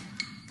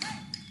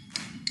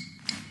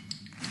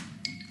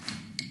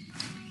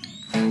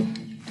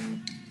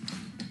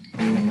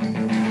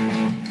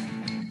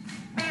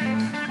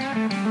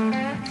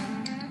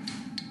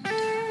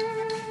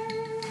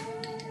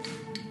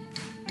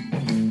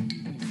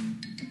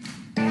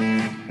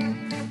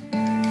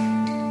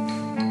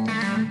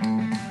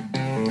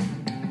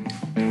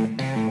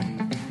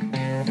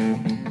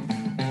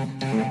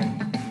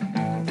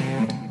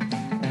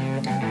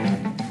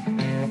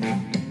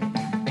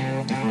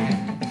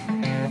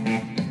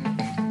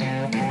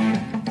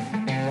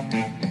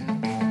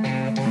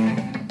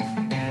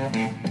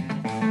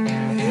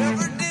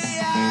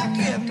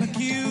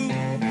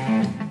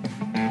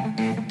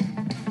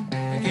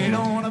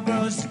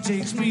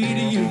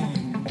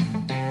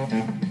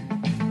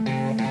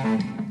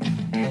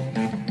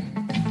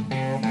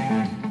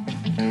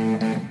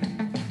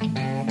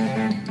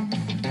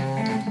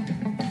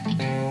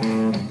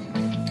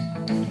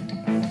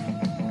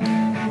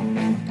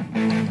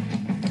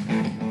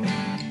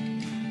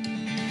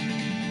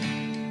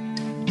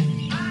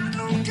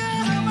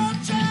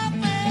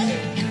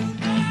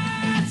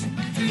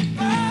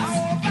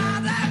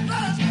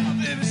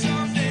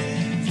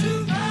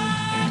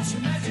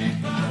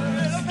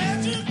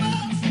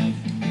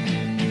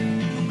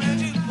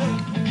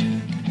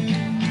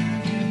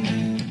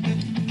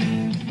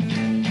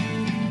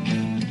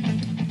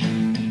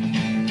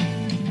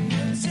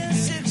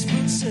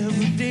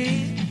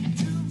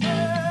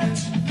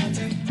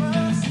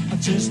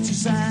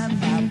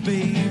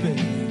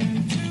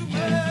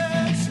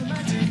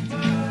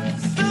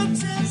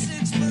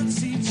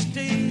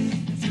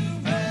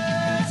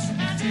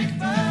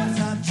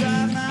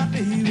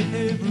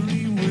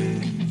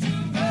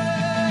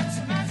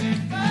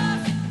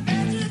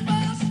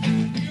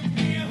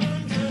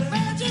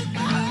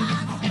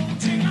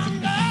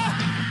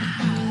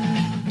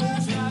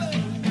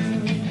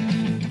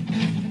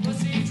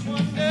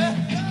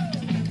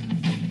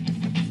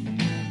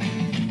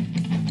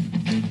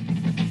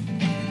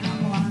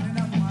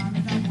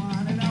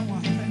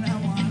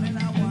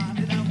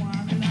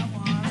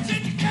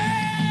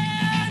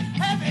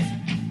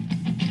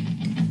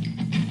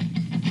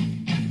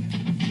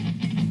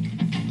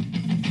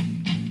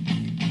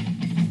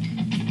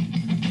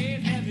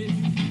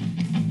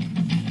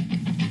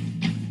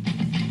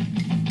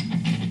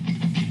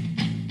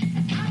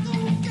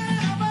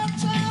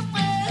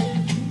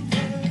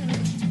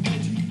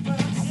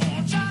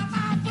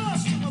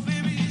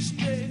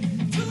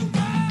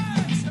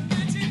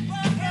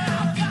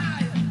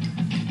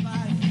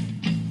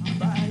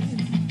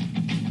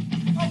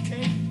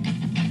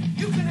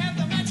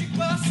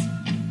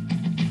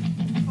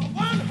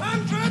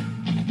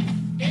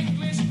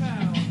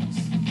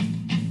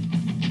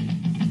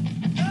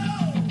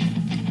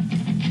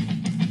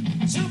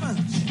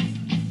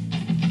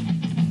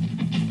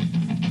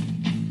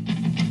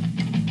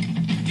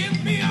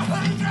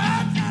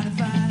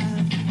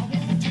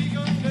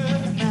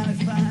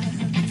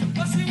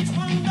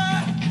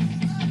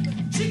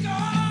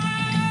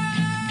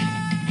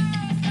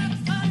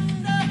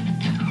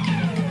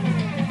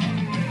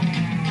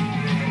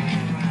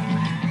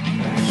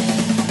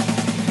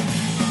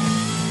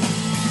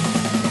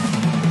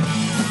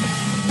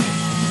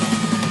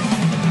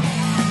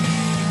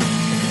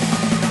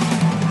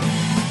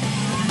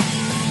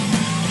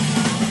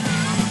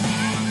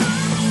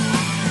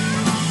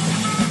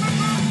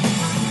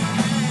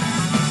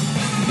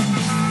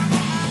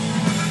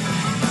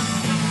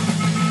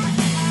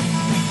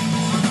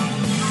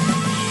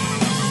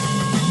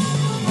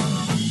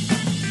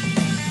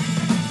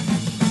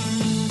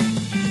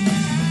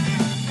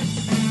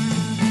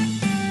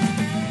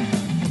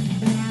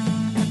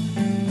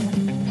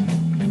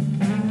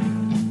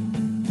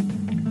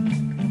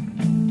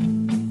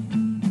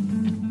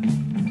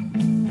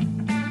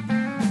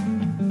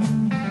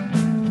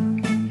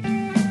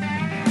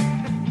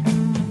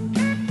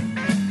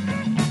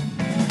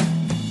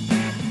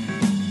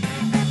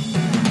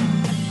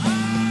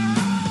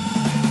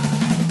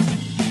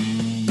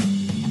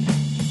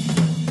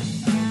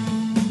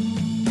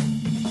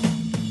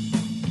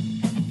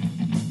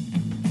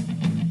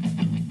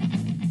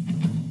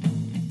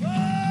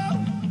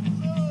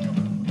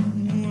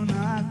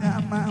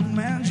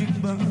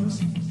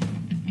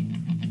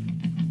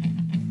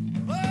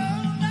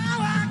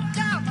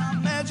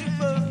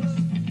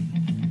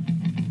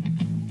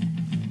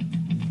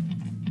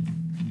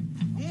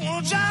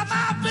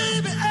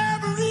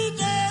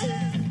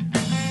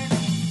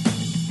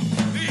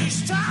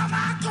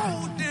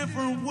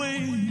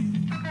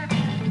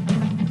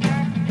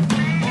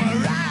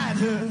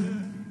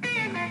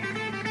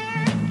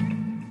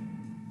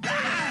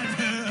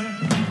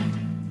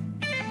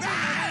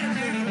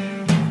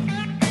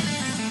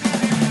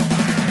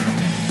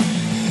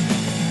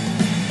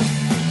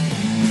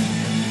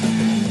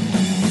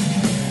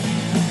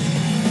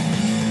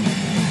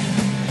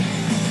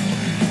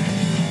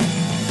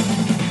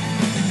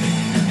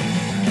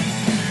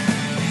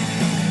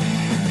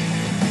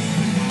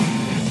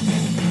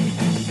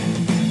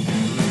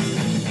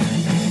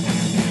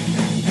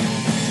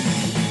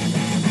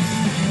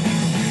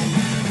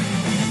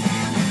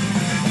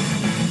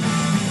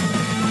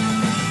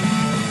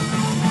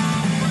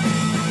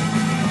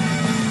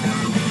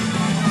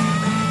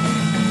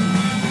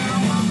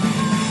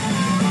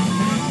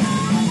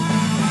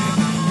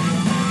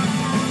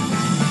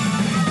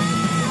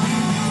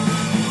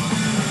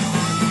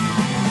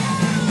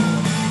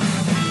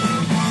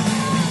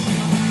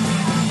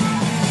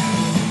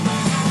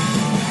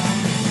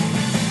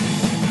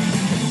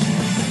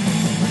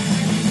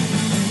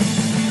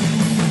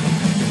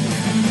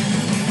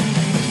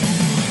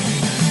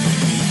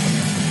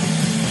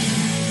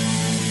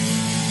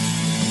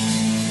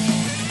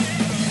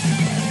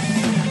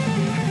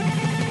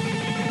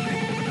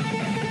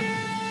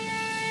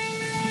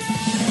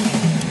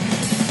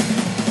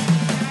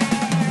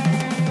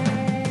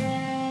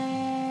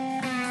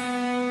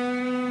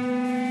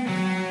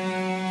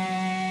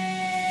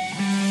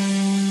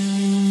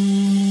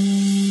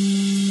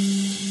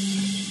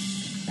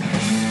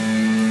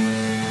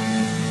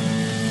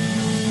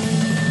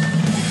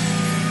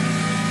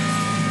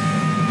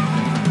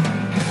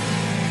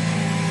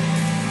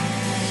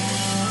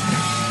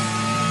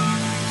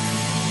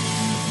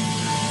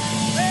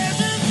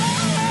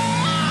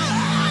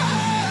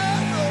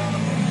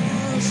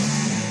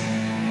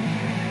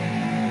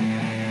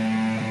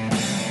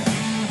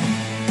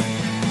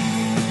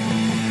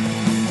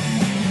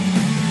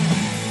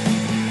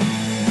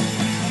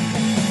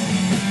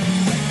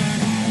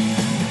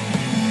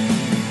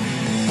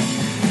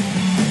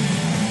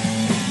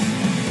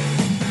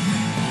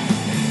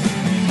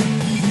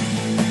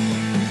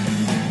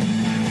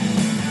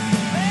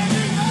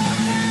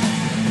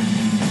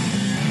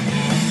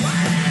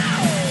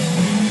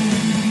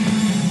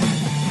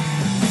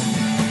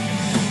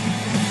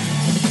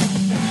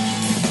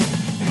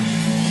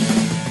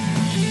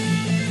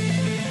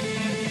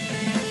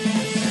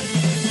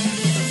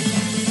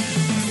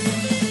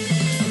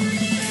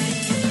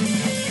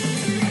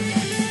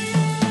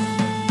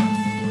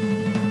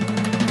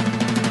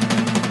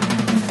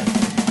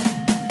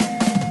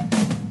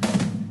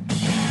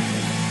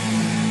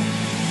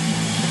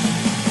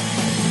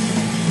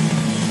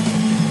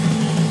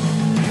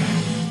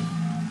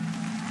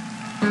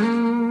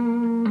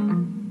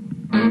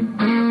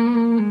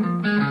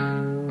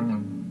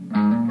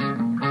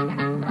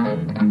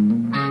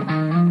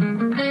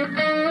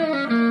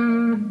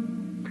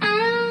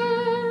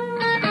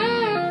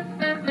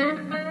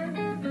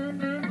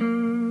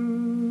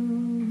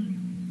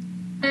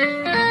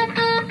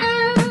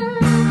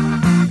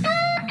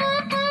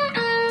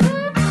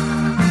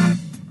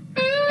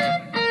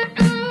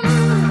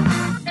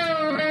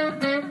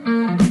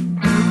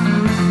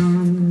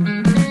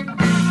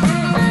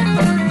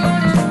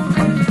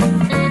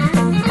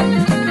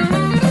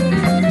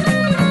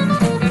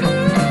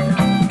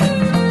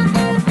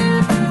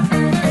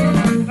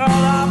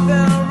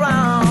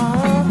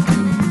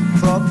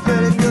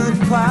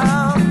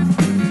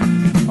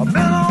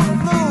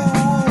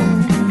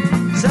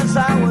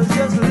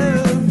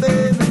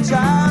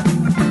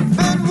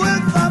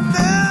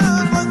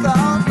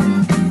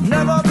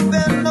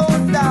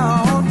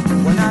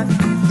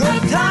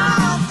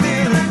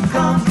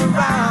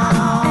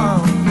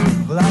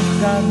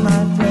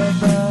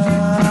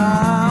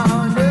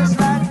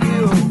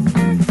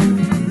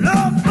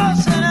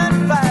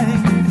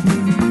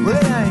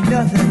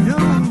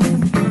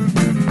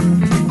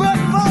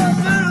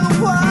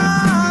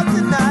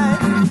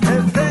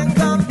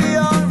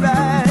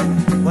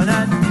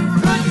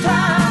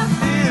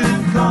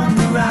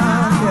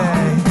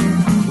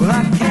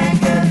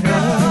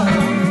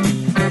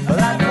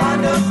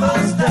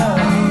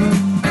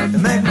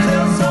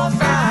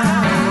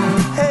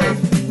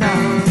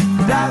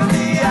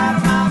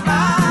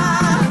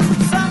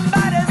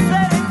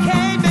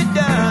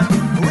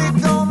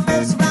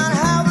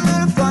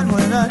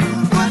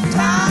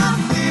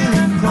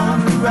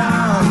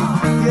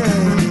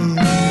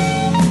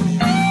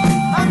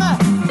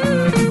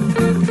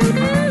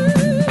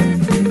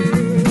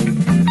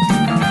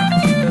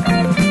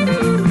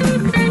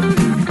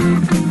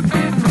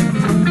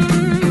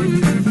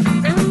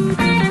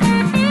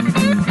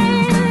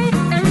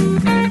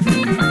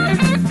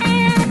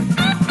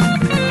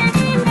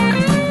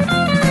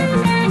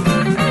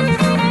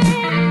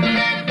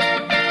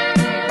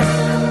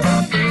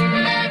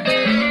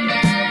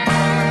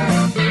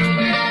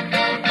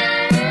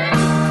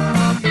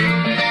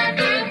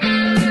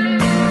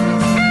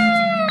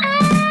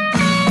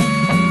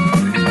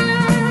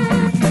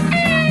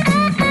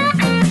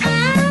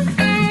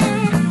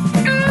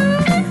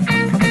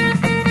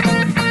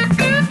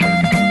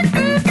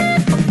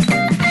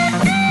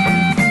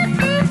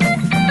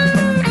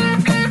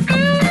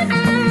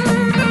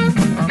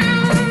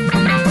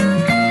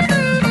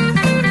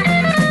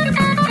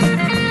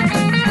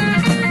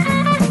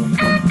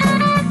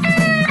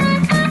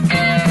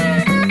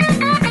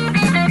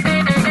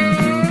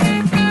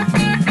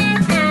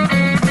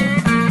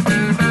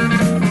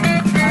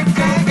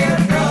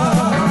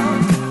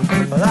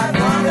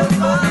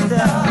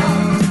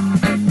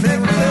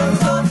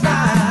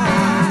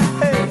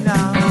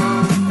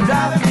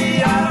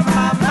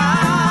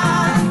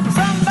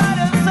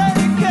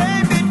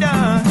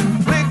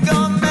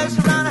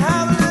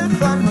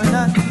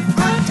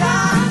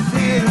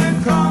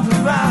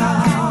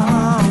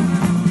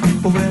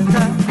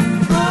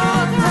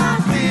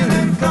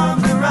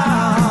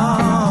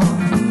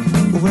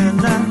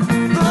 time.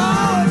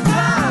 Good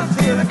times,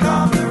 feel it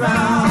coming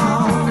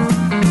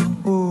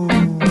around. Ooh,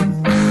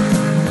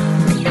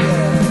 yeah.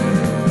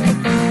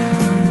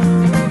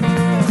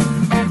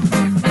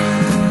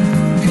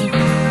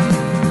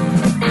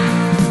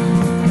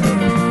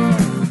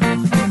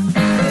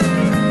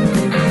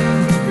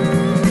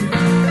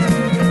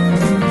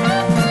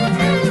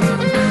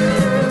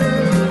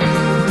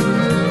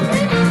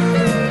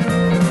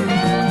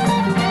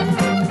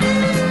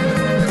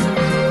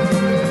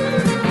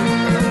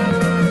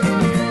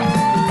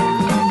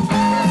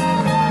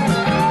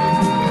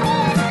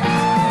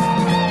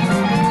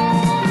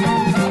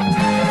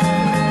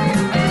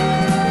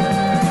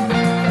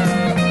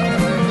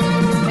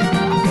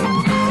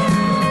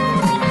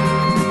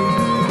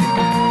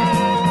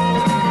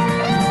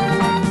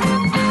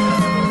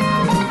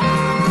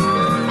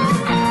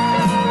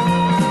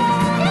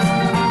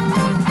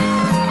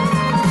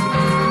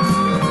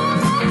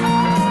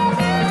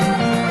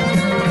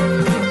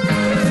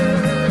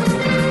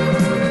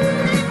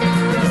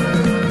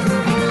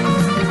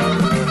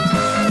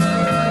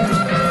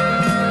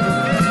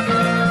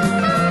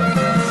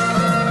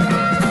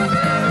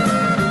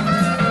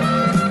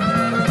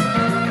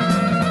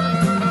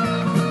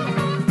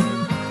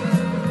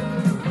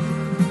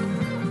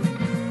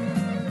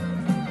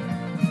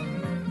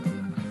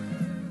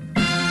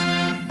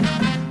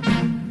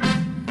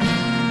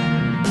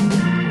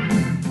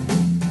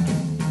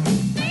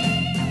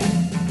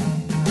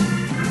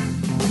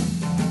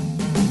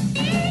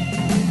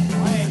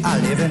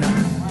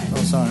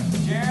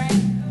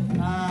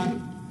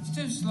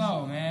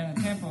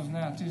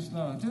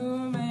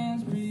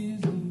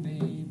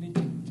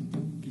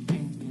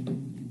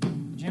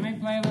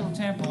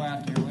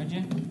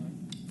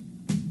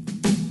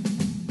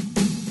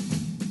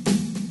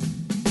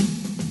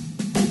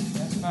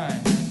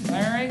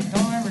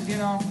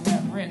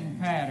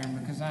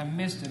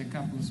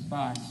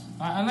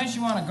 Unless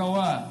you want to go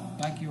up,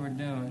 like you were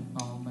doing.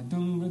 The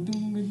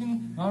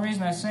only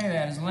reason I say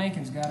that is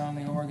Lincoln's got on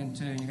the organ,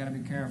 too. You got to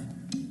be careful.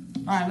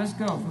 All right, let's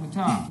go from the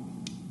top.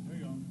 There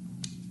you go.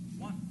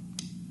 1,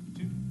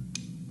 2,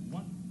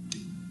 1, 2,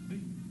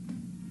 3.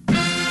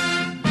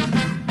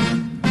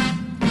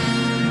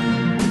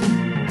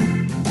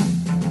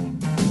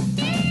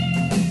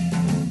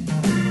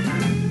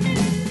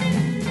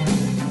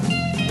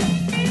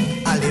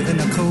 I live in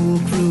a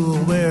cold,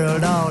 cruel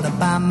world all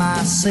by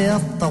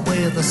myself,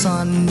 where the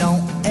sun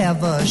don't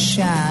ever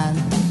shine.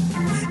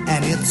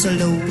 And it's a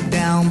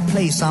low-down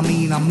place, I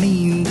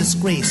mean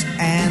disgrace.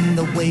 And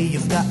the way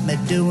you've got me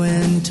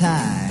doing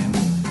time.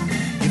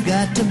 You've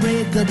got to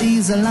break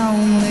these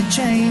lonely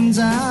chains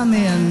I'm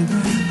in.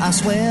 I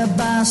swear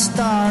by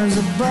stars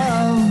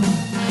above,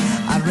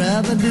 I'd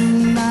rather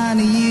do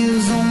 90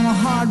 years on a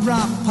hard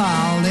rock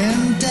pile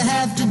than to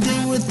have to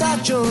do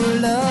without your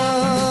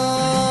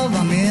love.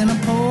 I'm in a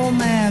poor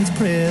man's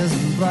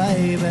prison,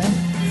 baby.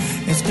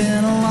 It's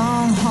been a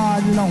long,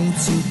 hard,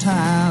 lonesome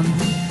time.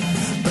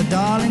 But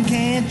darling,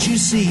 can't you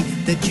see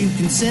that you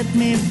can set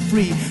me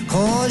free?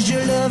 'Cause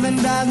your loving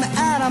drives me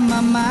out of my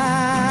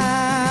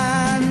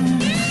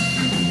mind.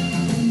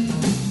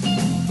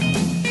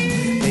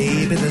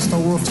 Baby, there's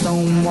 4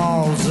 stone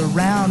walls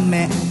around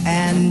me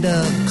and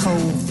a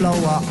cold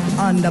floor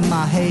under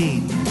my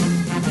head.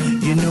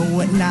 You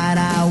know at night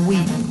I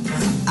weep,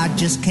 I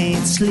just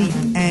can't sleep,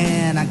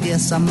 and I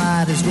guess I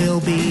might as well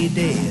be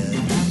dead.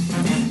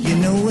 You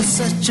know it's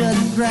such a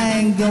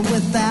drag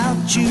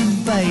without you,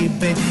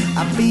 baby.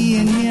 I'll be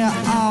in here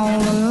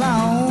all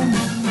alone,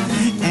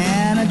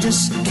 and I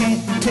just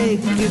can't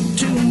take it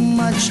too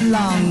much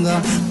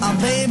longer. Oh,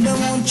 baby,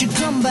 won't you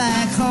come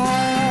back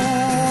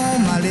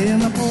home? I live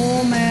in a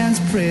poor man's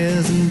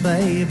prison,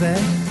 baby.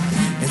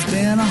 It's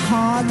been a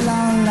hard,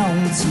 long,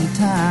 lonesome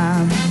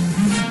time.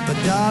 But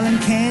darling,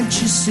 can't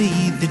you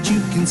see that you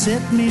can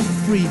set me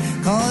free?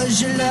 'Cause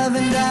your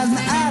loving drives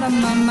me out of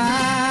my mind.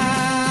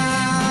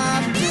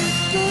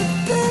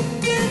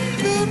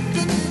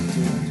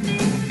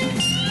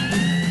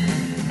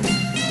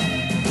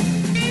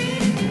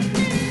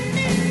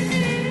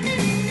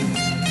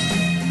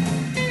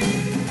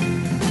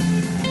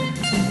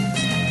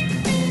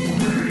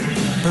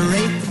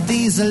 Break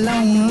these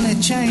lonely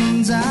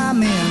chains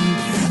I'm in.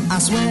 I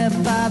swear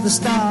by the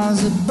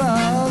stars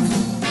above,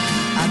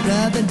 I'd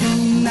rather do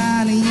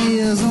 90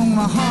 years on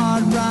my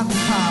hard rock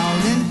pile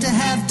than to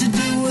have to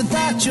do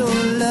without your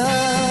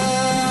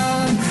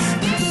love.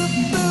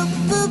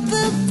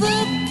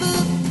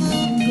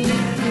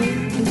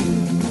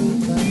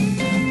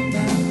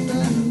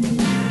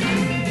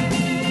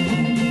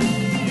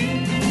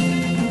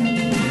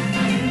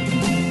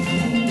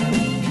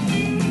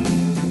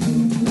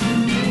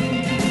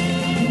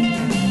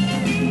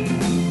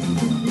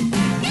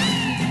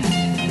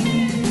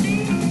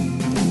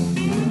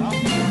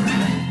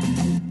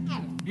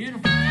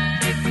 Beautiful.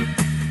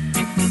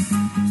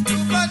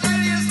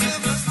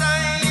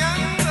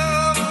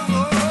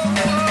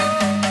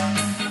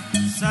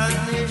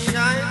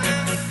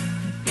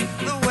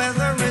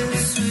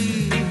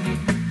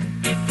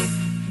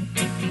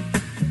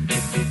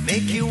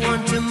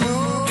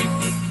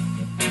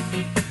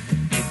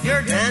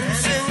 your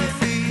dancing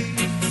feet.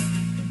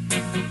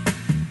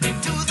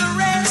 To the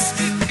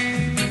rescue,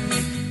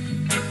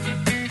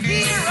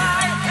 here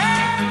I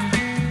am.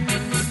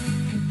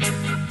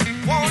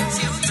 Want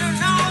you to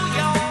know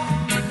you're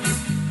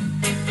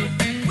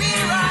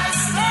where I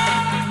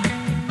stand.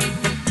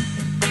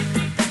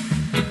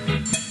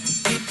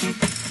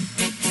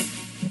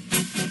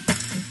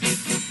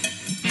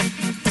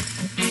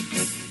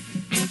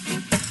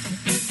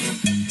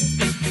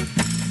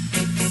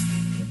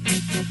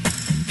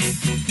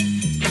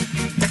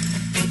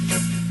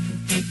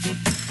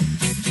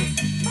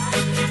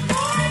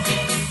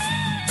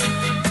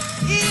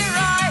 Here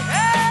I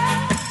am.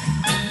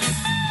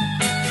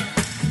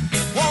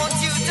 Want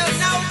you to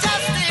know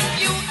just if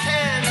you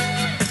can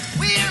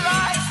where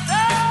I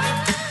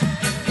stand.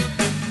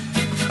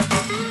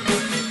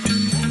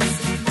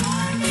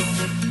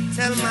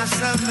 Tell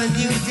myself a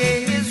new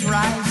day is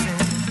rising.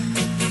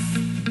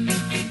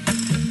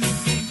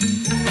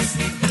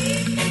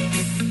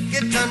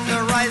 Get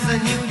under rise, a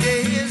new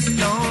day is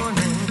dawning.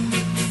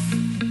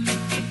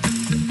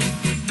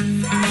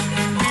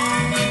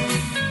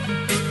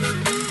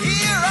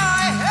 Here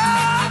I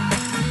am.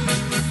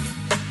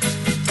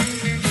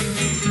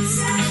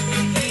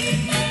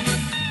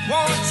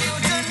 Want you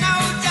to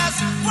know just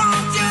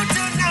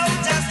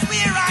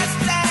where I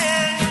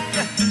stand.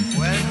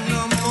 When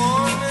the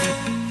morning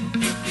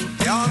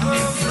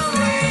gathers the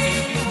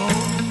rainbow,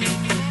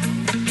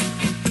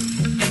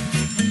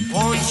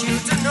 want you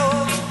to know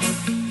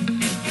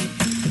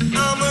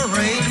I'm a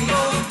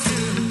rainbow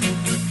too.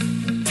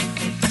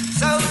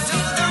 So to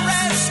the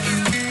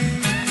rescue,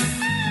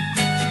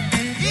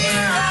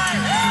 here I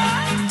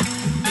am.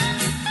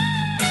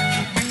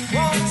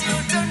 Want you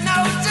to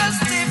know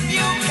just if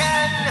you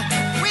can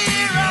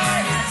where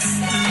I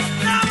stand.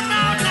 No,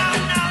 no, no,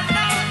 no,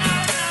 no,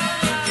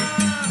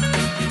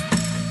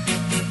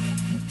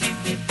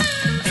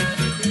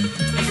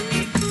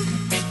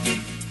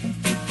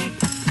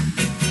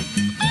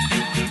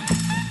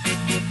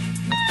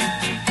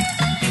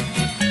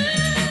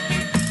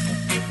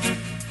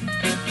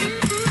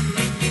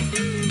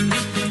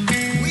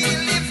 we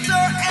lift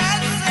our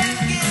hands and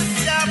give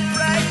the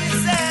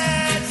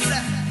praises.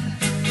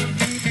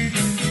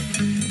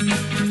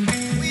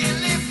 We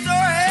lift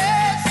our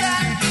hands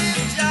and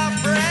give the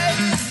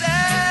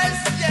praises,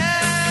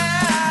 yeah.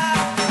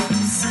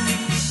 Sun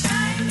is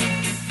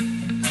shining,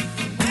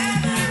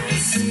 weather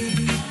is sweet.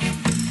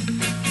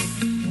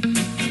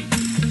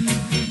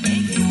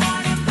 Make you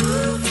wanna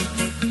move,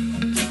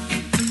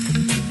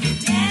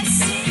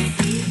 dancing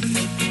feet.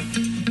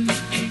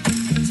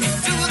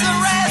 To the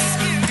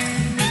rescue,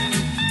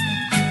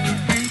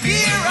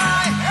 here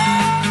I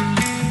am.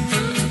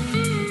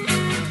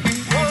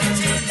 Want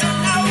you to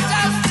know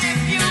just if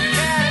you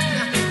can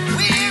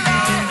where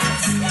I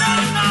stand. No,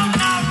 no,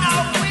 no, no,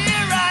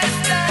 where I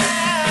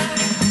stand.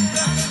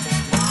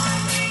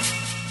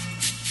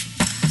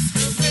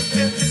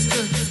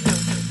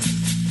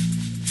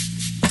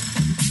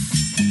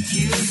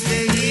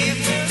 Tuesday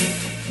evening,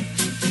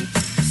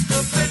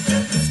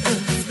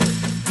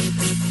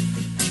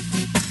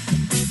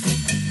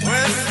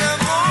 Wednesday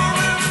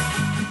morning,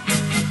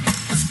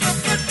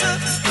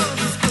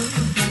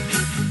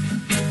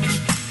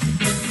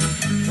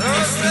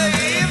 Thursday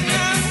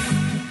evening,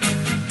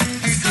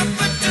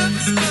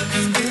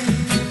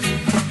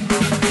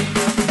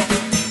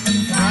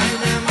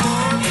 Friday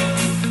morning,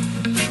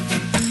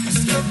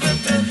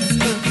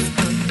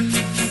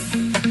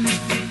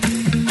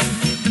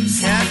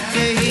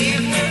 Saturday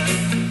evening,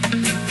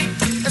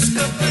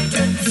 so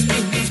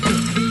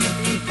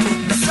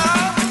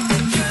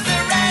to the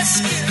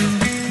rescue,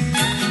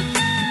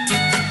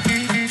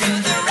 to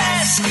the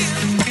rescue,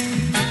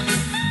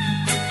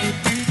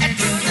 and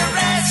to the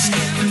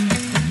rescue.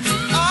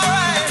 All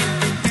right,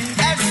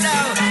 let's go.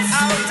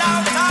 Out,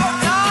 out,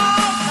 out, out,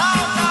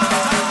 out,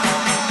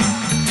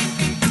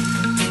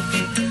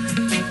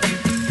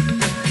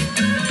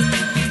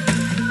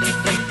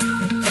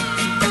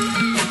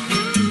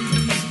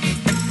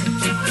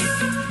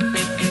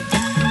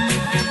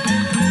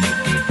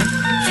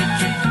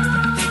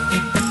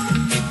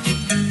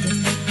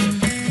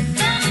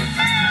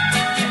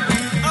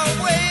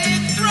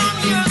 awake from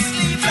your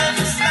sleep and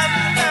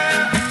slumber.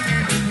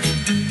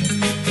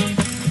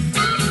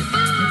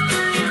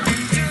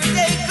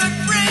 Today could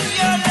bring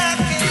your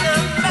lucky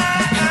number.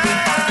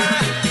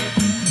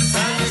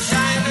 Sun is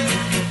shining,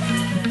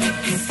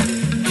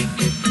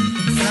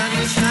 sun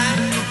is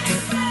shining,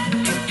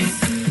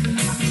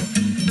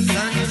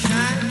 sun is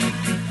shining,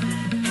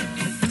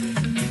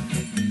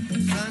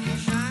 sun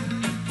is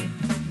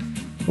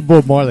shining.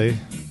 Bob Marley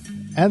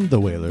and the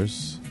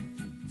Wailers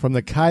from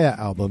the Kaya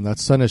album, that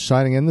Sun is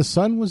Shining. And the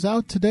sun was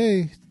out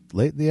today,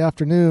 late in the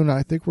afternoon.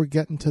 I think we're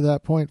getting to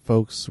that point,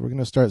 folks. We're going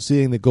to start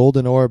seeing the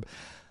golden orb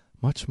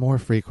much more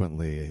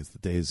frequently as the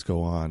days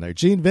go on.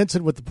 Gene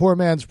Vincent with The Poor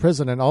Man's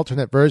Prison, an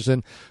alternate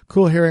version.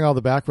 Cool hearing all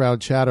the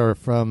background chatter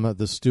from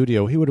the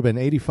studio. He would have been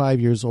 85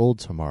 years old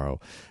tomorrow.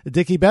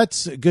 Dickey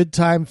Betts, Good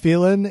Time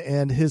Feelin',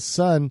 and his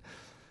son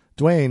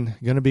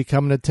Dwayne, going to be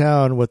coming to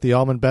town with the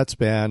Almond Betts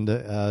Band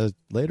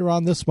later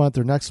on this month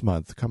or next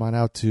month. Come on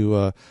out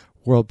to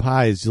World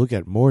Pies. You'll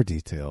get more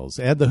details.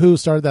 And The Who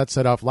started that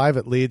set off live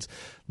at Leeds.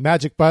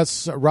 Magic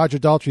Bus, Roger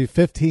Daltrey,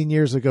 15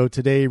 years ago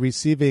today,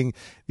 receiving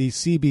the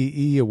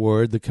CBE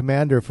Award, the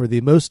commander for the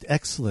most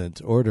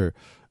excellent order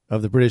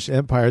of the British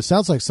Empire.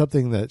 Sounds like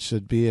something that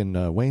should be in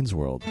Wayne's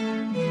World.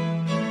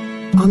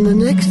 On the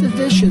next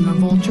edition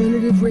of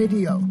Alternative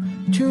Radio,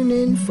 tune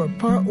in for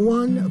part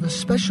one of a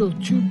special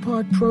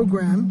two-part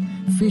program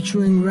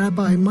featuring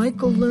Rabbi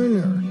Michael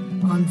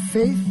Lerner on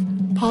faith,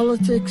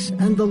 politics,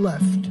 and the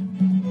left.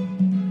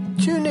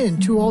 Tune in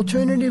to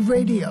Alternative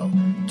Radio,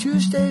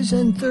 Tuesdays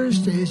and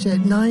Thursdays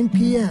at 9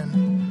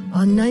 p.m.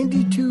 on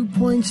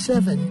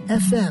 92.7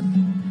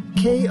 FM,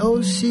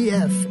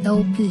 KOCF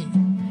LP,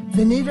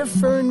 Veneta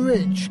Fern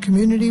Ridge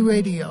Community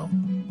Radio.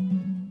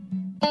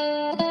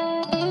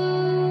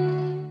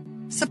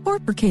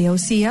 Support for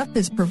KOCF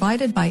is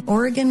provided by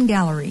Oregon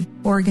Gallery.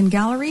 Oregon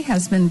Gallery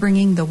has been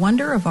bringing the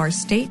wonder of our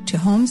state to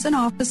homes and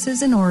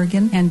offices in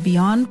Oregon and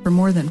beyond for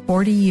more than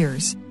 40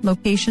 years.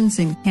 Locations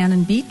in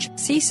Cannon Beach,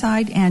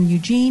 Seaside, and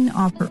Eugene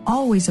offer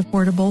always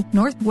affordable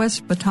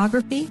Northwest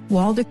photography,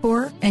 wall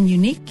decor, and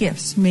unique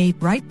gifts made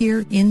right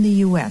here in the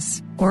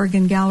U.S.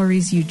 Oregon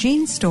Gallery's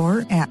Eugene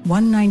store at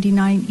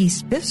 199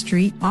 East 5th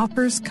Street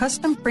offers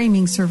custom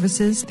framing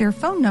services. Their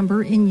phone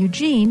number in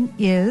Eugene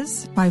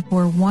is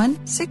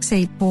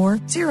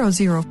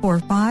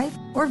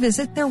 541-684-0045 or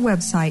visit their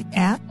website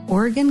at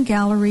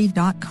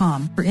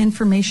OregonGallery.com for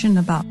information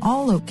about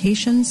all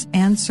locations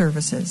and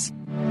services.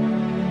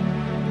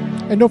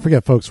 And don't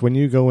forget, folks, when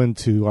you go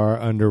into our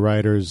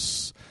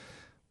underwriters,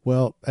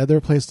 well, at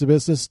their place of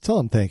business, tell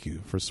them thank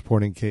you for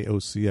supporting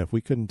KOCF.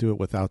 We couldn't do it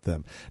without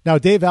them. Now,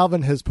 Dave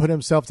Alvin has put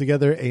himself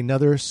together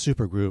another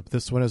supergroup.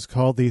 This one is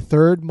called The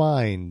Third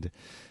Mind.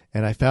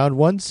 And I found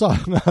one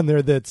song on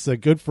there that's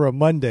good for a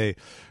Monday,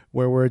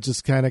 where we're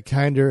just kind of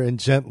kinder and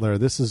gentler.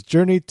 This is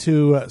Journey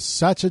to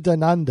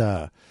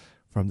Satchidananda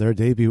from their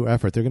debut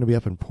effort. They're going to be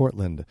up in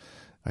Portland,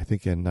 I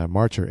think in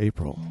March or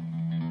April.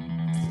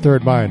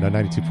 Third Mind on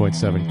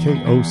 92.7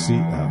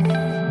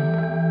 KOCF.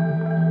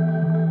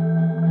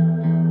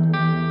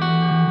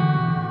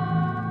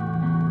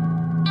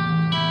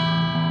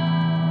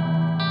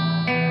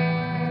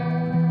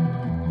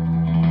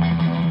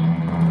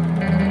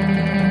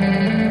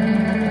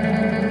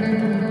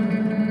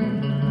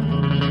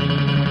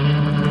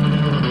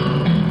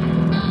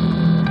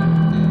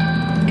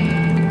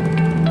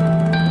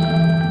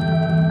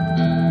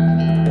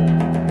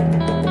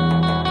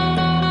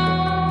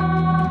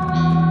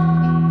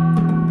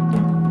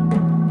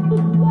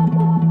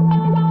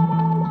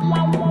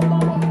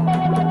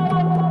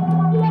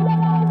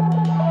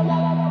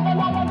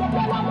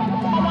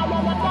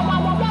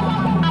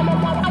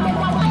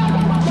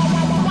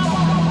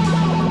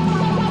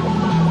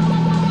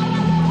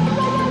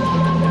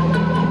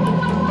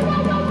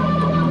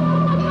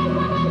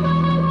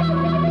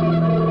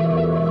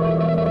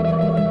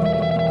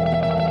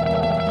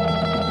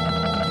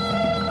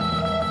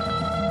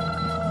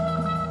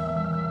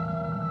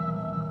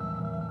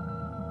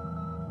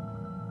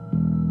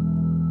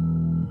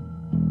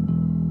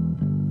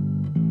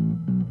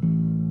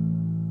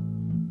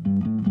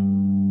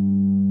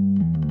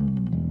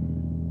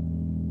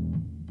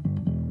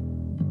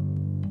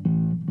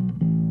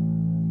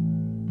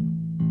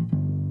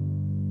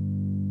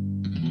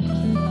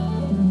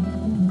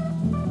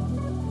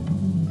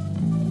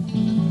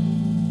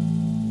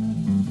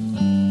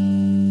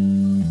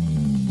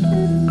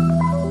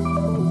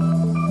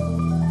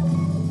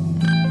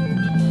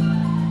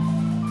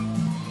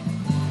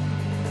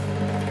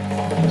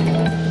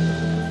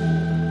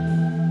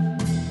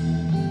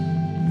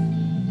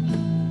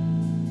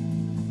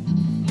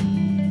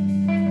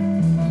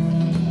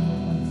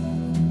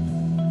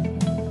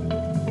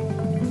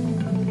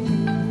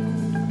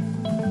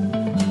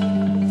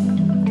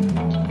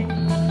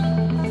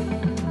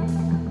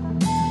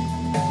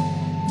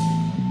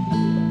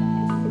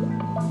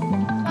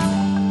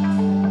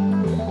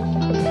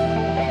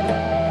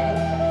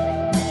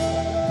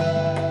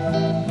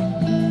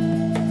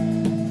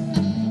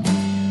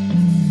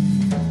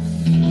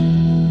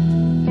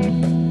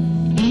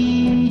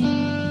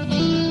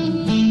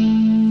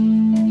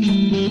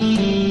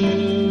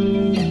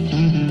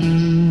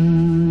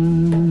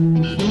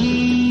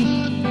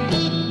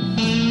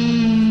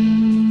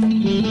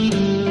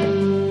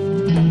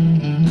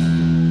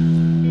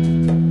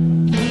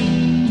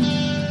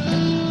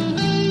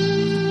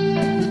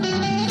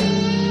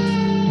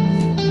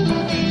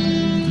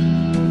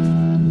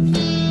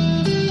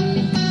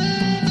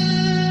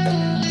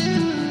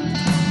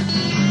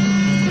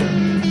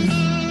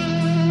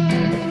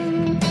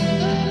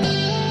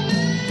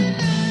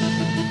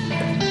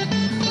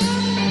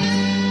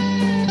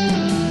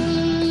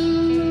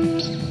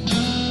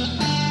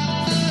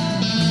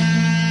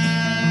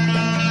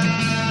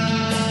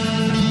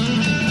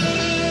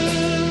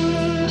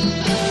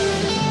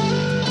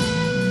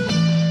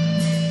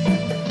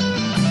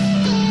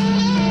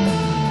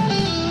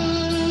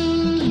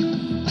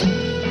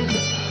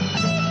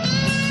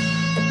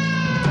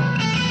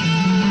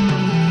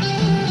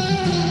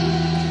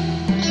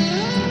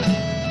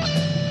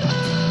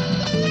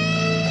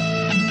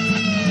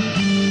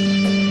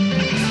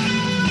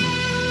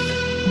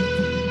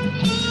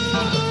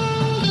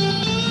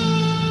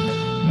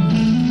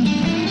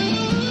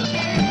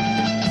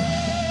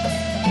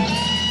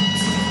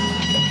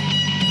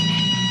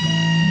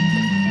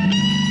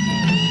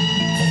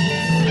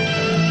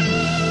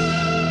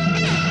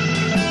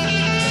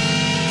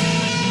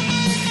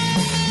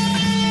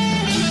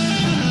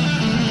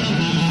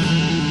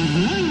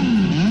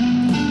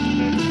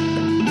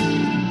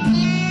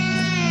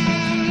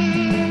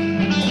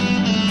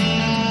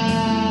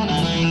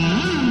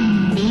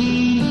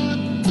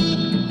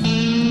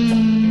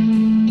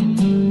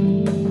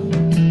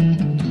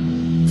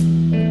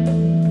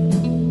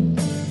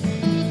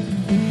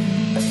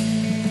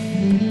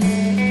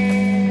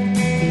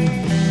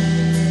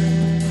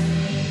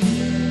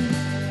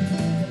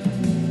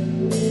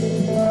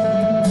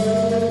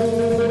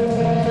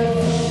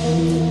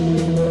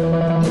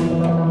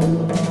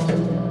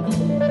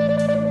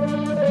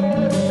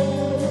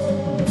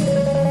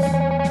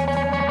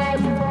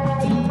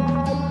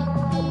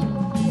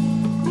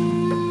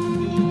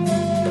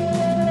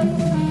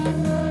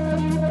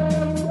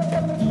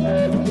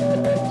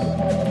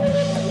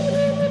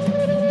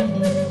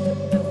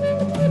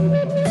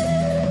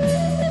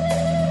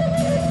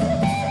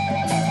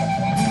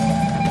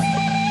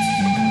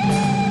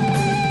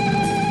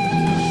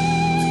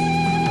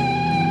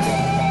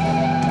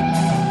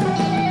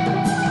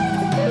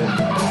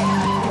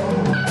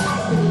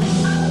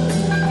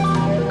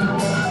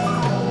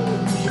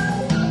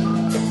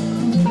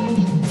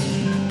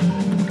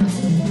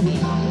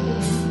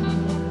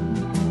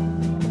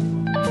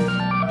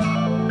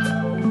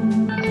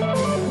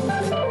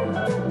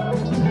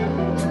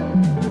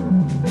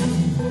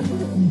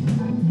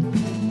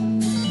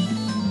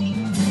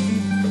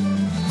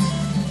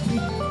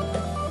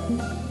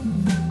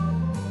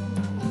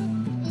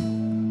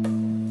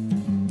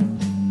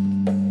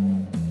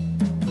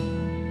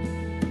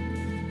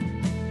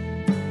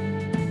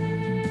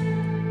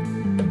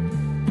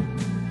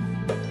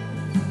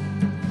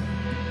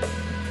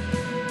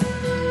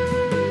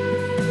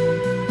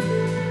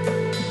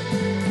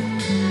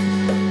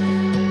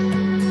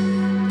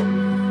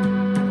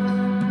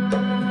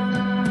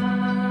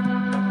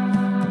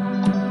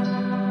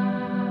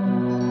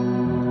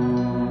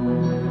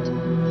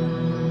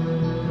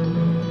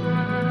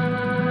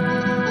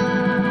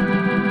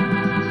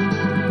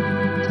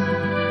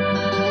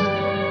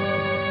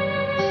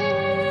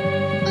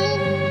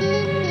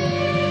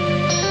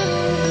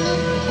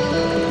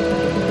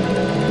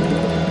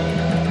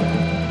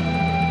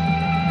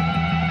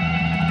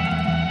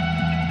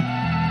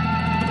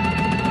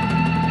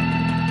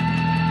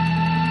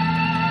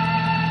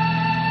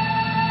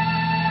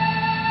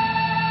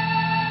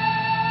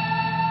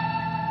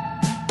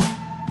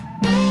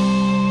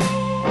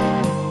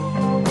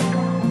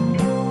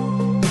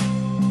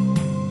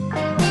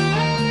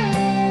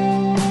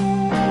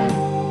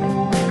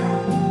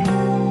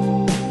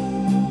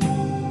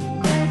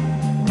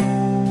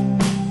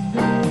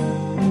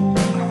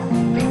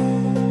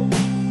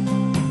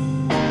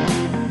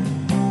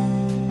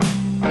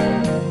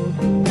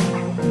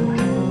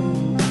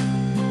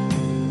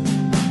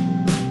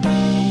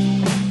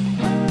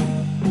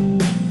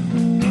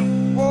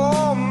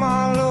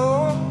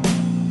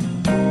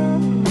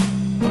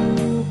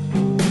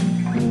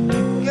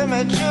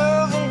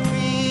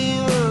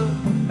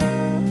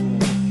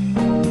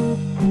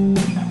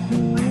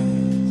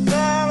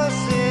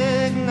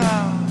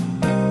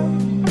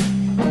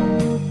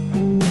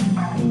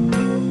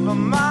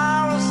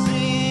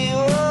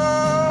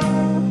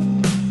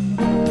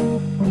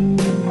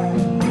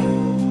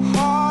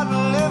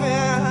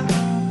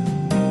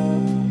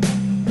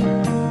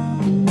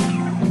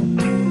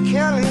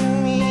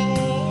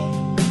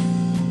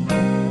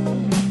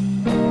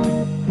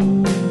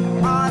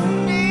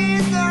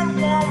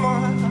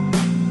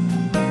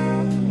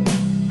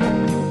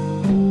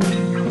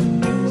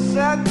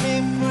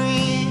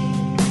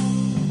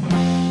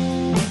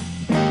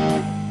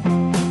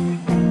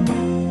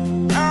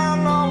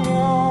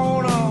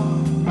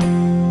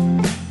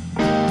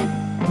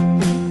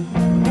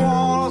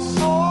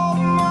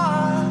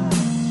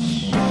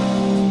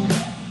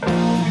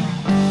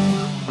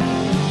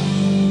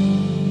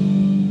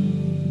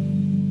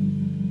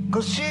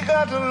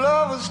 got the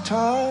lover's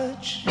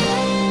touch.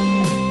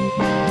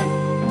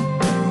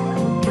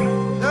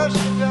 Does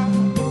she does?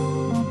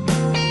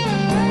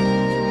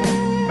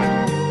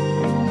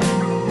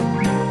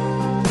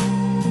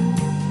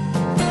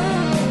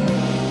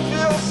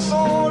 Feel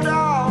sold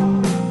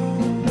out.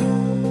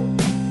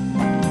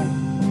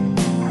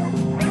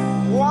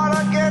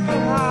 Water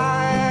getting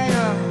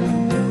higher.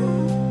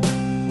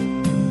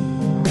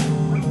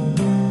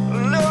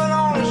 Living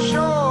on the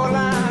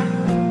shoreline.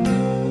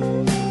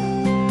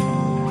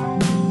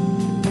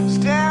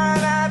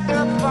 Staring at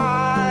the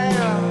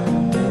fire.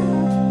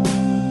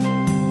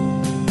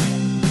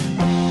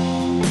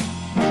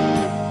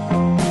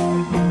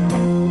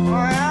 I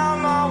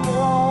am on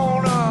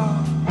water.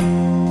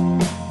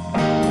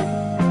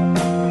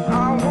 I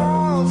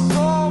want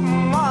so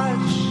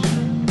much.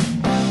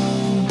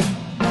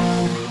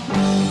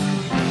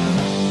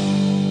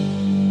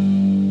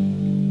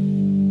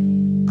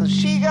 Cause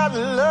she got the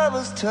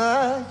lover's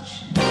touch.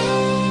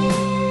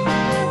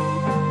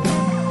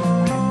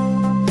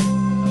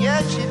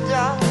 Yeah, she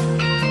does.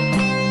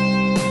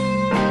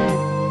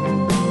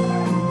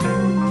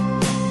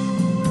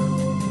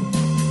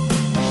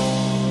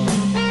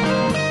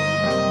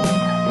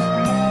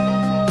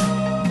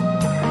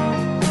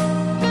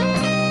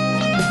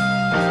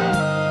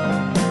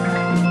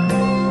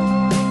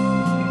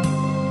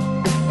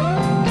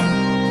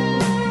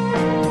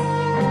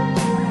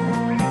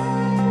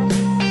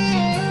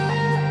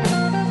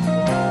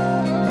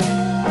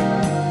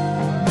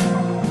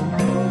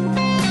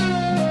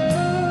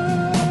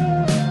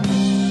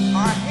 I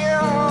hear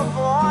her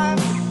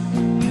voice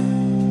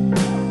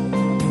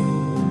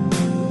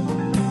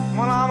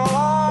when I'm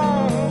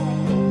alone.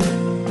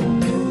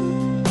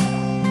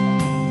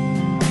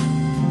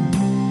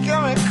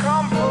 Give me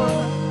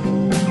comfort,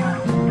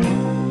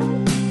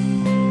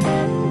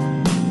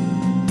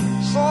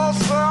 so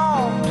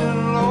soft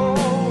and low.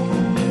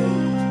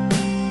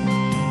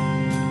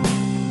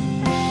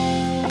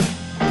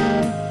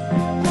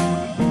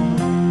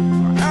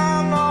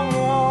 And I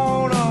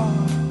wanna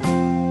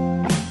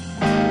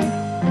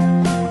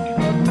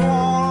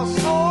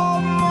so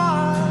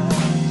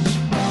much.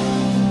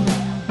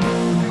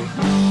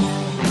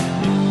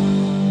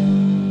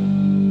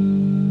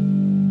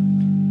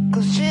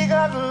 Cause she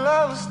got the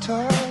love's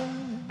touch.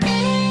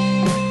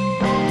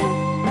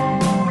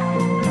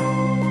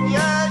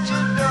 Yeah, she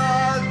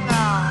does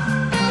now.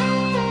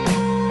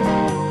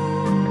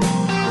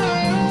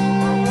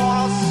 I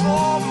want so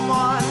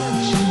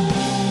much.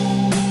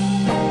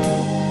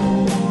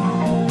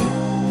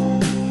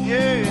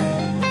 Yeah.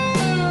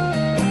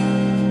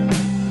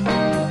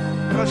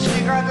 Cause she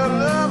got the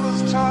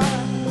lover's touch.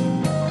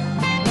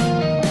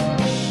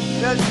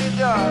 Yes, she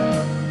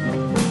does.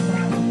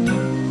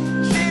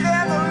 She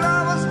got the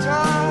lover's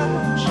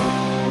touch.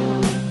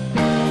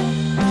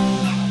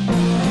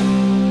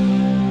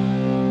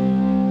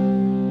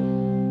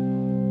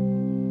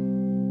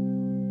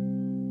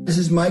 This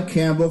is Mike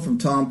Campbell from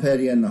Tom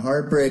Petty and the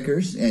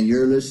Heartbreakers, and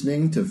you're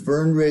listening to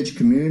Fern Ridge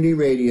Community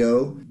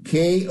Radio,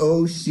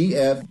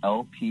 KOCF,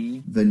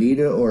 LP.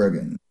 Veneta,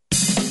 Oregon.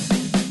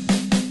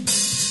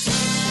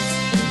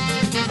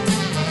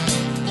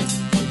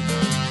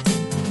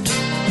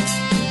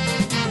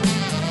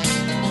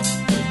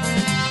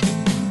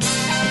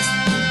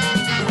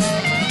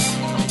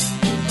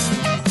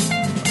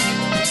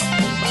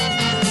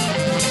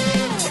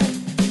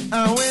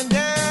 I went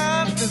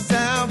down to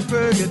South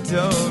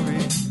Purgatory.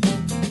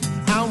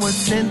 I was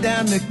sent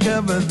down to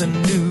cover the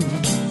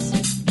news.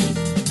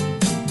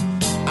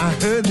 I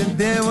heard that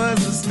there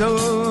was a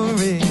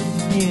story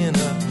in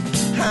a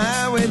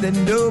highway that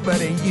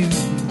nobody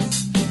used.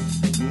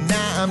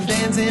 Now I'm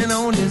dancing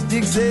on this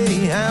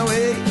Dixie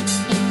highway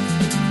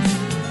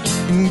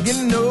and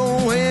getting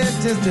nowhere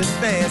just as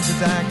fast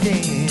as I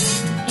can.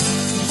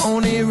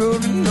 On a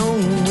road with no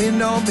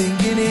end or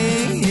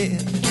beginning, yeah.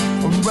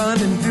 I'm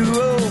running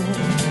through old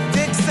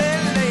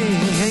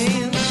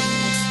Dixieland.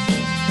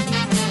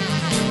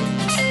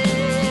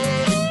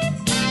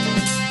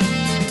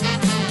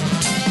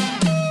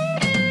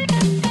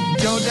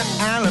 Georgia,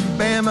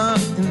 Alabama,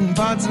 and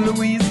parts of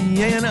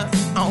Louisiana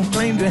all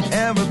claim to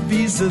have a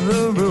piece of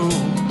the road.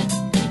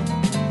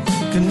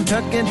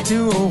 Kentucky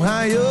to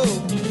Ohio,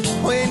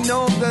 way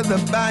north of the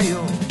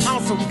bayou,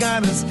 also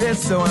got a stretch,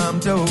 so I'm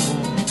told.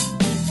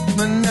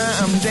 But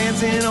now I'm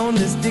dancing on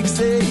this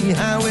Dixie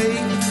highway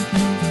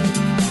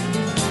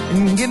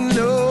and getting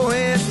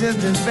nowhere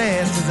just as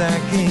fast as I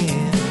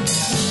can.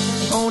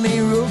 On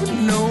a road with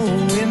no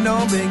end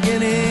or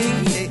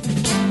beginning, yeah.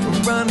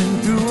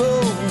 Running through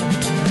old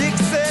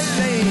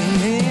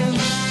Dixieland.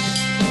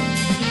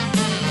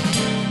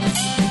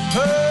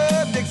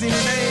 Oh,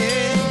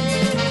 Dixieland.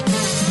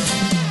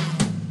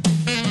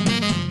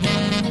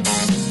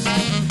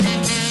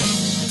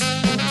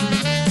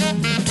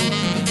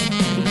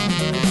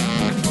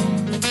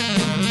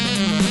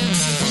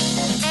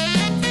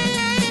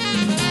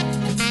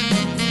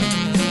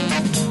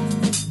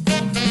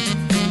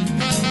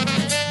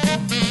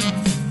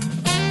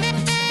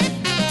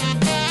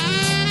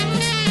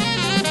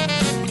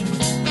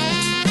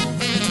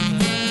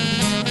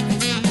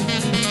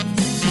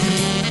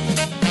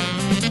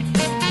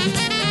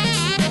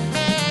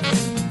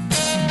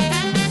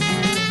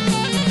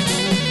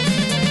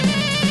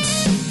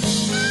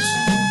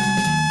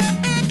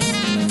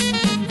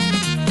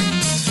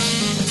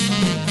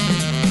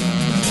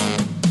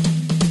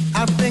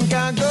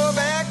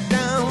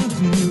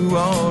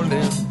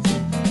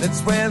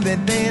 That's where they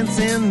dance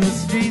in the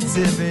streets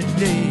every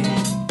day.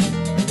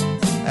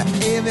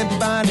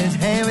 Everybody's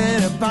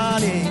having a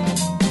party.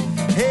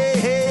 Hey,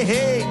 hey,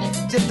 hey,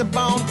 just a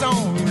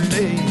bon-ton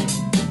roulette.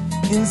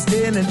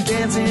 Instead of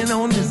dancing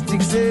on this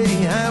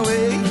Dixie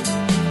highway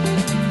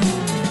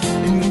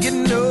and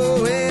getting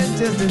nowhere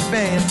just as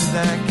fast as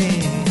I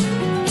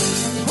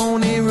can.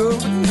 On a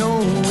road, no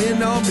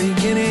end or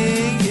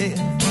beginning, yeah.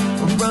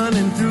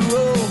 Running through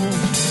old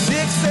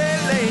Dixieland.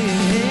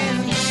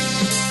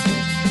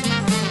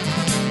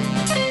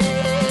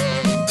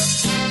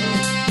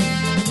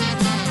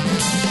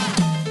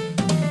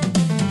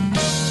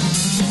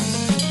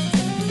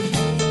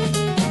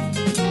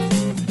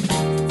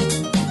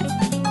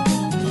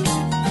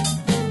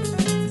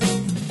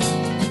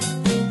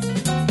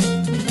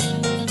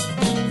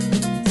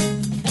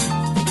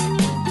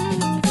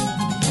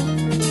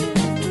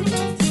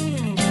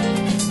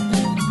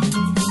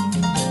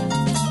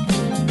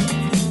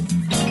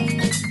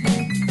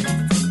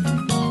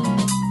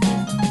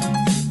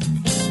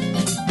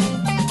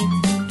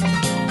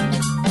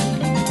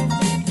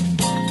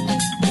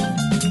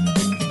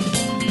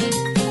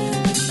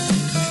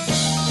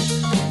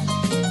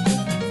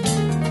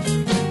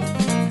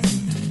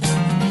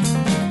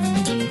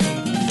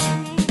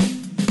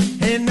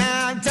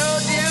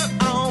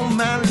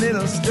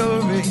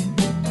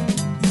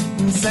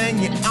 Sang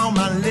you all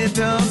my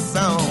little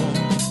song.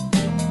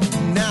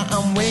 Now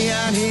I'm way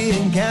out here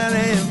in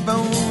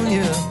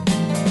California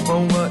for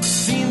what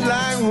seems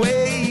like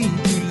way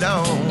too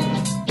long.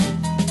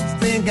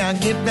 Think I'll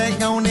get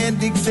back on that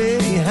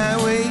Dixie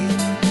highway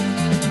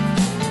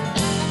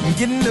and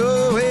get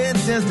nowhere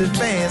just as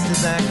fast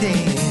as I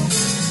can.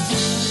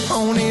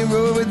 On a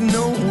road with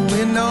no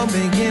end or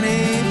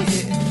beginning,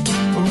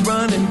 yeah.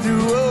 Running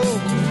through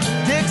old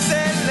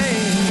Dixieland.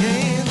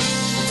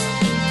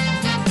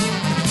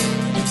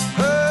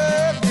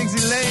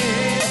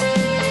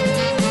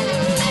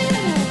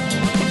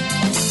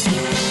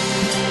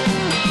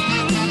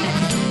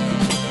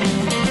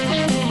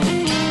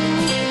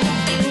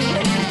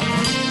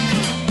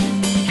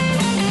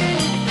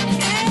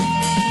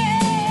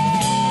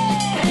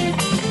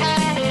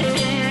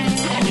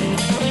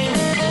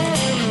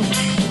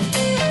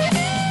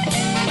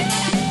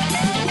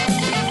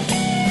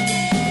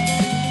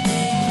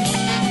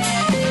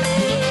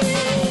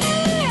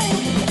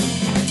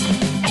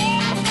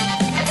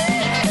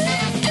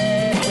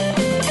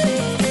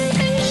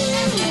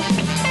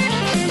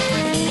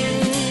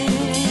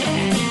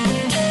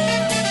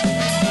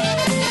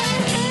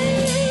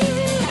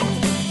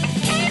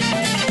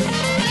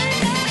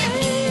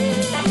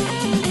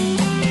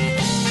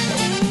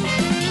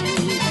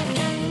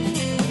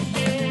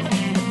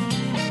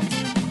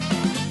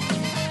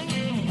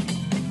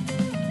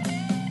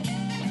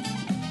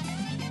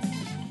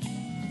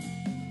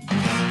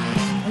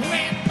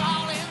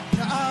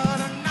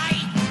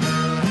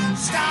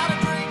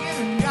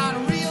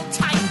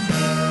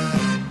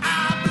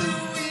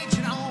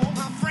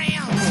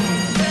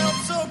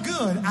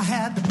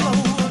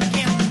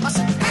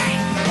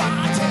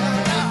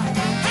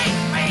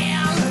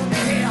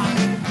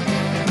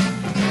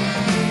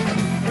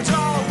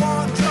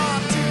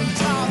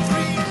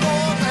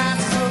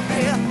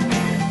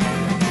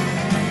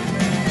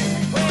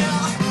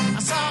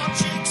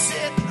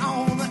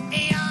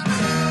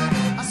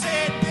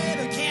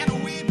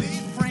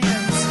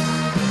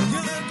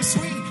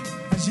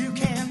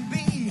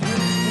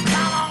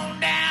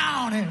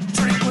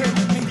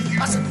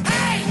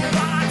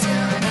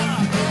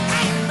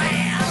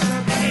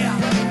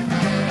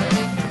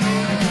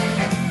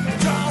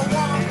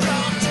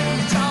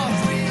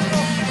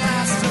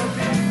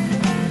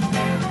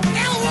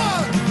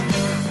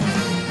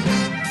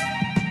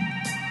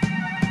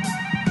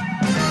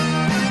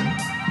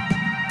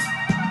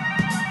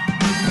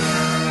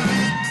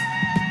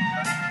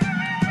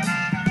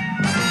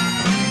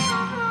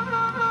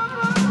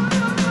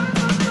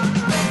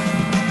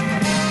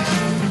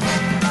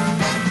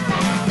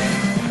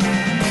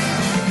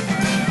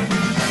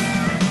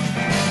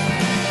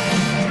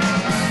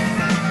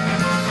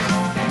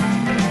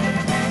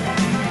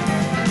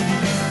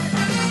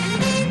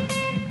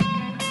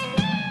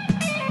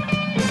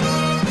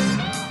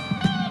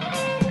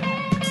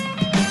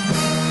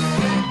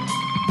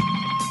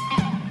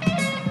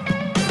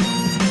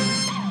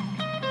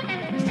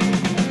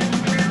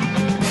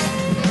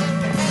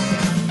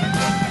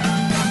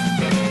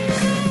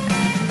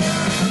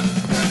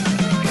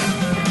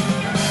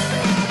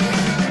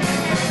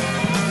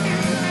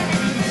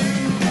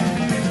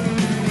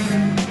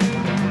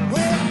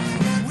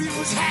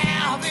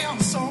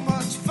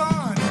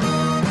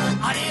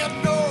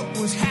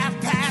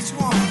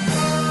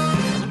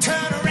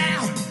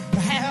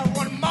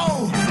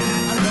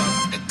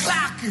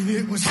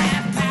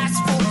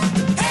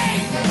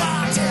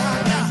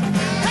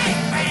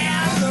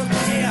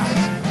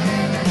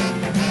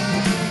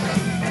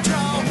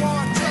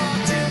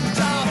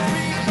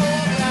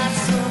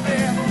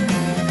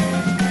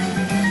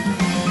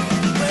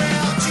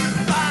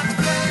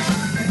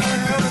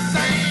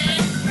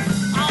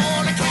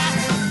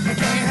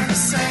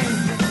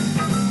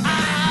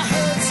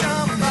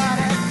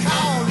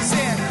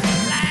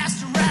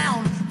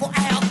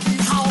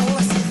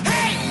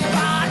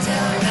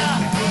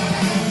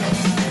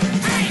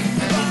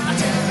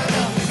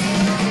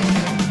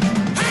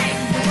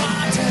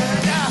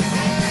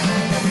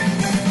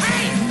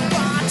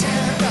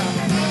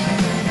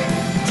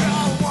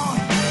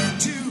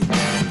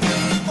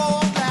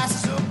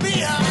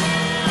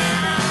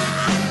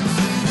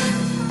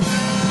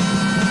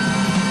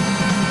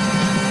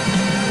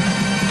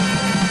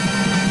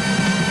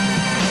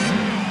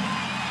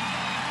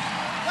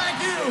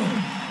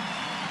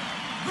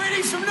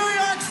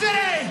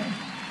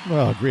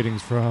 Well,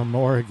 greetings from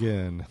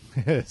Oregon.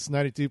 It's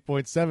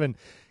 92.7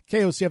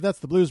 KOCF. That's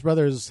the Blues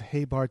Brothers.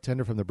 Hey,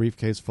 bartender from the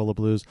Briefcase Full of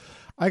Blues.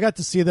 I got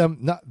to see them.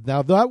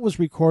 Now, that was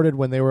recorded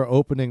when they were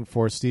opening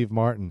for Steve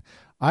Martin.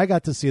 I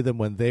got to see them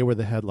when they were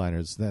the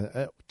headliners.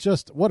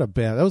 Just what a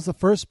band. That was the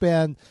first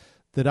band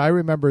that I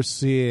remember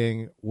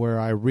seeing where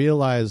I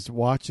realized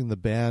watching the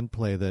band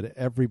play that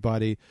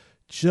everybody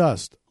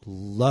just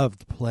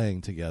loved playing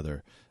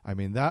together. I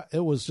mean,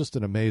 it was just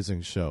an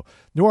amazing show.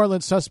 New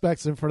Orleans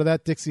Suspects in front of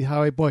that. Dixie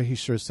Howie, boy, he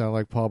sure sounded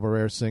like Paul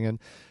Barrere singing.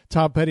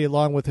 Tom Petty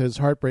along with his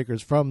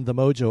Heartbreakers from the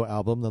Mojo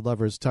album, The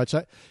Lover's Touch.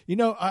 I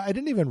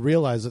didn't even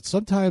realize that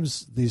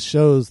sometimes these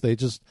shows, they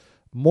just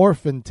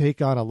morph and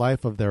take on a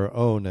life of their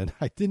own. And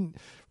I didn't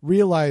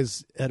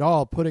realize at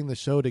all putting the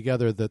show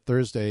together that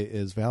Thursday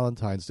is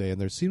Valentine's Day, and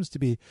there seems to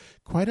be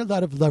quite a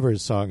lot of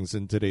lovers songs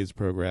in today's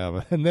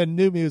program. And then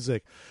new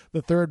music.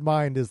 The Third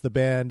Mind is the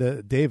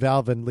band, Dave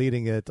Alvin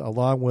leading it,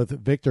 along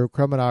with Victor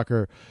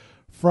Krummenacher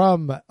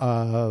from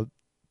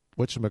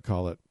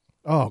whatchamacallit.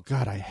 Oh,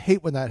 God, I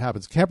hate when that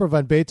happens. Camper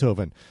Van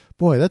Beethoven.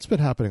 Boy, that's been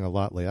happening a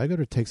lot lately. I got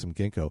to take some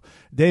ginkgo.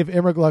 Dave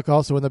Immergluck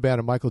also in the band,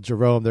 and Michael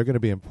Jerome. They're going to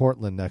be in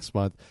Portland next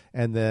month.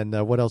 And then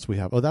what else we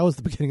have? Oh, that was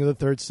the beginning of the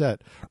third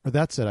set. Or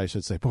that set, I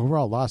should say. Boy, we're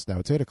all lost now.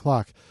 It's 8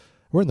 o'clock.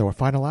 We're in the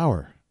final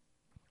hour.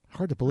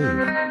 Hard to believe.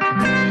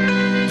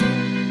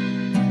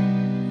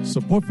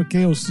 Support for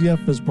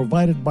KOCF is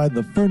provided by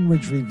the Fern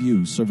Ridge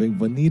Review, serving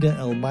Vanita,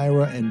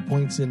 Elmira, and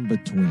points in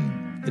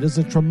between. It is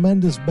a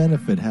tremendous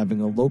benefit having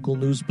a local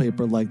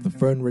newspaper like the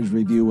Fern Ridge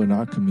Review in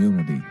our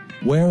community.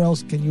 Where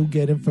else can you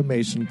get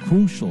information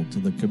crucial to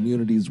the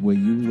communities where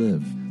you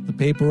live? The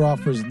paper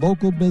offers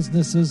local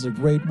businesses a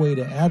great way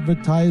to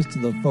advertise to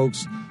the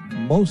folks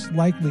most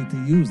likely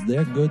to use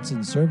their goods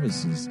and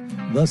services,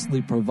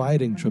 thusly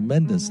providing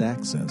tremendous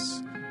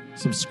access.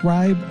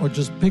 Subscribe or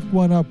just pick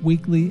one up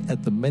weekly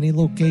at the many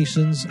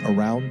locations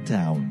around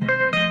town.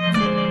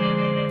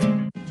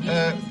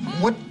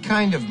 What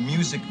kind of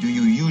music do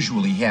you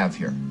usually have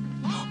here?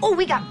 Oh,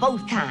 we got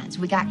both kinds.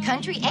 We got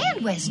country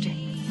and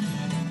western.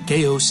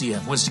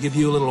 KOCF wants to give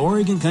you a little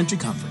Oregon country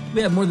comfort.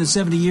 We have more than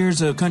 70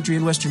 years of country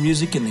and western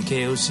music in the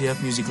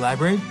KOCF Music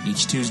Library.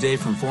 Each Tuesday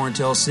from 4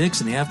 until 6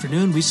 in the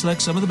afternoon, we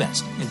select some of the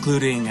best,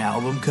 including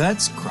album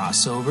cuts,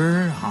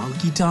 crossover,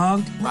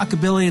 honky-tonk,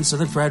 rockabilly, and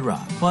southern fried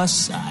rock.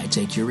 Plus, I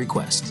take your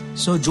requests.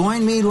 So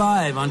join me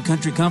live on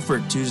Country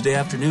Comfort Tuesday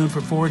afternoon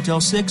from 4 until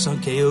 6 on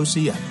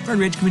KOCF, Fern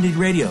Ridge Community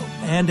Radio,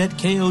 and at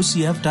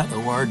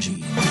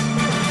KOCF.org.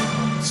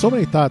 So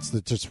many thoughts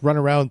that just run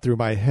around through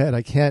my head.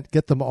 I can't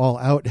get them all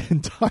out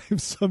in time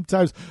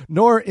sometimes,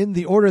 nor in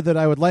the order that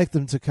I would like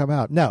them to come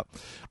out. Now,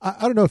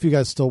 I don't know if you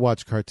guys still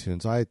watch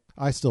cartoons. I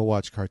still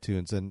watch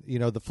cartoons. And, you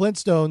know, the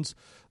Flintstones,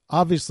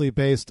 obviously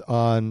based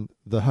on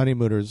the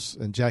Honeymooners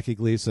and Jackie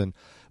Gleason.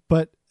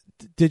 But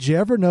did you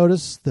ever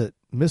notice that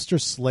Mr.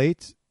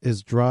 Slate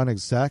is drawn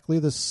exactly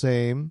the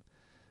same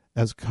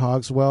as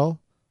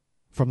Cogswell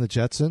from the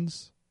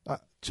Jetsons?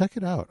 Check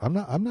it out. I'm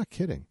not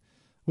kidding.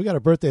 We got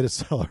a birthday to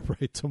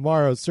celebrate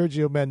tomorrow.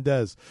 Sergio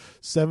Mendes,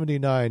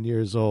 79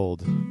 years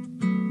old.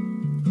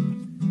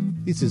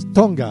 This is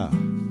Tonga,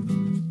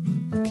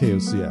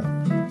 KOCF.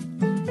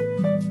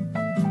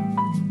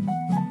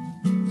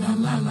 La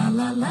la la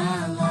la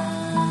la la.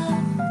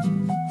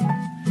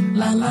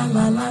 La la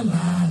la la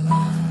la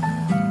la.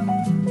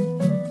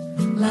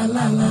 La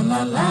la la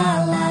la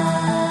la la.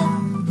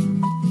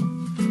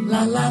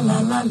 La la la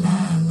la la la.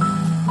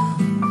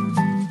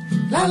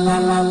 La la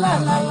la la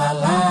la la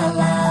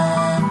la.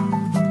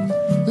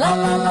 La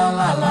la la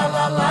la la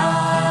la la.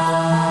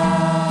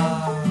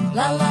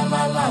 La la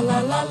la la la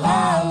la la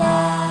la.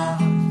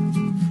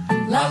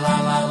 La la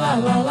la la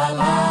la la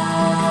la.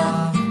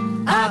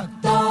 A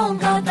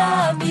tonga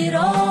da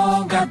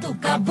mironga do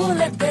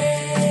cabulete.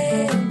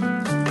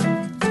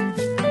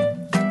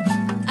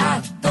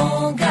 A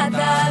tonga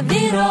da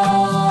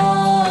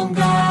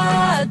mironga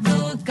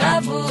do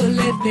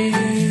cabulete.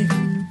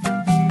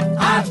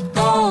 A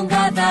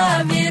tonga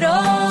da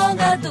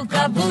mironga do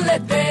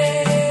cabulete.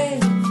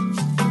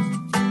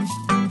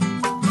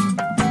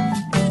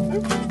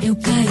 Eu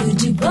caio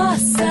de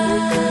bossa,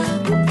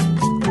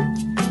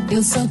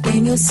 eu só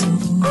tenho sul.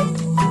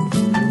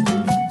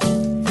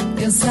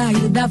 Eu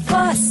saio da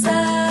fossa,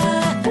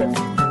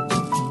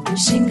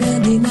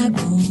 xingando e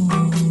nagu.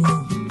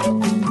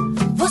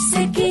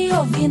 Você que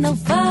ouve e não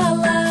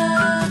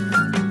fala,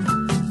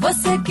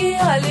 você que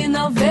olha e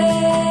não vê.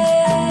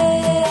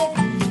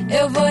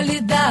 Eu vou lhe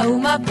dar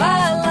uma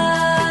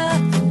bala,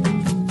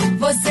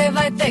 você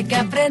vai ter que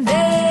aprender.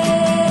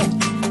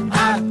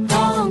 A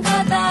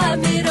tonga da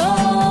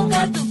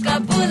mironga do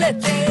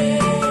cabulete.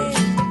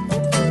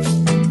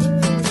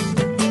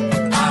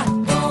 A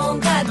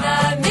tonga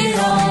da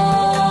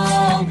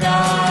mironga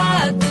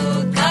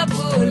do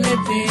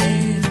cabulete.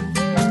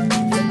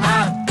 A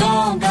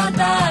tonga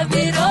da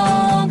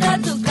mironga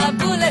do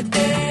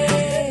cabulete.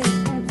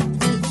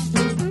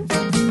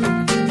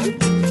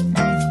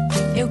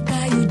 Eu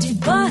caio de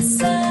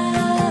bossa,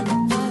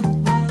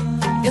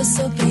 eu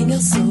sou quem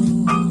eu sou.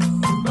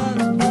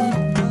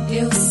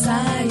 Eu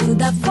saio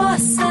da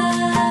fossa,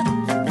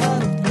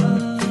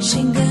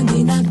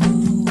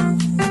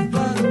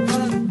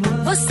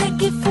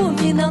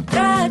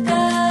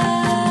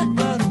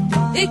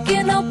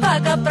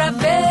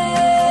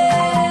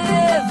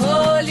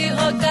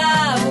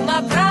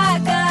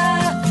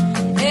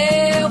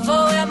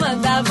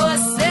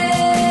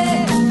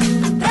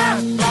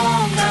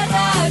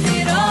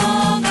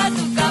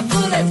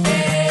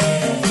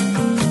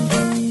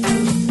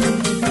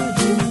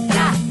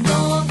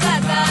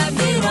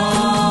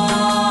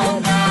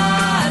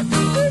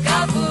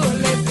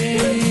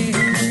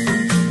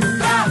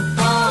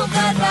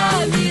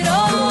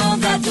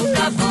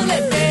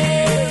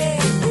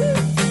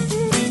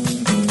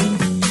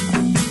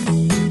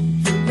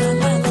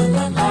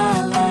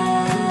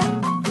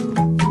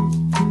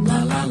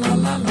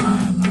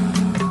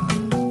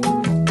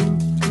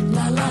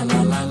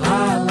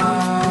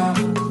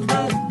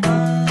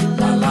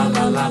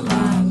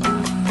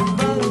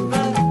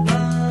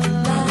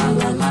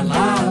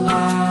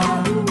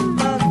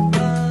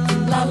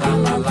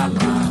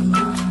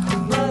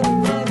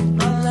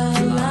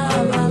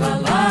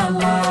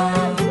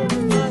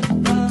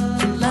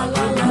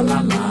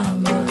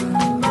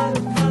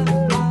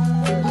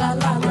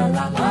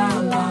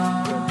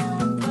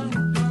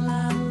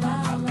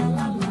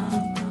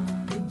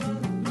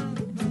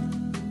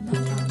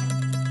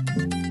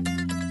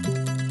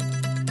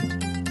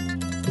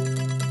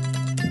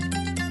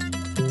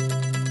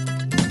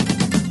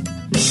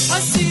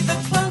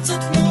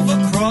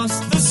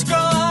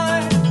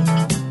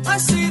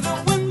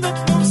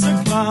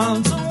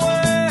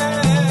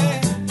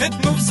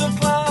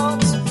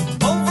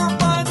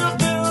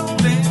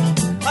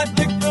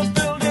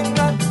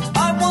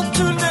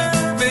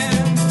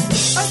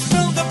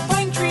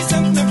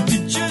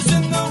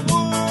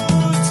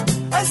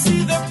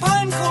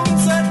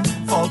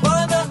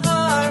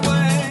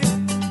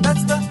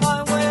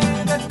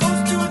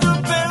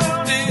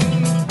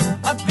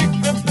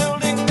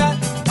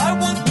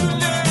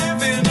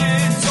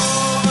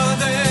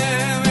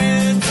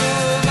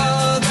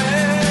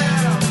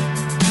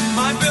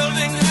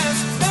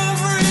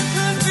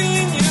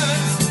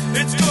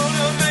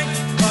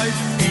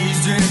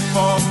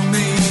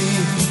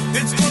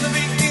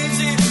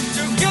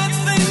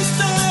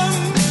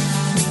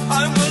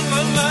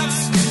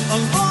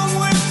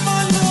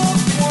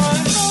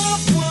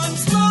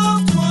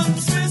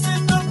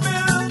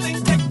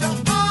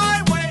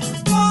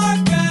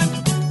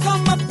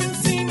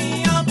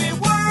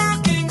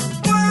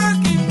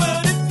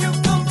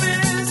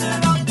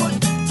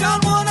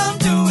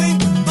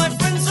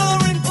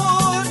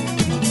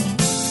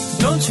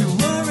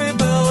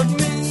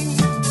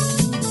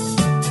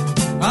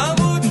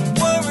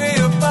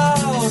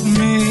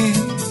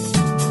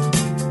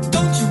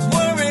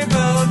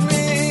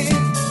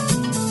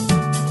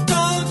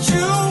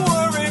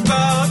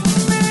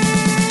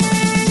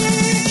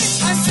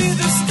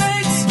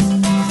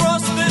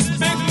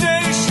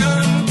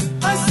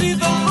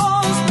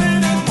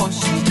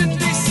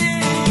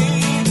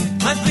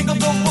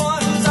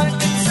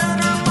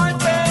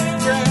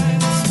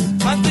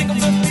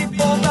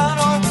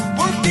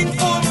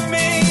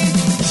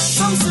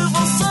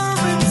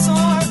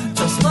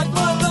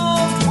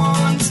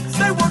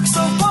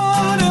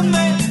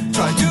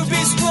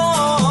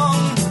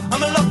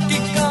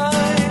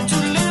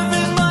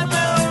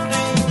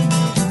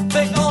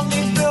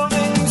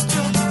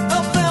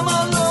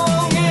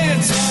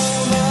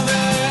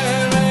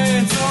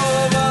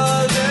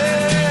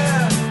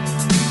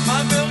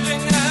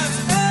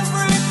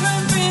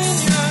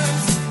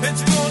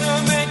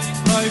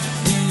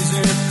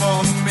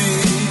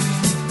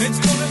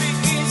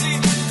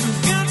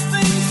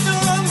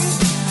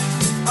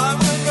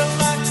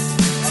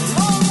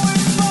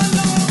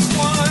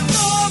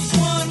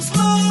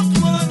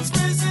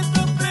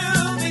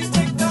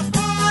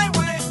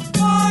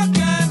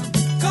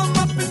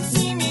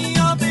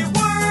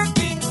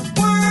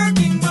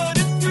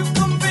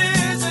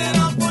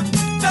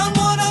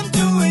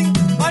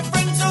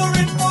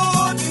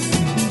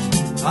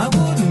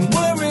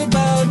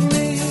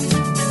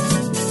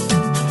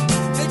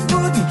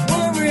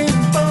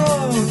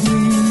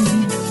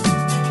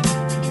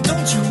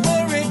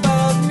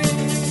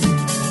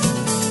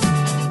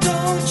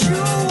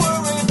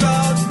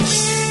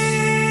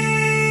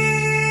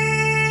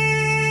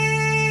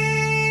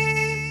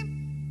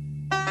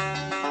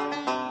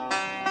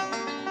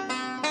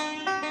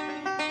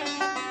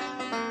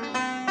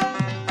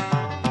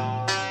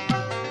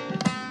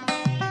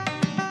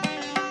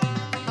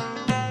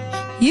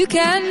 You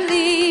can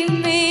leave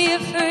me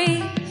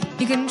free.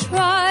 You can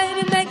try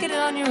to make it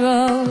on your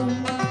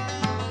own,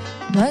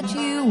 but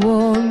you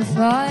won't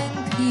find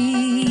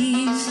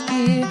peace,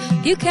 dear.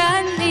 You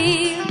can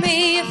leave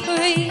me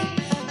free.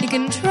 You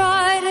can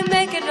try to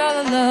make it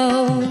all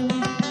alone,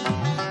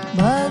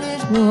 but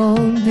it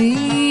won't be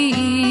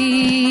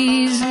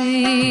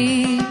easy.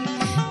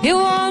 It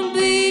won't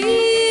be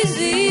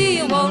easy.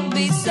 You won't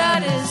be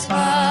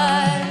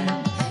satisfied.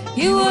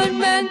 You weren't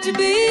meant to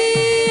be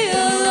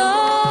alone.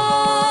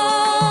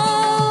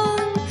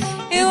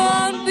 It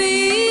won't be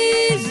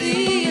easy.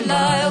 You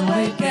lie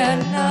awake at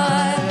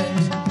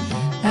night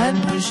and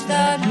wish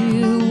that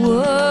you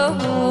were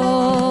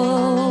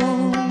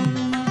home.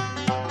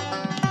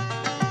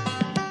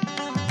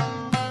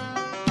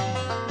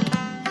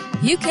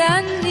 You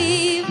can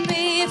leave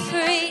me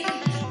free.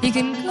 You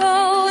can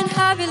go and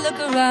have a look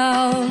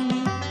around,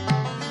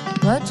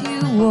 but you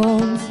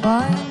won't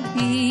find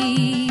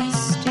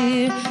peace,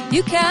 dear.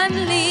 You can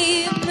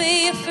leave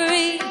me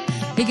free.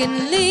 You can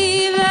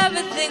leave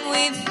everything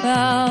we've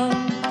found,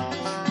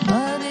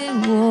 but it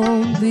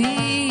won't be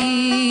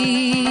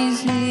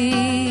easy.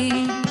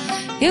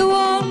 It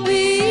won't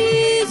be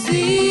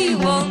easy. You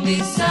won't be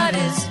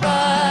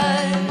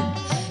satisfied.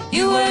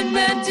 You weren't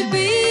meant to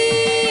be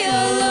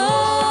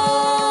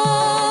alone.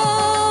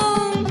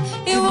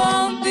 It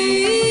won't be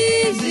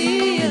easy.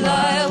 You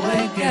lie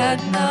awake at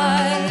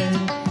night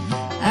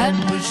and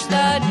wish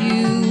that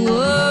you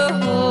were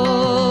home.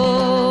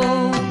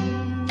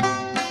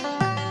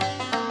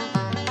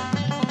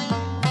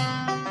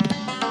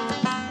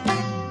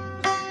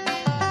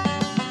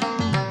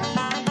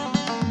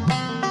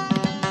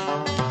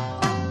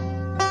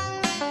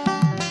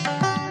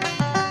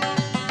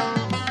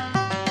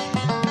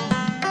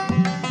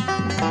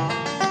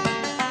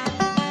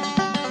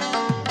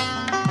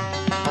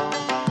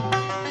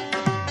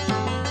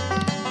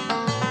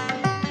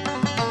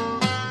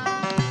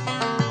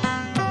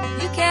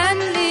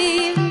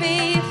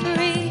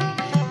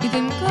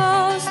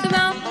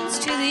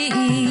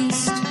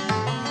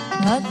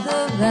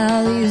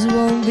 Valleys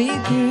won't be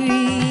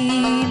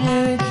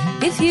greener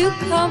if you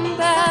come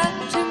back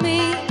to me.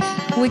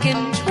 We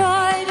can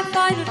try to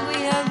find what we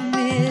have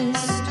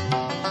missed,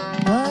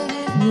 but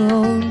it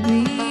won't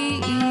be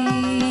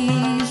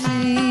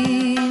easy.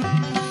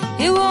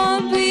 It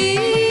won't be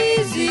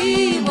easy.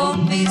 You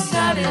won't be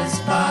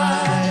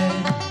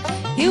satisfied.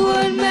 You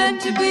weren't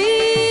meant to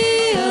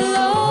be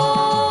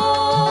alone.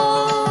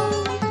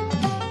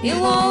 It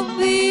won't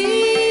be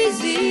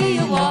easy.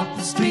 You walk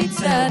the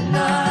streets at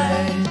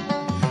night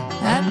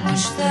and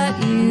wish that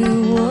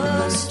you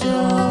were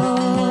stone.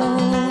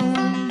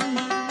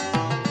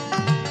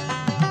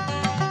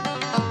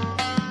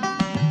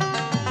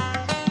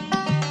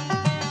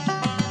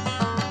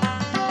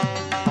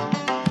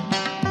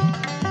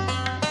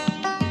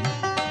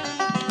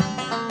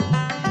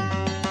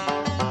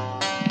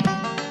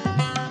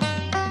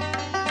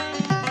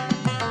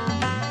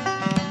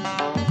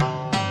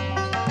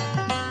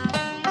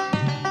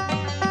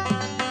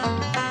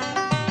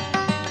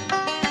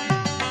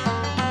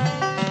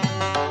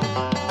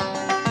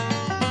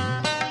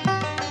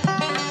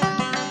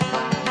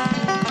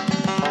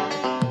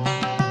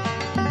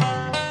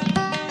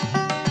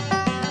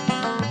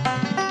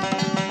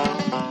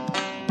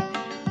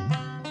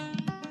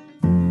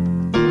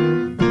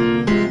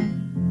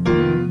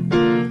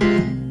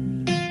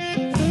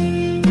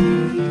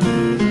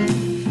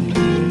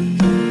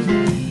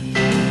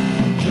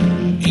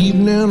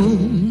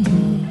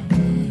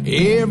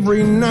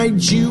 Every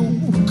night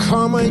you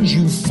come and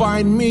you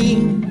find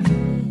me.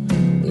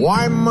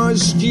 Why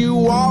must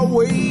you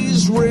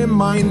always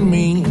remind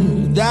me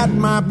that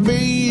my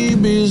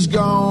baby's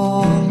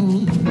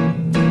gone?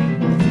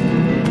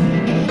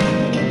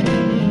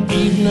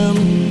 Evening,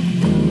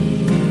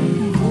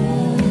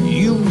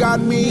 you got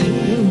me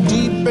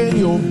deep in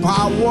your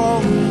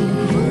power.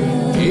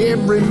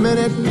 Every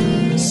minute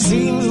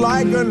seems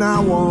like an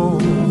hour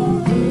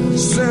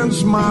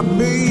since my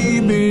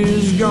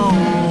baby's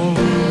gone.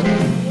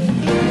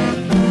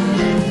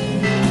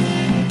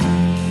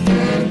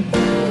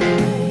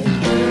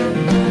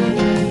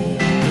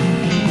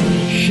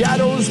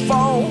 Shadows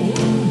fall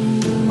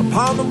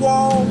upon the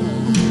wall.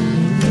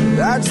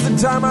 That's the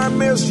time I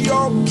miss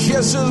your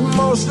kisses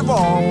most of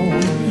all.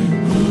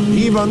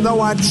 Even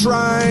though I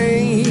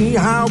try,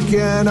 how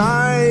can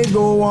I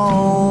go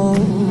on?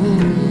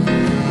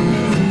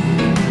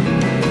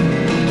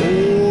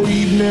 Oh,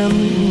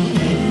 evening,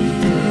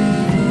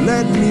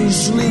 let me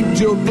sleep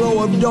till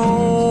glow of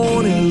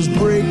dawn is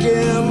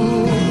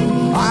breaking.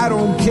 I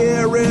don't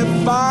care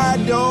if I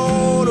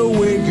don't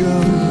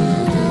awaken,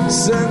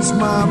 since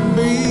my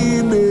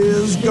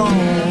baby's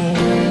gone.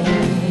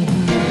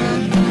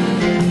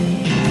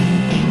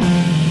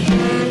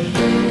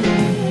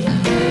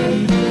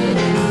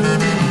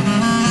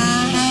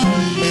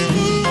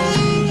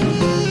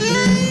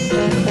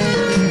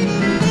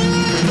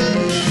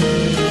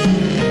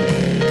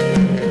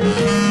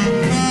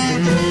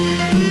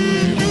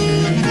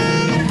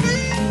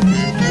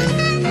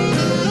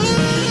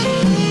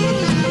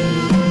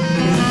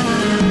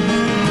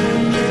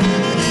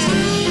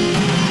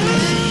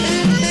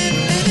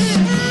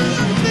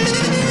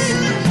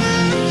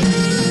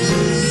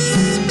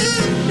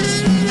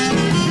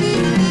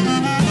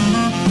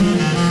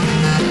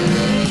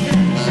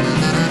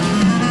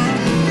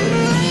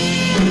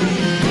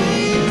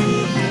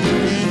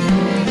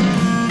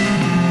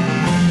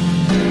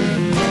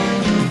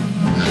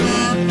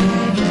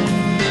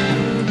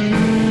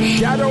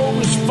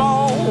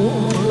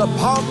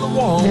 upon the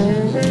wall.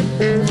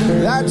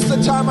 That's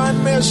the time I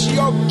miss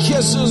your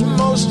kisses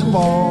most of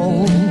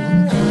all.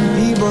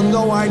 Even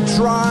though I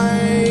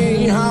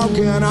try, how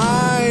can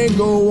I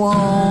go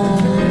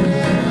on?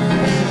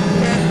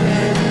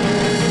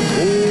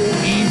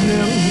 Oh,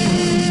 evening,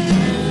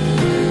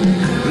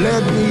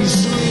 let me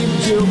sleep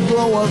till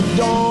glow of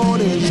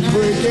dawn is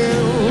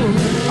breaking.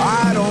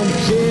 I don't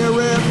care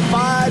if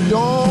I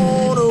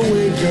don't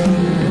awaken,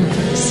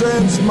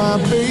 since my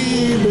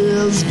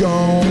baby's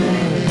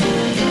gone.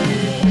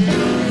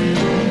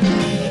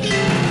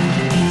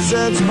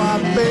 Since my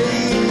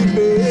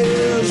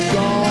baby's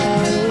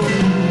gone.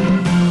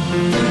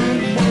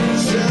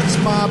 Since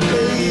my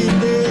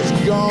baby's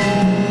gone.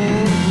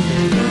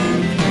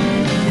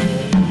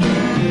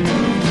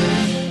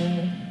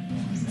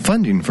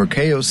 Funding for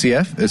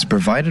KOCF is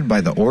provided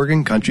by the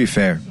Oregon Country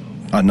Fair,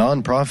 a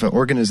non-profit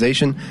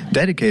organization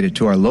dedicated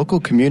to our local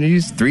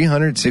communities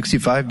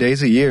 365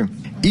 days a year.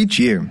 Each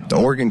year, the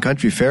Oregon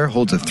Country Fair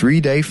holds a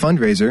 3-day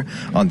fundraiser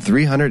on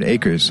 300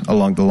 acres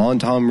along the Long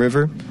Tom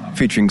River,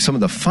 featuring some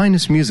of the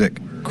finest music,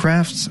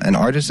 crafts, and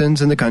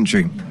artisans in the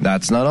country.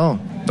 That's not all.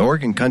 The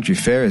Oregon Country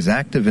Fair is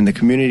active in the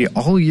community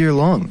all year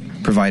long,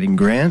 providing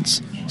grants,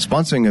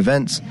 sponsoring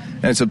events,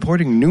 and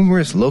supporting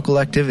numerous local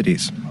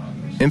activities.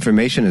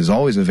 Information is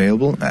always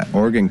available at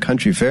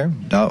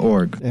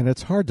OregonCountryFair.org. And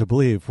it's hard to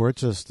believe we're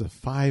just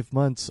 5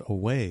 months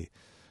away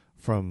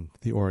from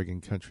the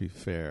Oregon Country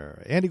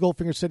Fair. Andy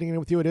Goldfinger sitting in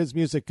with you. It is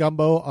Music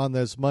Gumbo on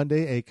this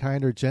Monday, a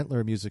kinder,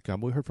 gentler Music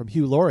Gumbo. We heard from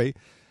Hugh Laurie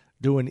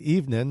doing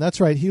Evening. That's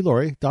right, Hugh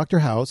Laurie, Dr.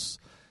 House.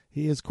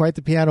 He is quite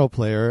the piano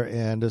player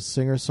and a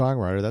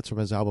singer-songwriter. That's from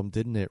his album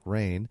Didn't It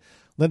Rain.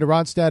 Linda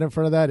Ronstadt in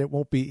front of that, It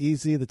Won't Be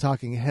Easy. The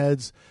Talking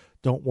Heads,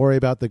 Don't Worry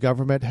About the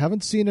Government.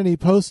 Haven't seen any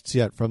posts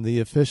yet from the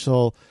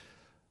official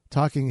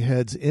Talking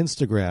Heads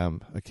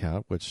Instagram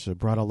account, which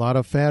brought a lot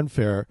of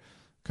fanfare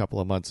a couple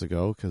of months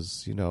ago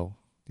because, you know,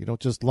 you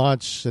don't just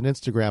launch an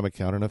Instagram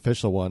account, an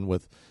official one,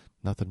 with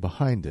nothing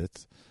behind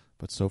it.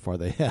 But so far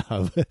they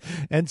have.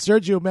 And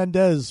Sergio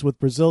Mendes with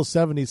Brazil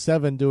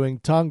 77 doing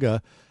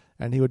Tonga.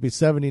 And he would be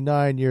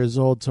 79 years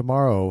old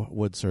tomorrow,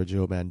 would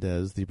Sergio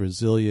Mendes, the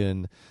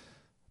Brazilian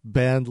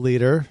band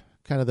leader,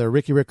 kind of the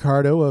Ricky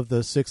Ricardo of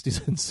the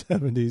 60s and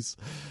 70s.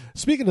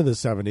 Speaking of the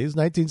 70s,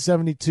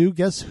 1972,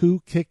 guess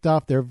who kicked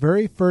off their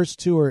very first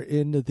tour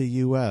into the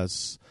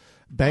U.S.?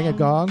 Bang a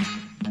Gong?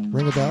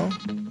 Ring a bell?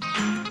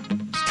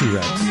 It's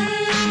T-Rex.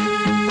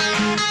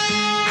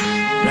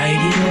 Write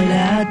it all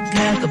out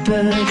like a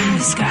bird in the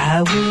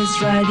sky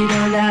was. Write it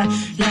all out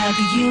like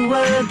you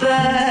were a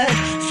bird.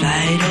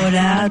 Fly it all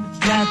out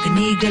like an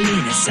eagle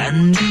in a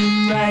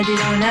sunbeam. Write it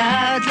all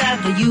out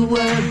like you were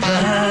a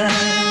bird.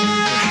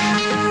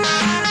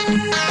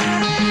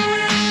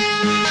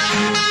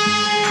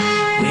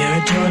 Wear a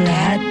tall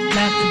hat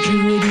like the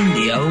druid in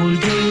the old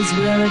days.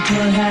 Wear a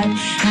tall hat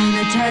and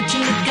a touch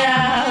of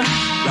gown.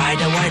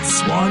 Ride a white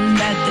swan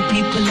like the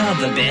people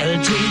of a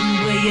Belgian.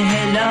 Wear your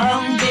hair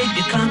long, babe,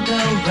 you can't go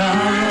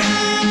wrong.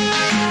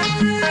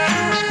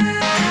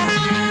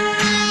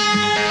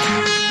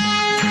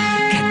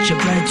 Catch a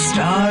bright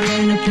star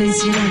and a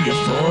place it on your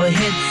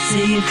forehead.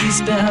 Say a few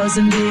spells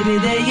and baby,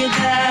 there you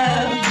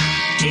go.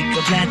 Take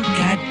a flat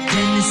cat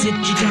and sit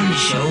it on your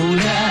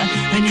shoulder.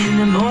 And in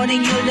the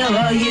morning you'll know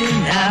all you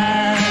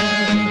know.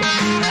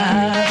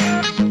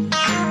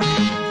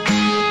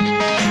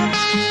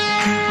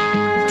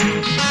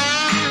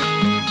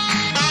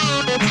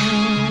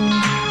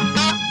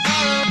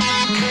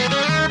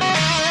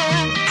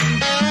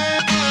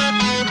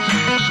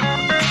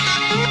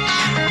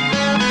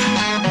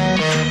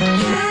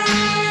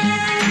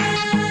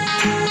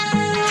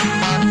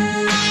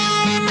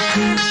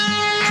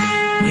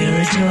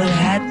 Tall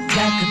hat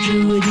like a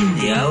druid in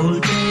the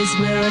old days.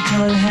 Wear a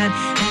tall hat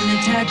and a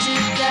touch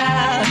of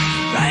gown.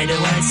 Ride a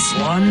white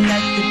swan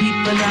like the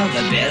people of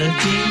a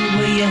Belgian.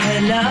 Wear your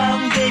hair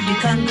long, baby,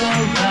 can't go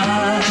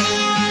wrong.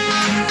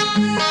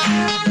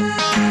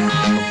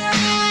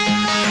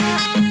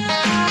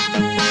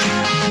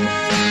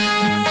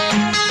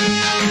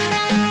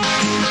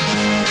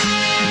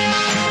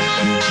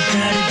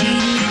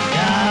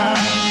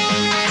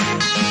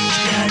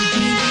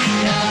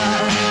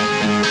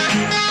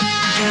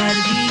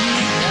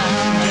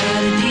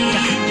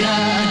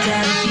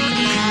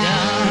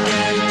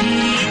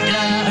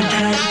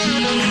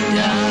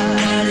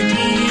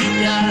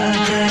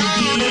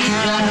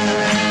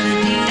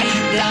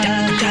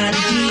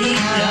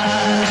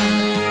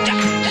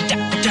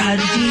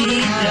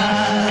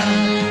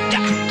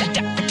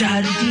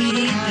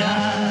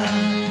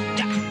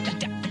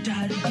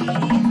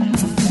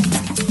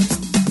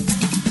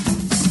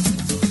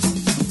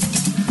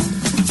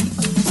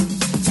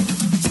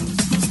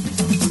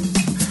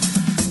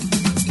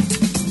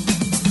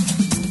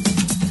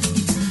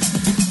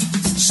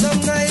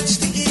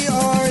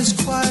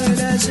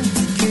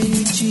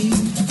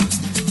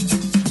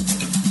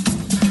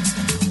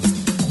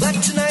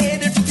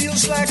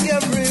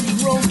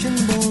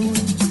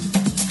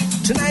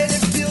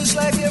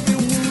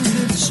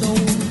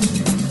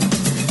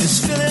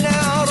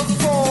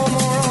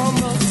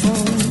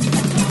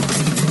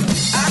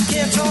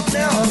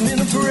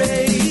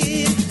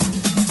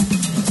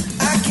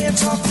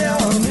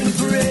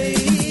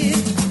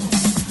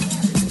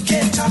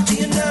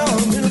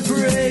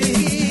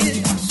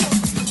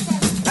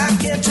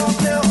 can't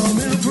talk now, I'm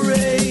in a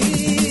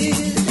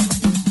parade.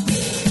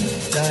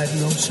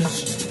 Diagnosis,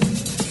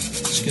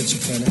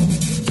 schizophrenic.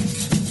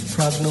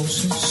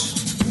 Prognosis,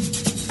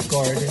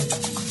 guarded.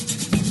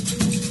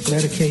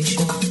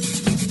 Medication,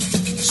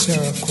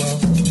 Seroquel.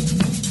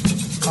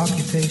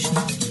 Occupation,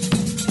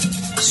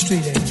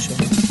 street angel.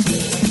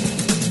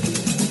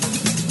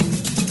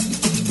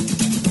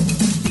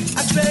 I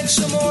drank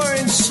some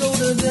orange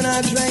soda, then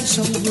I drank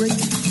some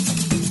grape.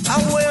 I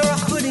wear a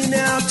hoodie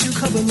now to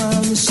cover my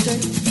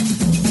mistake.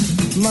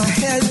 My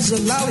head's a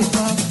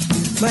lollipop,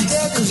 my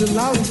head is a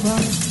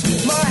lollipop.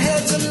 My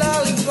head's a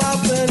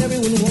lollipop and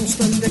everyone wants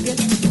to lick it.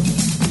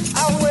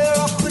 I wear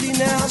a hoodie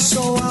now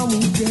so I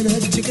won't get a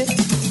ticket.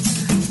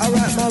 I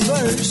write my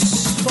verse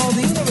for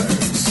the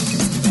universe.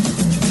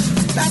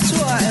 That's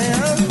who I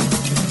am.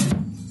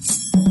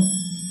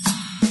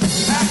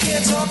 I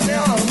can't talk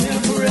now, I'm in a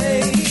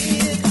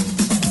parade.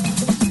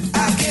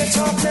 I can't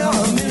talk now,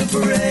 I'm in a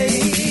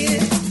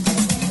parade.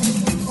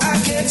 I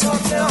can't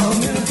talk now,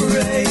 I'm in a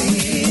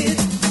parade.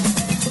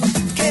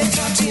 Can't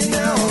talk to you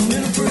now, I'm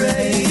in a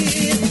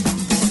parade.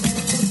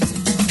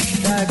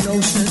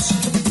 Diagnosis,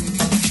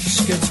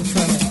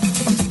 schizophrenic.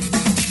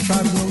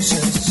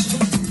 Prognosis,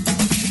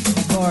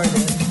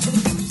 guarded.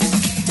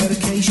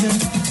 Medication,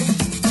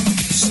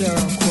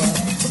 Seroquel.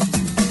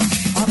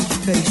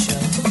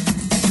 Occupation,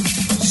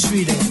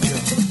 street angel.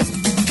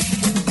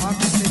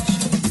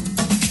 Occupation,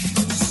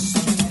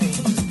 street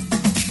angel.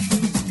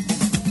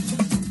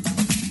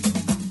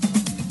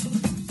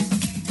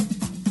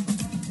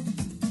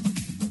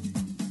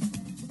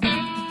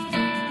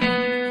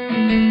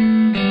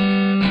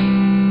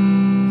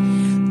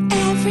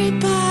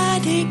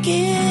 Everybody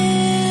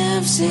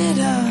gives it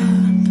up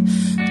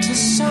to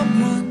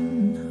someone.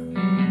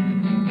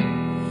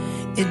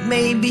 It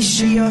may be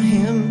she or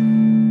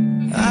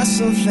him,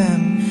 us or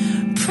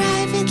them,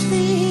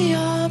 privately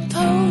or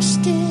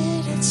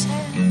posted its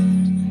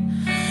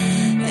hand.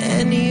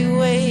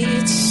 Anyway,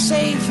 it's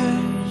savored.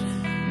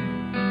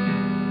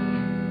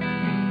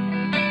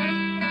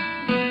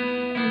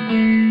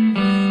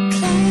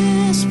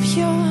 Clasp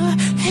your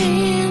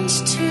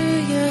hands to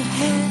your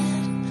head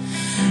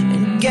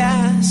and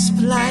gasp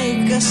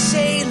like a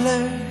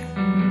sailor.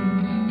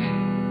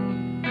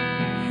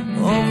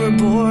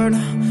 Overboard,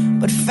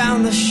 but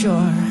found the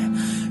shore.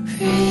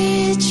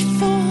 Reach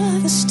for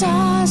the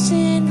stars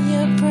in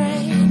your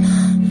brain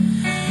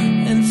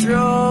and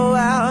throw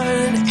out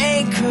an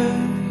anchor.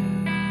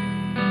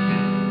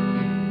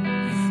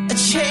 A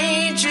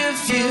change of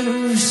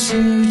view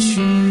suits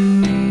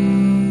you.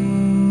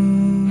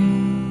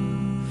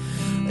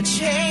 A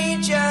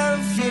change of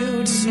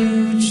view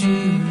suits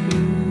you.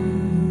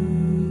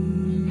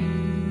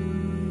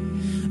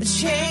 A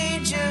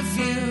change of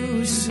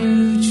view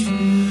suits you.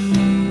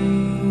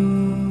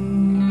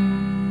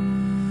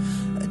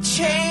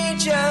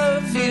 Change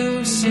of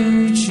view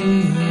suits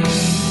you.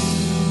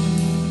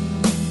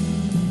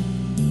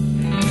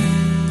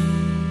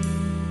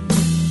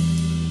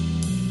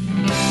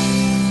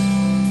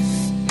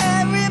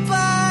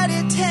 Everybody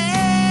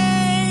take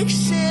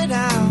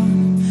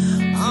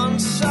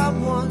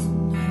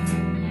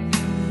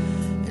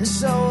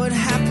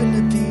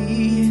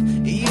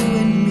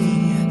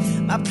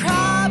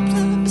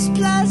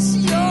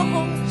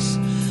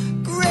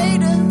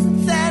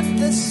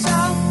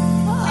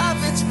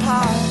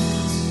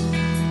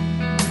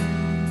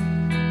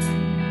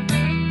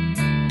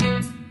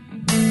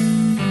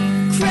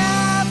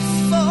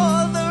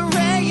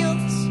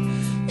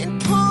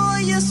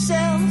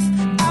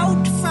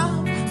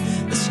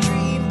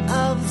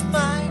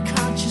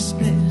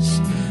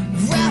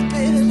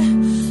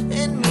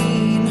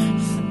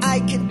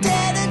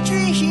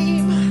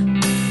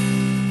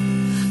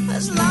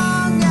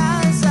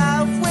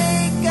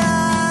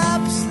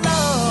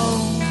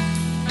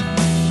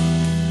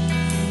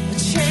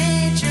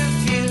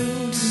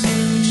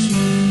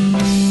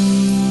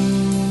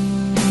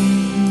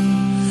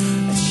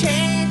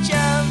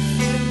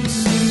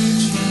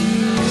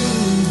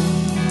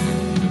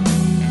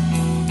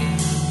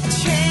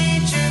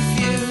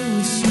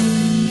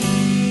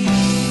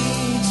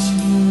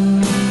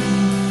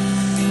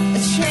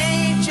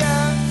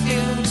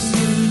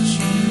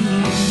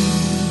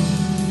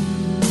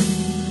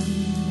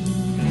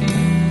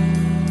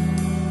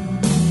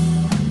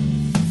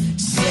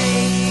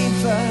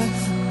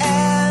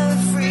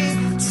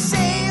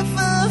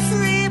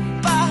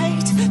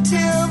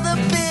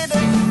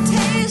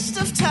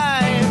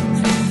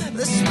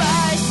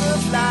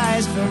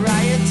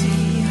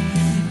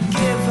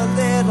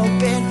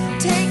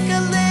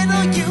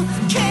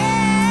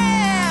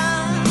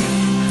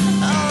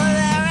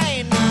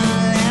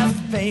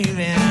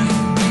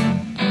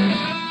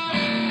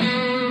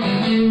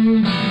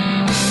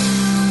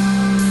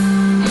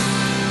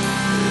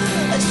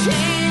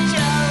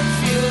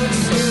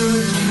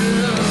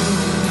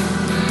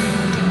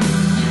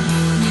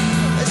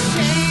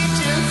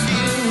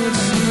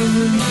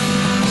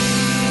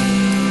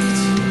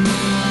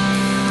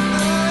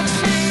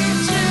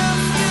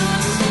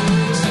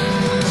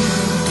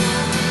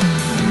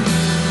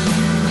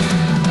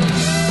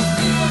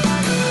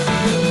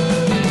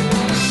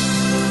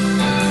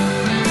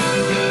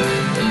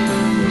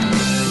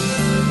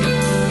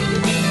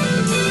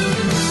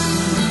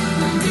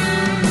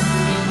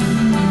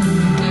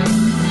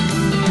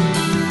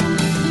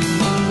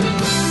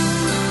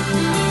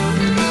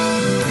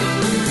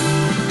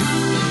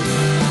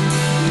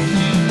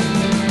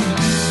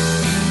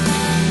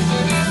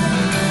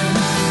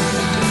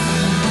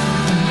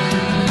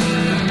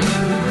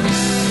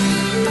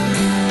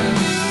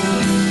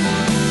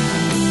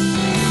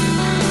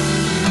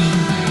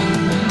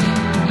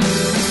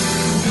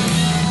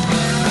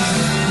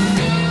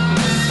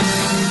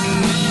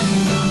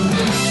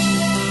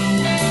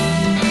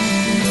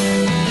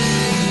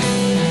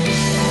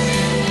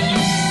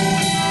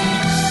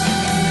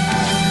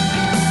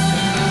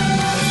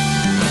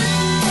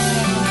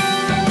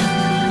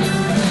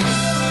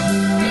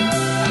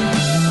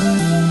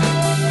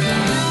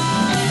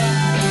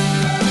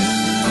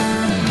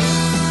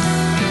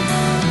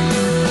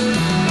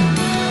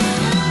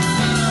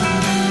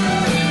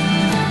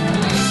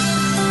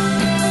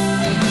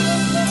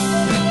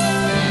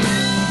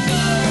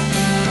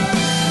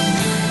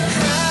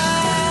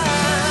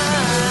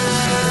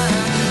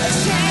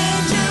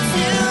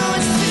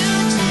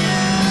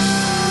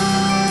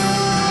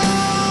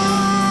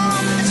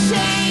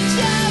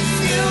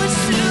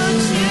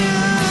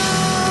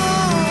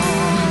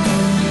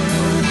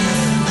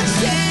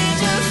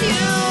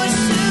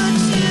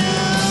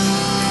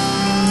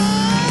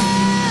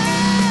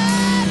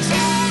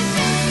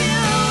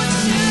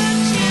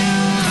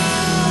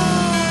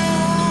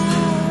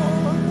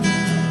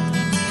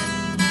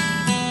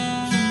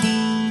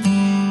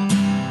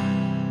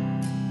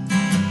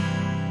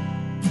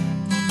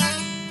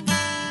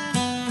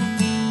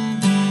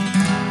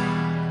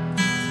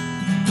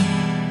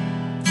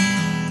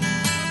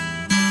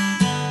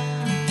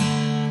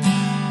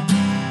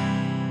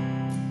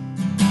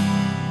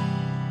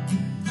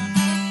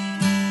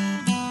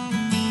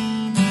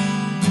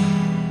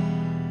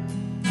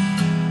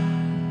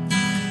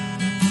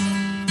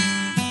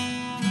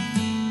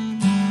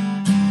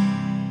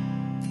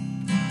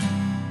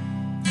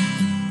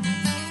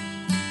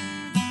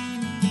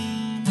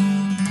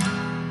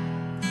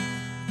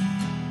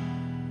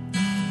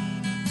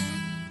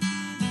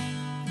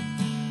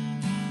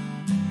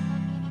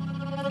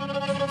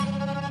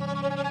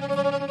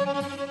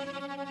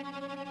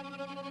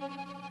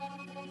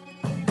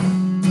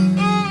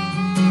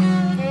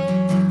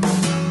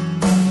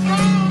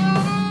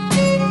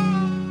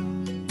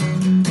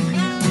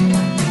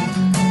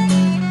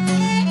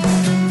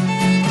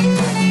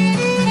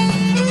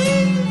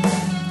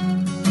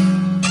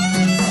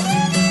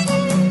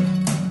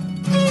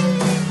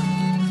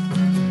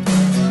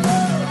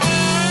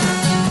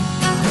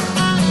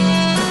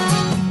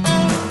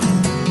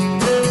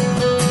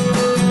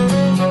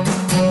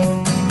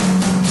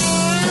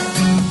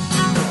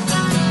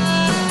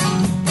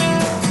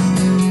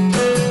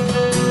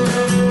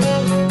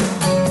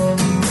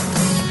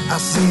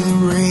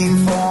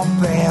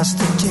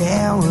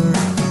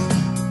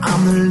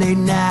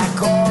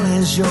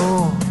measure.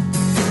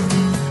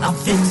 I'm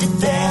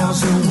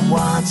 50,000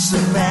 watts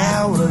of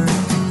power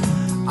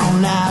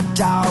on that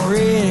talk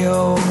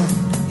radio.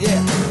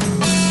 Yeah.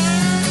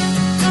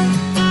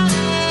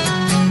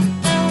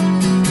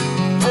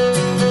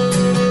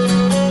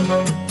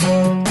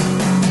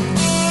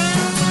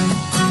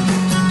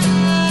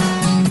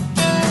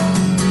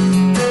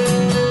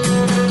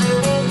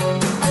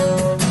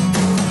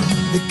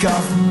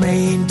 Got from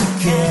Maine to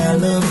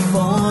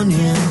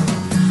California,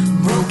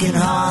 broken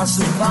hearts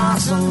of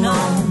Barcelona,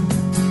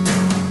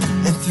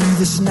 and through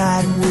this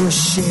night we'll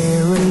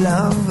share a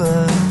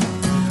lover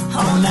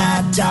on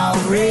that talk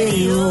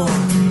radio.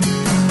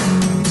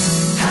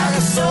 How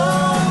can so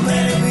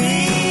many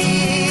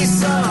be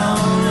so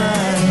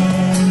lonely?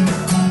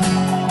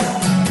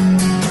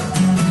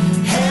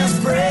 Hands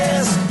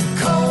pressed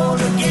cold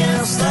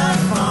against the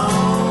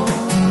phone.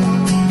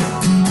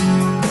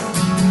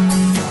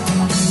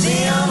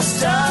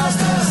 Stars,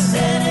 does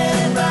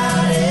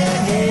anybody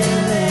hear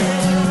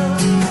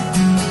them?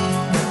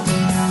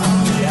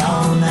 Only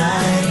all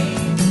night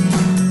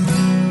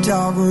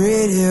talk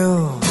radio.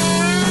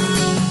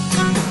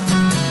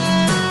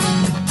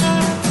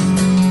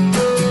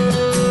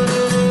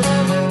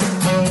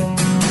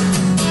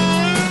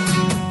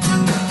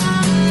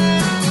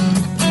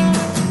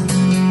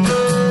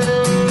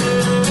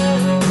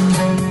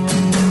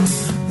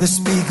 They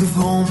speak of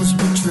homes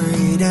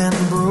betrayed and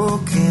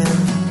broken,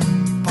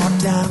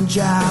 part-time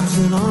jobs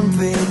and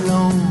unpaid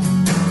loans.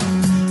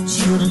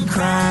 Children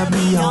cry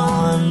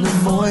beyond the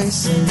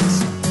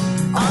voices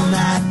on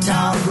that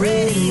talk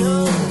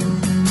radio.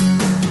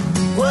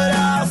 What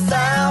are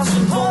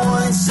 1,000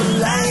 points of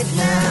light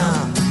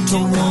now to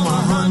warm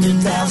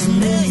 100,000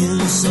 million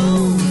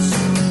souls?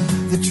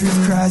 The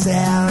truth cries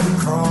out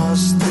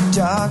across the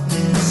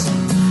darkness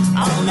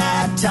on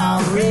that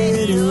talk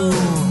radio.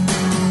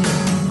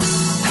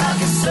 How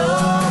can so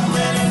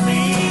many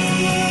be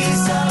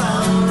so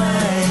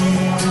lonely?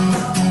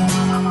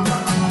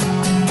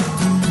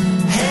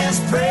 Hands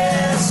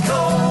pressed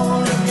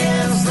cold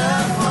against the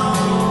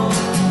phone.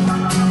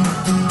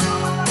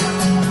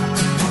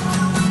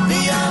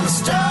 Beyond the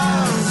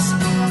stars,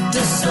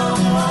 does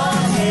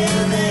someone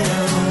hear them?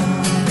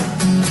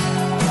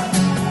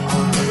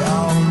 Only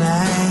all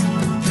night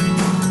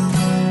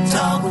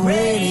talk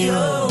radio.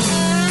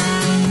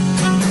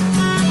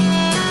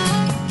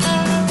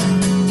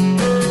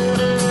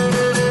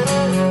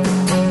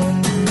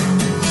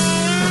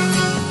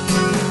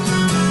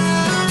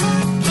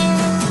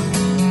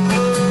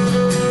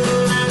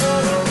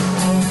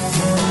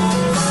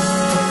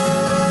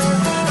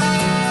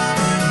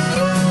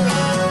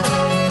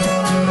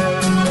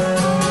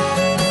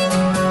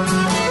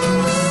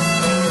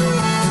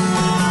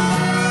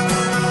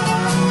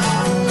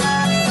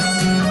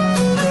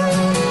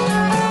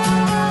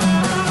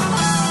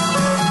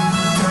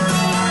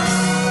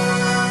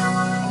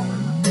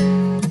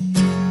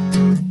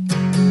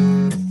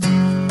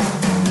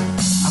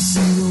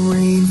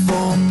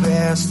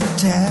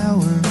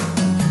 Tower.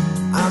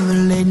 I'm the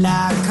late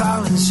night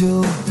calling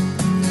show.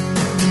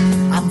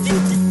 I'm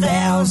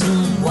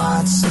 50,000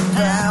 watts of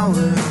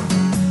power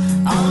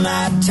on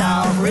that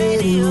talk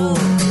radio.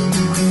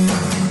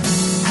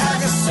 How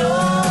can so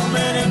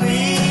many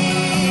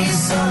be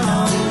so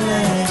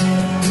lonely?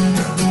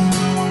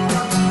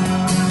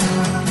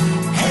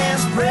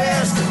 Hands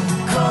pressed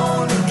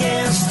cold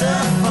against the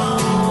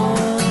phone.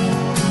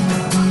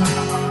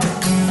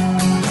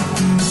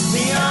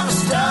 Beyond the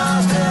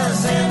stars,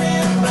 does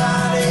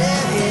anybody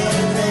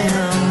hear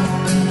them?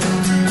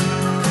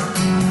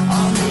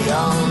 Only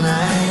all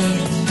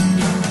night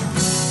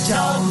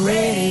talk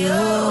radio.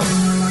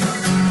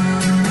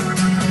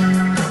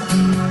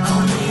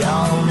 Only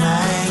all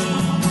night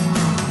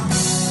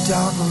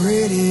talk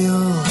radio.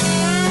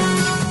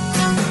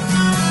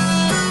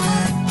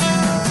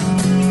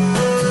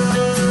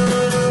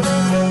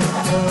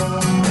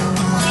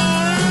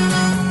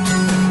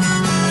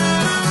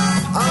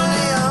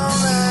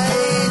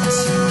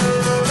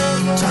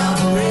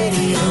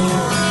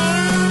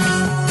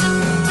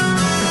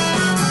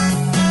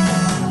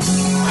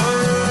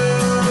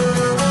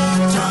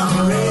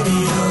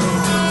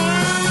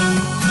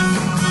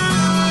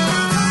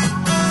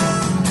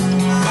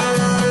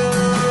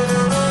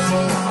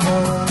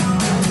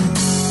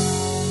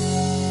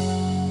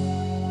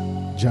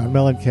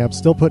 Mellencamp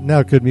still putting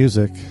out good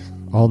music.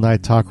 All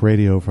Night Talk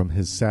Radio from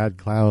his Sad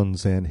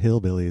Clowns and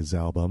Hillbillies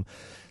album.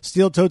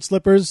 Steel Toed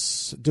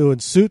Slippers doing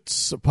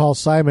Suits. Paul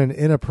Simon,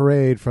 In a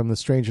Parade from the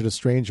Stranger to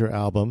Stranger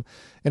album.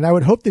 And I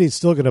would hope that he's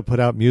still going to put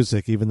out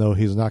music even though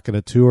he's not going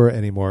to tour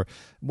anymore.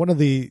 One of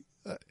the,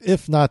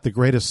 if not the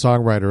greatest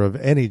songwriter of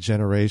any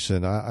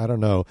generation. I don't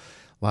know.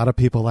 A lot of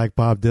people like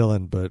Bob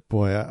Dylan, but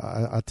boy,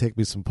 I'll take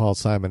me some Paul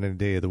Simon any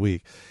day of the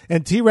week.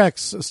 And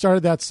T-Rex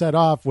started that set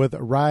off with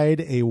Ride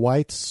a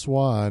White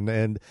Swan,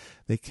 and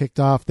they kicked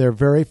off their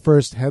very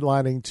first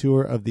headlining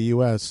tour of the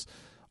U.S.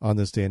 on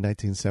this day in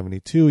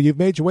 1972. You've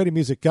made your way to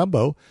Music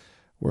Gumbo.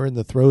 We're in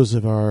the throes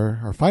of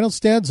our final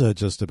stanza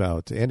just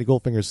about. Andy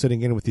Goldfinger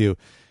sitting in with you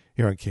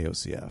here on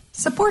KOCF.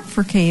 Support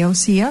for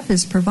KOCF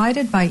is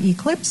provided by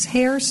Eclipse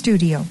Hair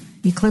Studio.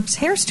 Eclipse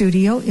Hair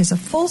Studio is a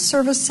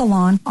full-service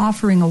salon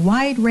offering a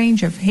wide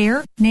range of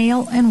hair,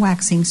 nail, and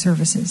waxing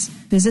services.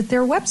 Visit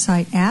their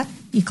website at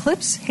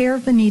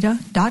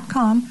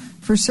eclipsehairveneta.com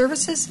for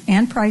services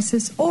and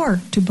prices or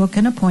to book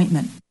an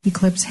appointment.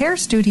 Eclipse Hair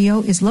Studio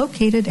is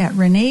located at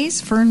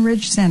Renee's Fern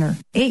Ridge Center,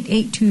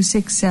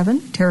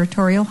 88267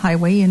 Territorial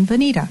Highway in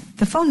Veneta.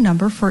 The phone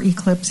number for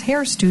Eclipse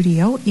Hair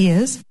Studio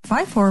is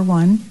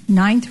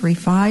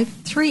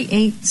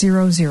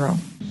 541-935-3800.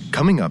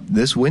 Coming up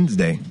this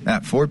Wednesday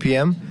at 4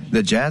 p.m.,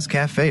 the Jazz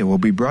Cafe will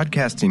be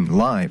broadcasting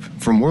live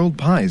from World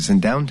Pies in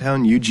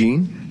downtown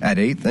Eugene at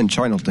 8th and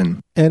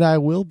Charlton. And I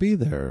will be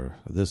there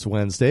this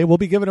Wednesday. We'll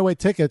be giving away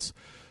tickets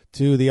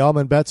to the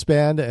Almond Betts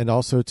Band and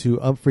also to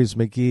Humphreys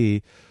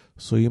McGee.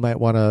 So you might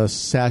want to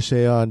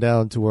sashay on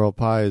down to World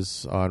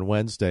Pies on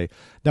Wednesday.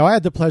 Now, I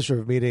had the pleasure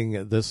of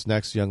meeting this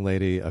next young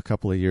lady a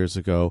couple of years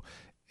ago,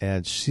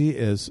 and she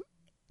is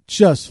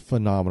just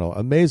phenomenal.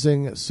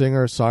 Amazing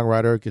singer,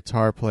 songwriter,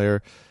 guitar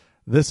player.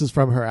 This is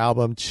from her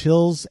album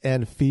Chills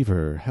and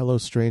Fever. Hello,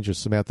 Stranger,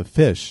 Samantha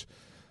Fish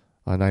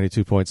on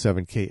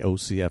 92.7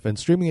 KOCF and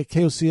streaming at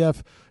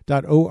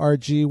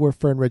KOCF.org. We're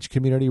Fern Ridge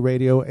Community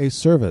Radio, a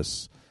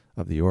service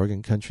of the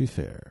Oregon Country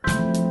Fair.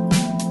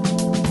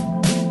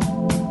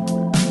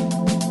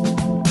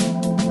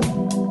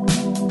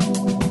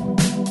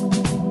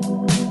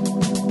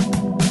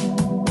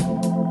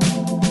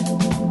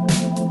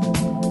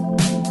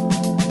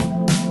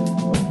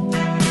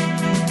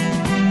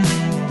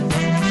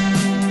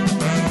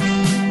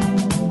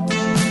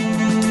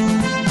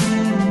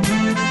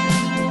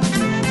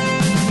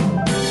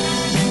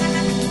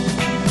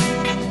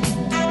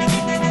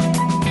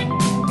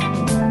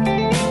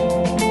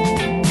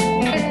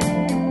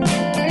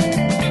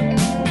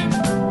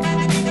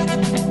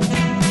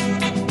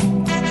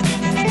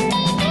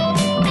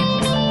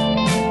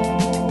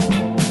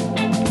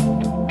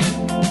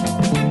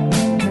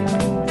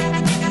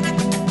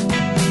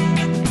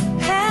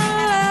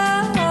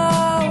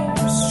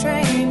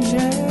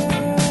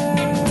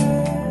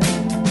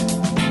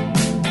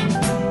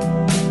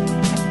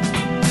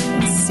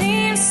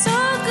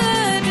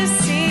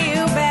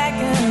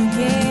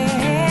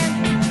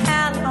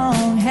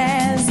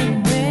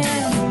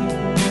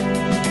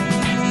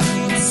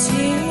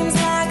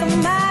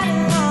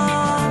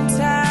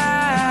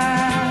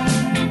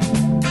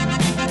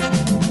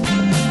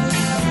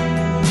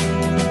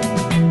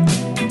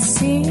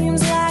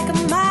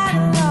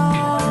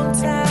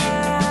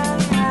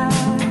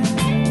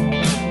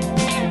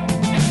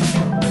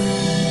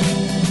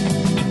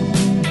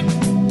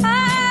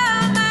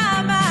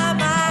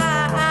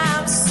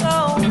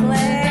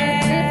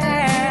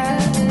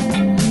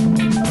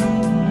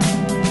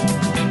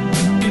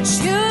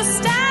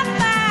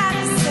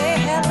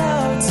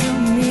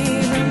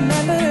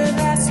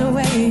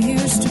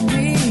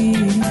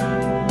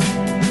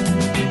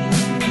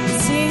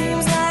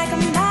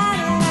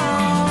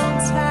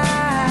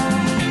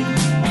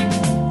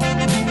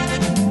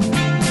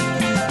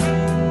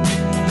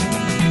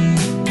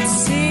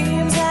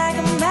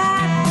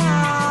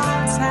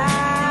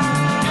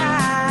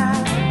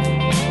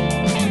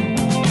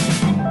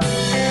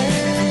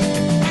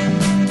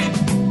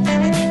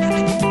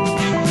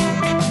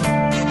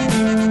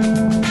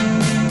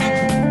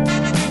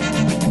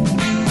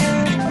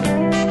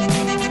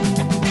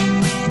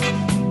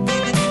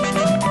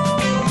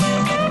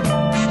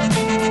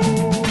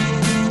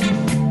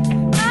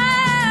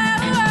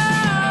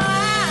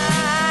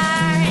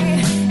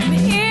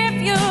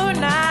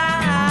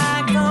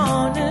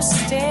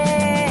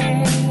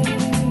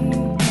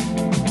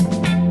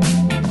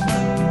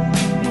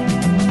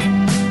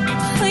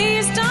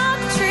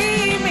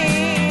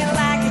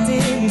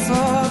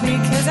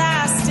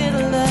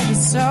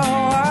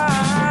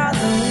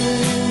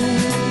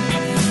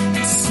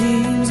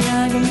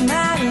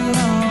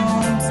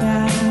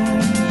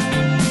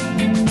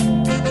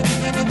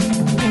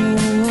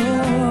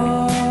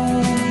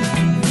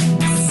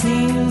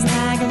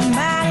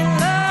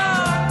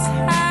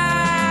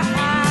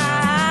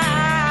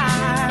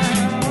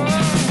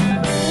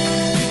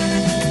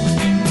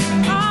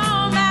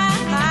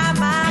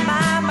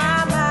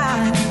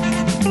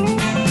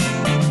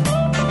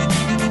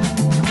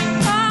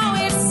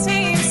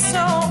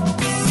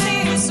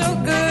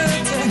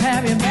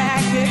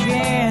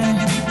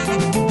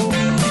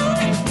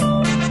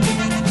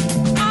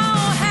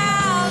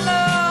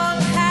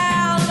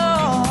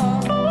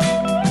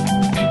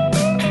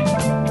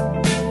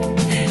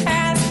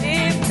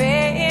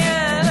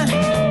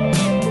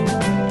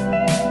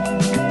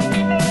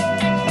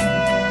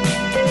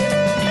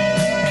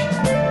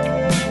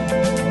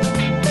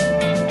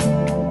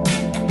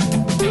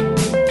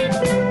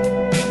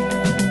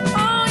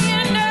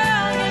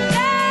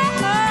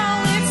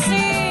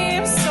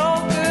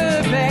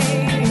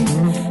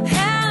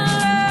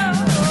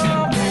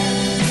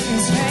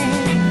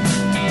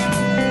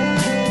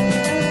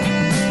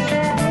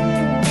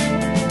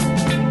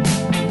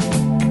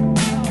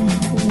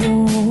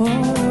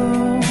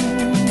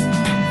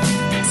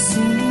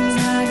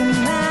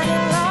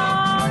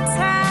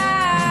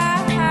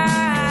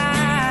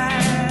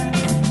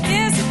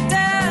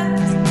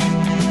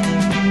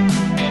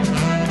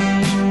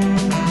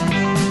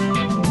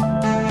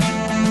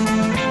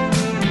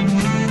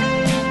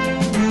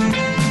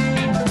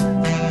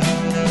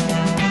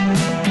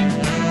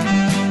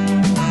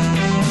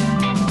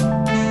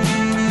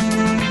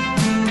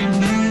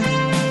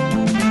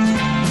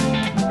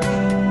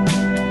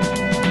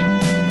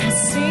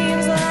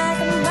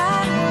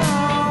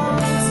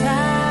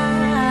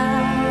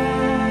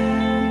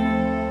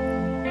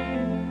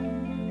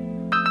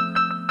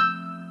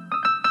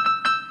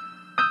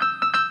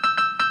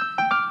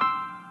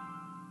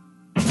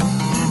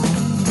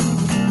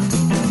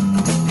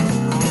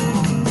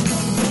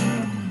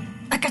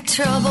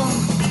 trouble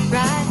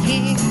right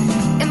here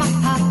in my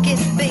pocket,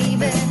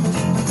 baby.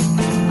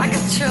 I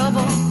got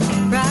trouble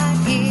right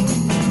here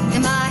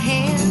in my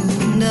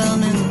hand,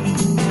 darling.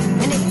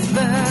 And it's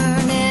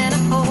burning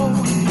a hole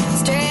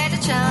straight to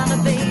China,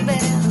 baby.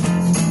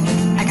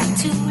 I got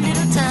too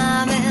little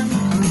time and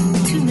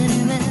too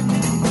many men.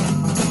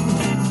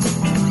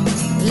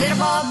 Little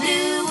boy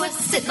blue was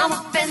sitting on the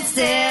fence,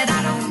 said,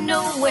 I don't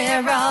know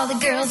where all the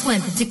girls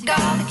went, but took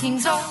all the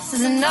king's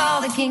horses and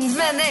all the king's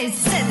men. They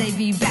said they'd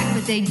be back,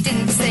 but they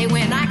didn't say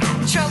when. I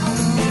got trouble,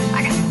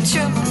 I got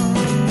trouble,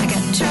 I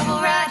got trouble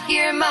right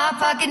here in my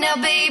pocket now,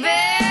 baby.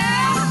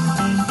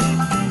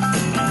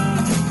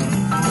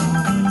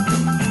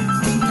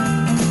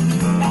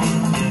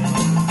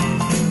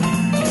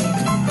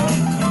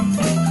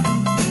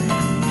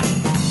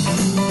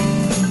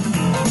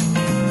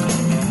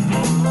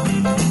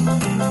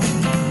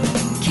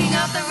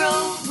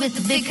 With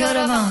the big coat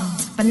of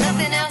arms, but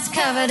nothing else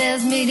covered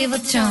as medieval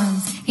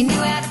charms. He knew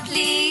how to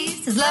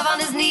please, his love on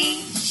his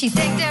knees. She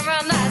thanked him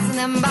real nice and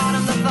then bought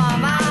him the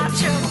farm. I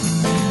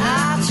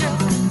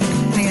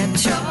got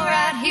trouble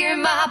right here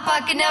in my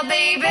pocket now,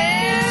 baby.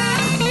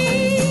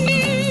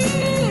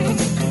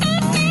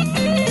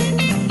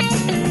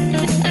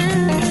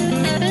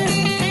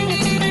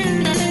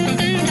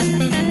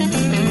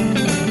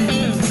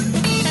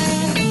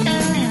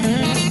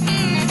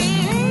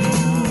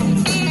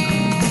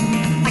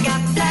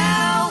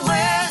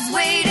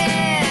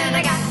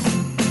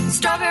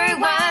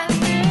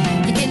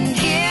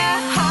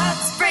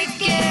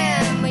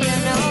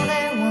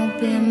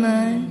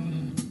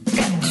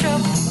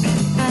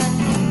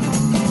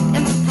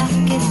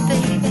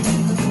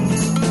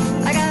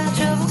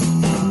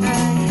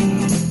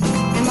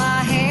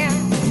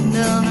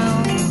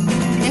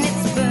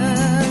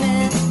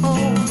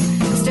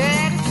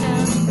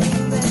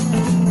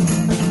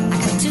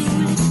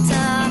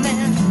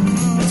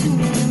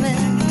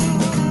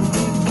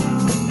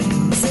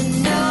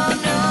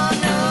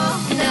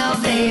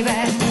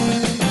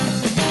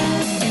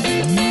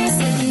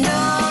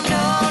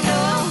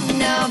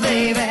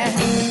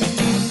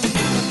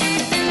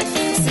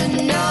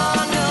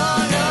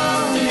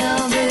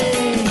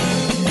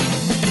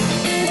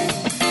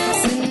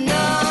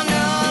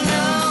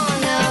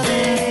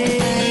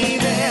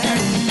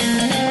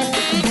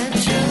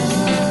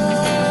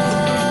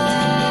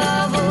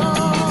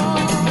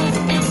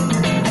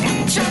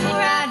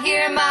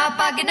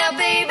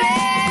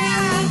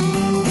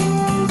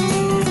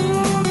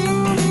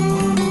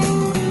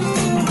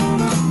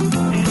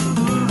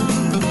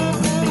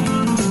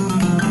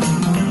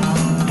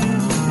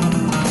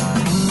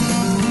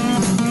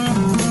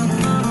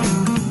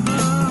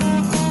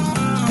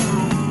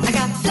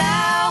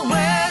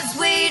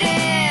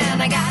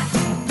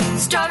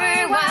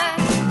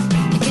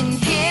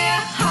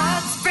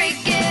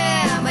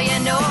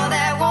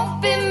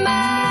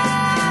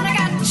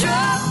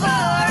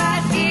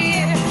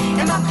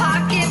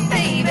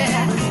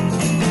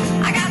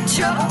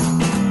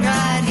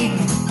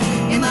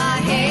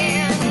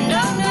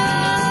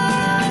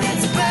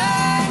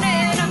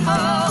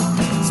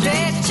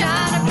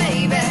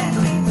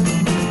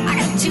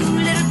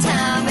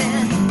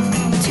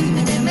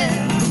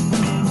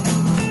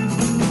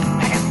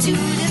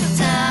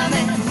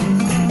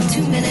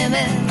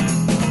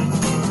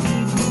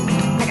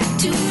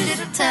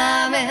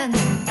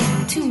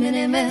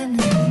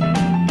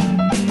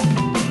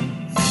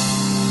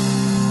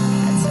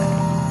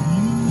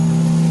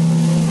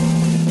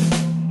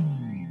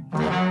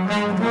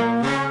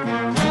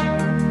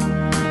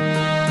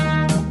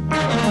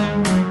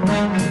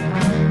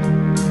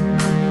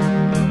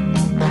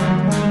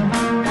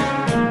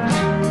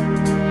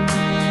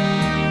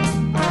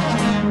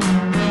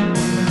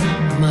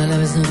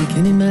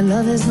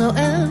 There's no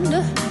end,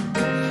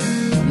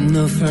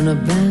 no front or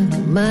back,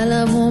 my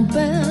love won't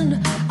bend.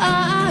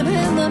 I'm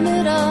in the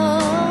middle,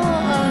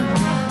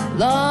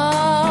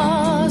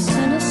 lost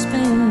in a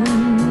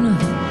spin,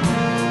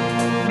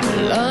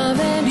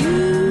 loving you.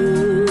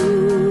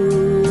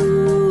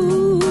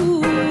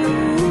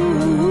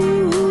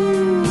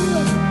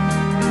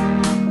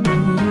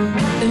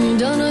 And you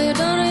don't know, you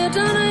don't know, you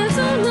don't know, you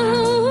don't know.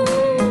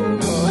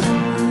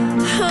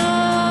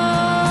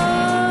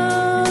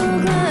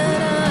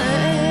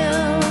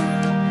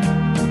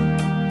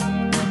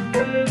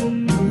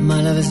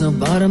 There's no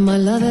bottom, my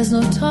love has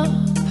no top.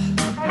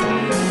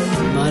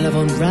 My love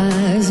won't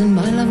rise and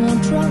my love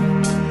won't drop.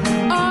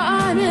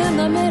 I'm in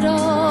the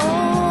middle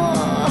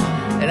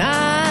and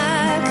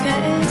I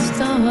can't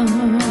stop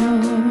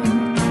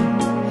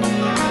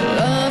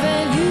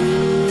loving you.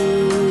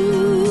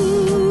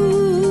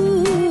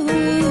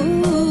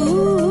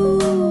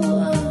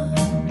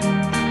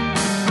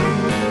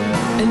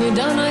 And you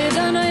don't know, you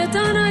don't know, you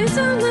don't know, you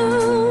don't know.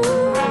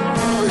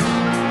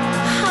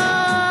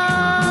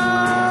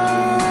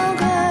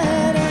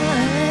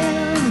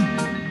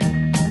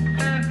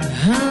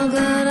 How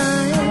glad I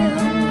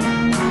am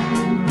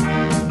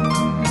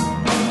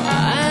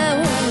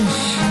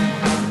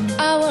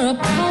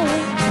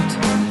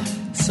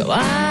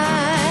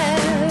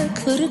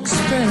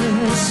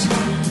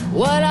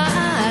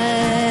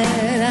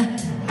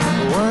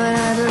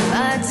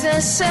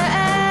say I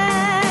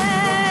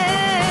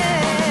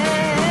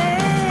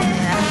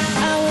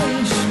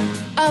wish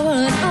I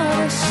were an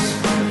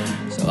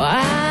artist so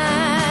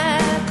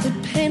I could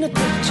paint a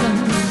picture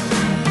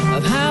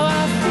of how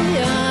I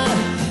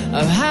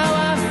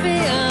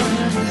feel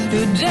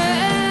today.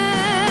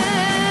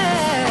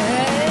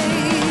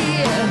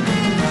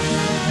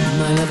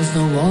 My love has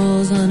no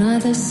walls on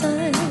either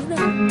side.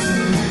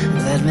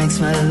 That makes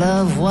my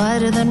love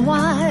wider than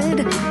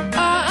wide.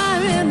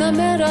 I'm in the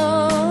middle,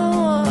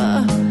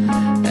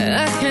 and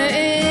I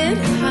can't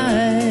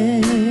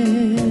hide.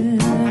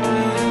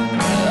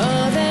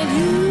 Than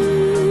you.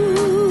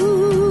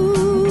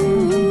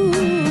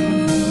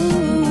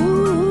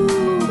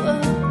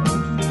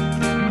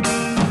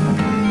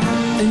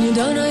 And you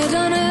don't know, you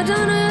don't know, you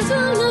don't know, you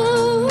don't know.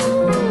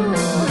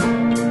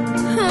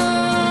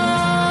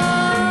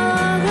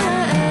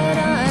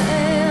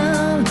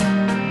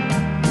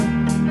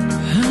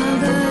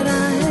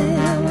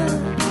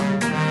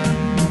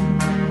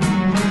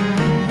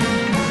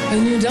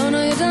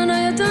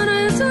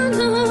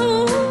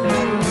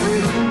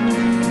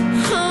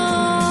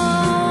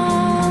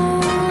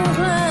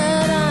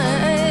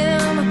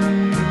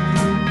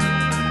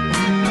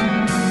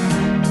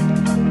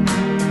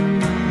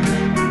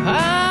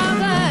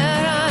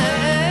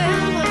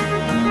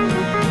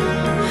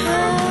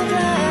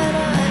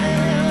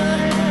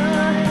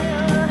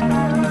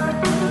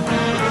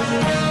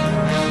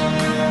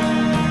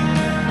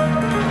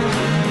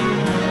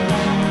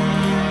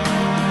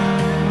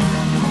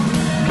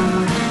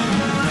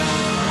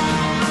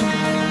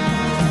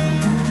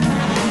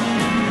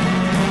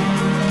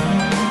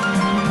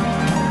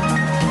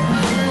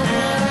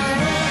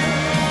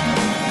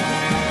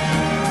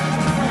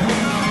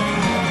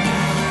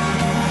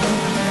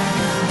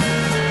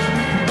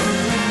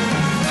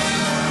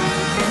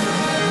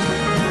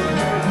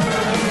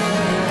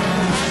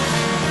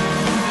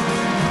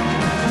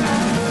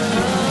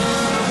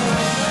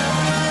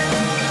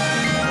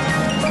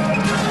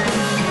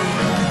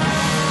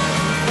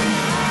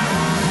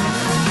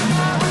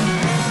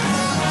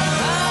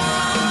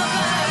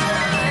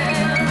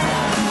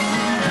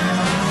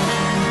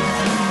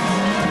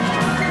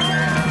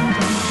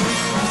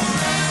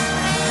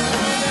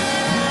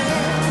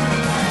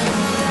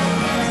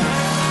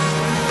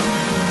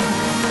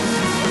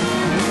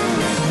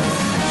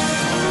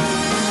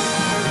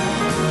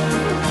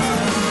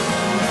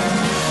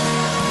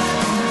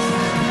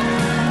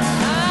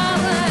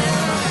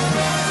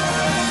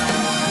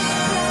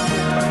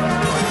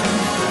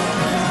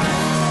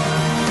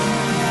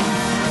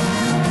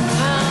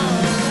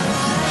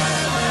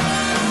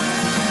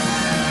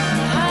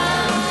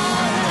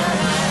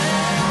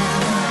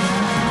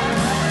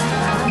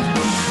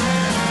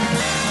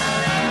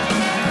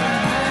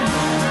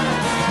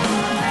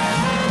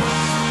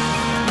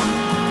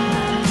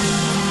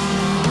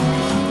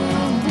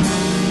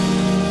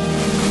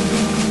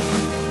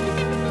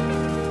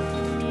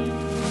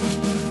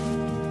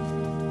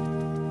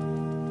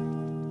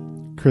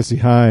 Chrissie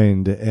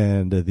Hynde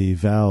and the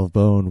Valve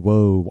Bone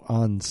Woe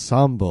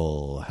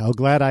Ensemble. How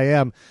glad I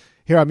am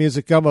here on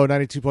Music Gumbo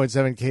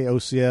 92.7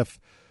 KOCF.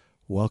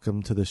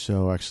 Welcome to the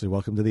show. Actually,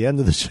 welcome to the end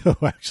of the show,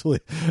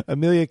 actually.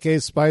 Amelia K.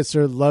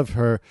 Spicer, love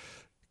her.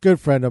 Good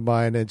friend of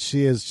mine, and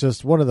she is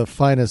just one of the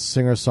finest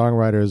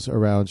singer-songwriters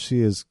around.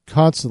 She is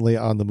constantly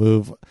on the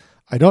move.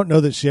 I don't know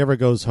that she ever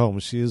goes home.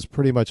 She is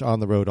pretty much on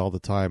the road all the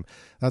time.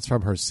 That's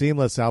from her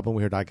Seamless album,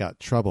 we heard I Got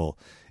Trouble.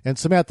 And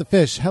Samantha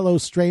Fish, Hello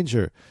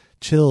Stranger.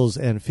 Chills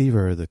and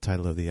Fever, the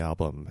title of the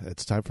album.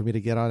 It's time for me to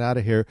get on out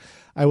of here.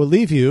 I will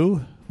leave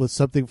you with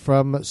something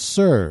from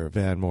Sir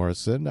Van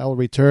Morrison. I will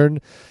return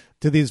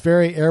to these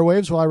very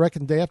airwaves, well, I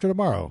reckon day after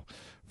tomorrow.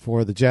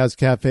 For the Jazz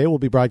Cafe, we'll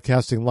be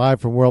broadcasting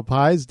live from World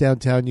Pies,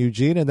 downtown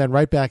Eugene, and then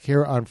right back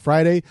here on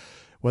Friday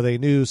with a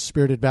new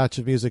spirited batch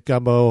of Music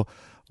Gumbo,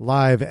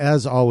 live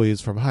as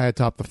always from high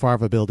atop the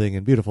Farva building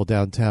in beautiful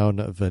downtown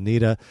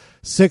Veneta.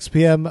 6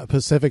 p.m.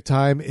 Pacific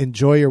time.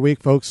 Enjoy your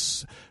week,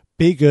 folks.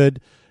 Be good.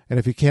 And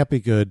if you can't be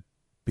good,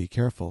 be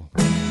careful.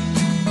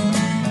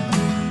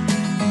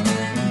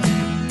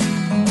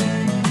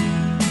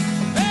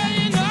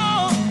 Hey, you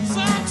know,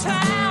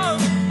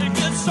 sometimes it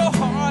gets so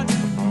hard.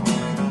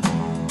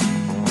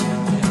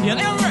 Yeah,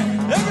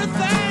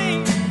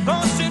 everything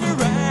don't seem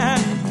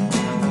right.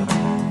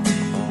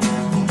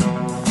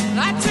 And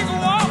I take a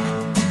walk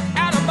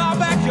out of my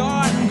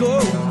backyard and go.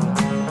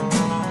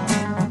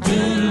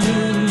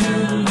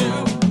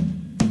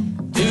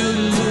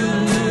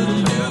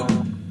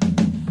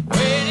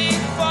 Waiting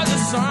for the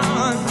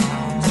sun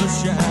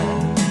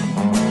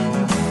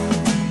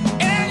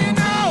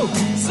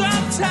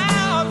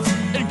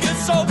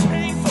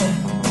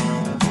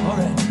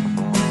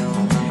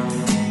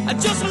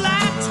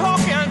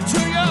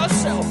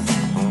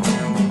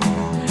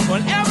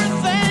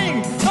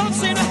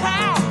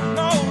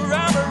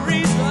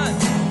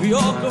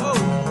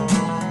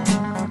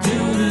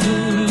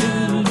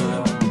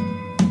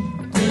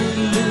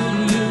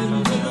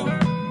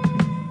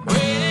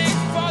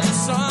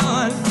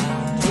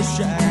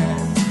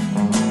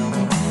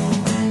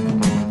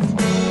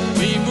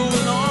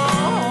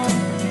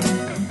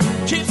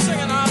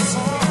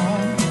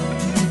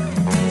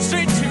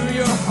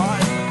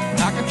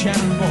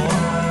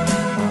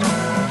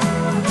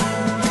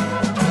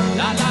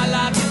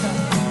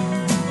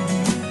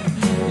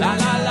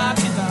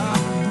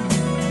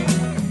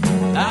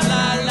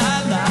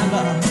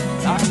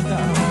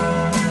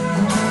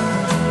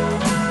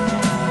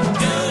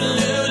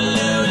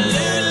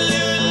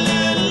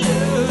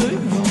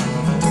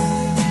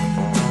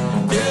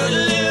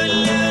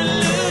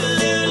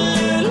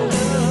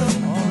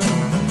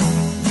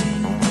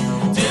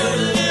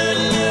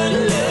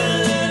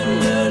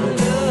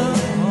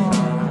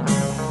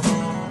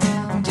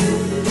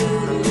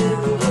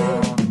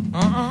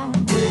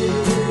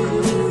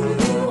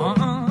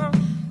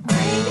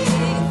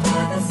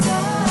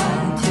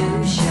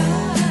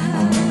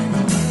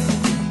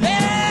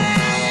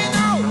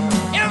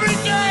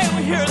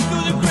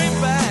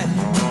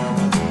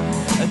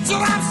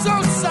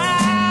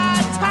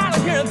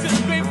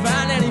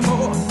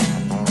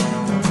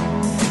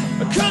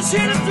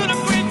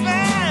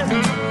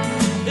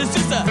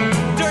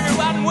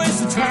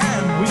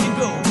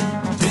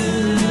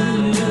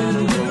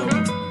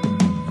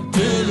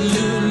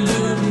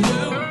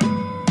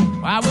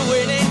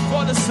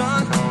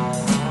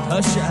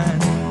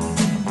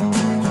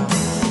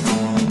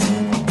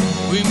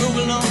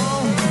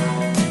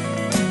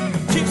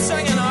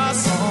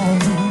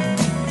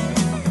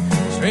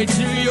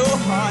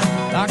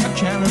like a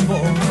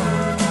cannonball.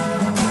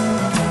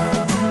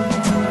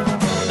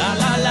 La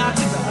la la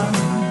da,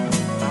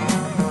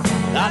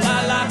 la la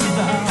la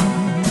da,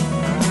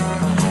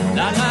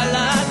 la la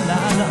la la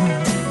la,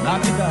 la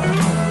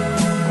da.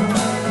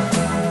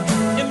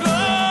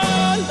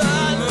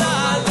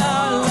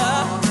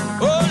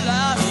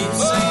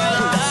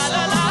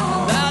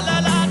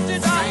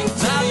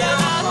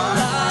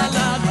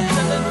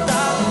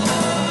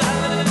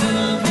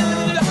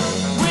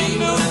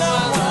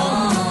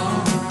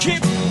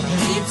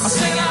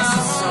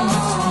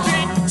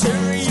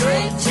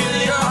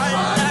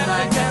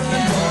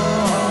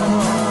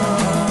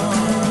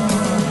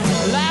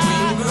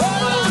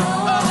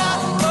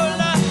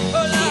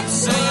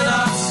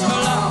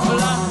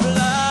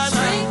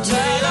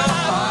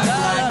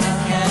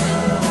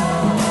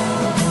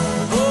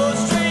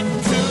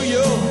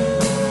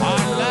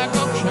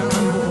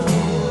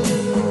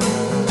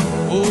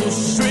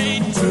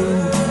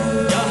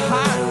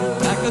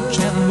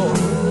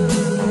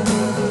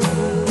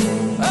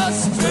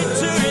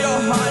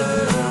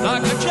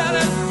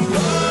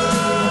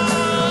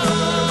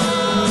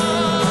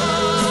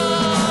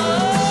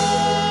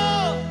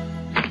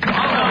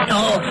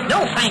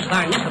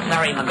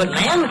 My good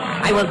man,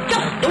 I was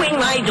just doing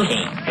my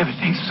duty.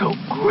 Everything's so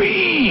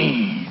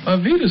green.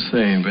 I'll be the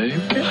same,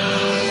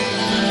 baby.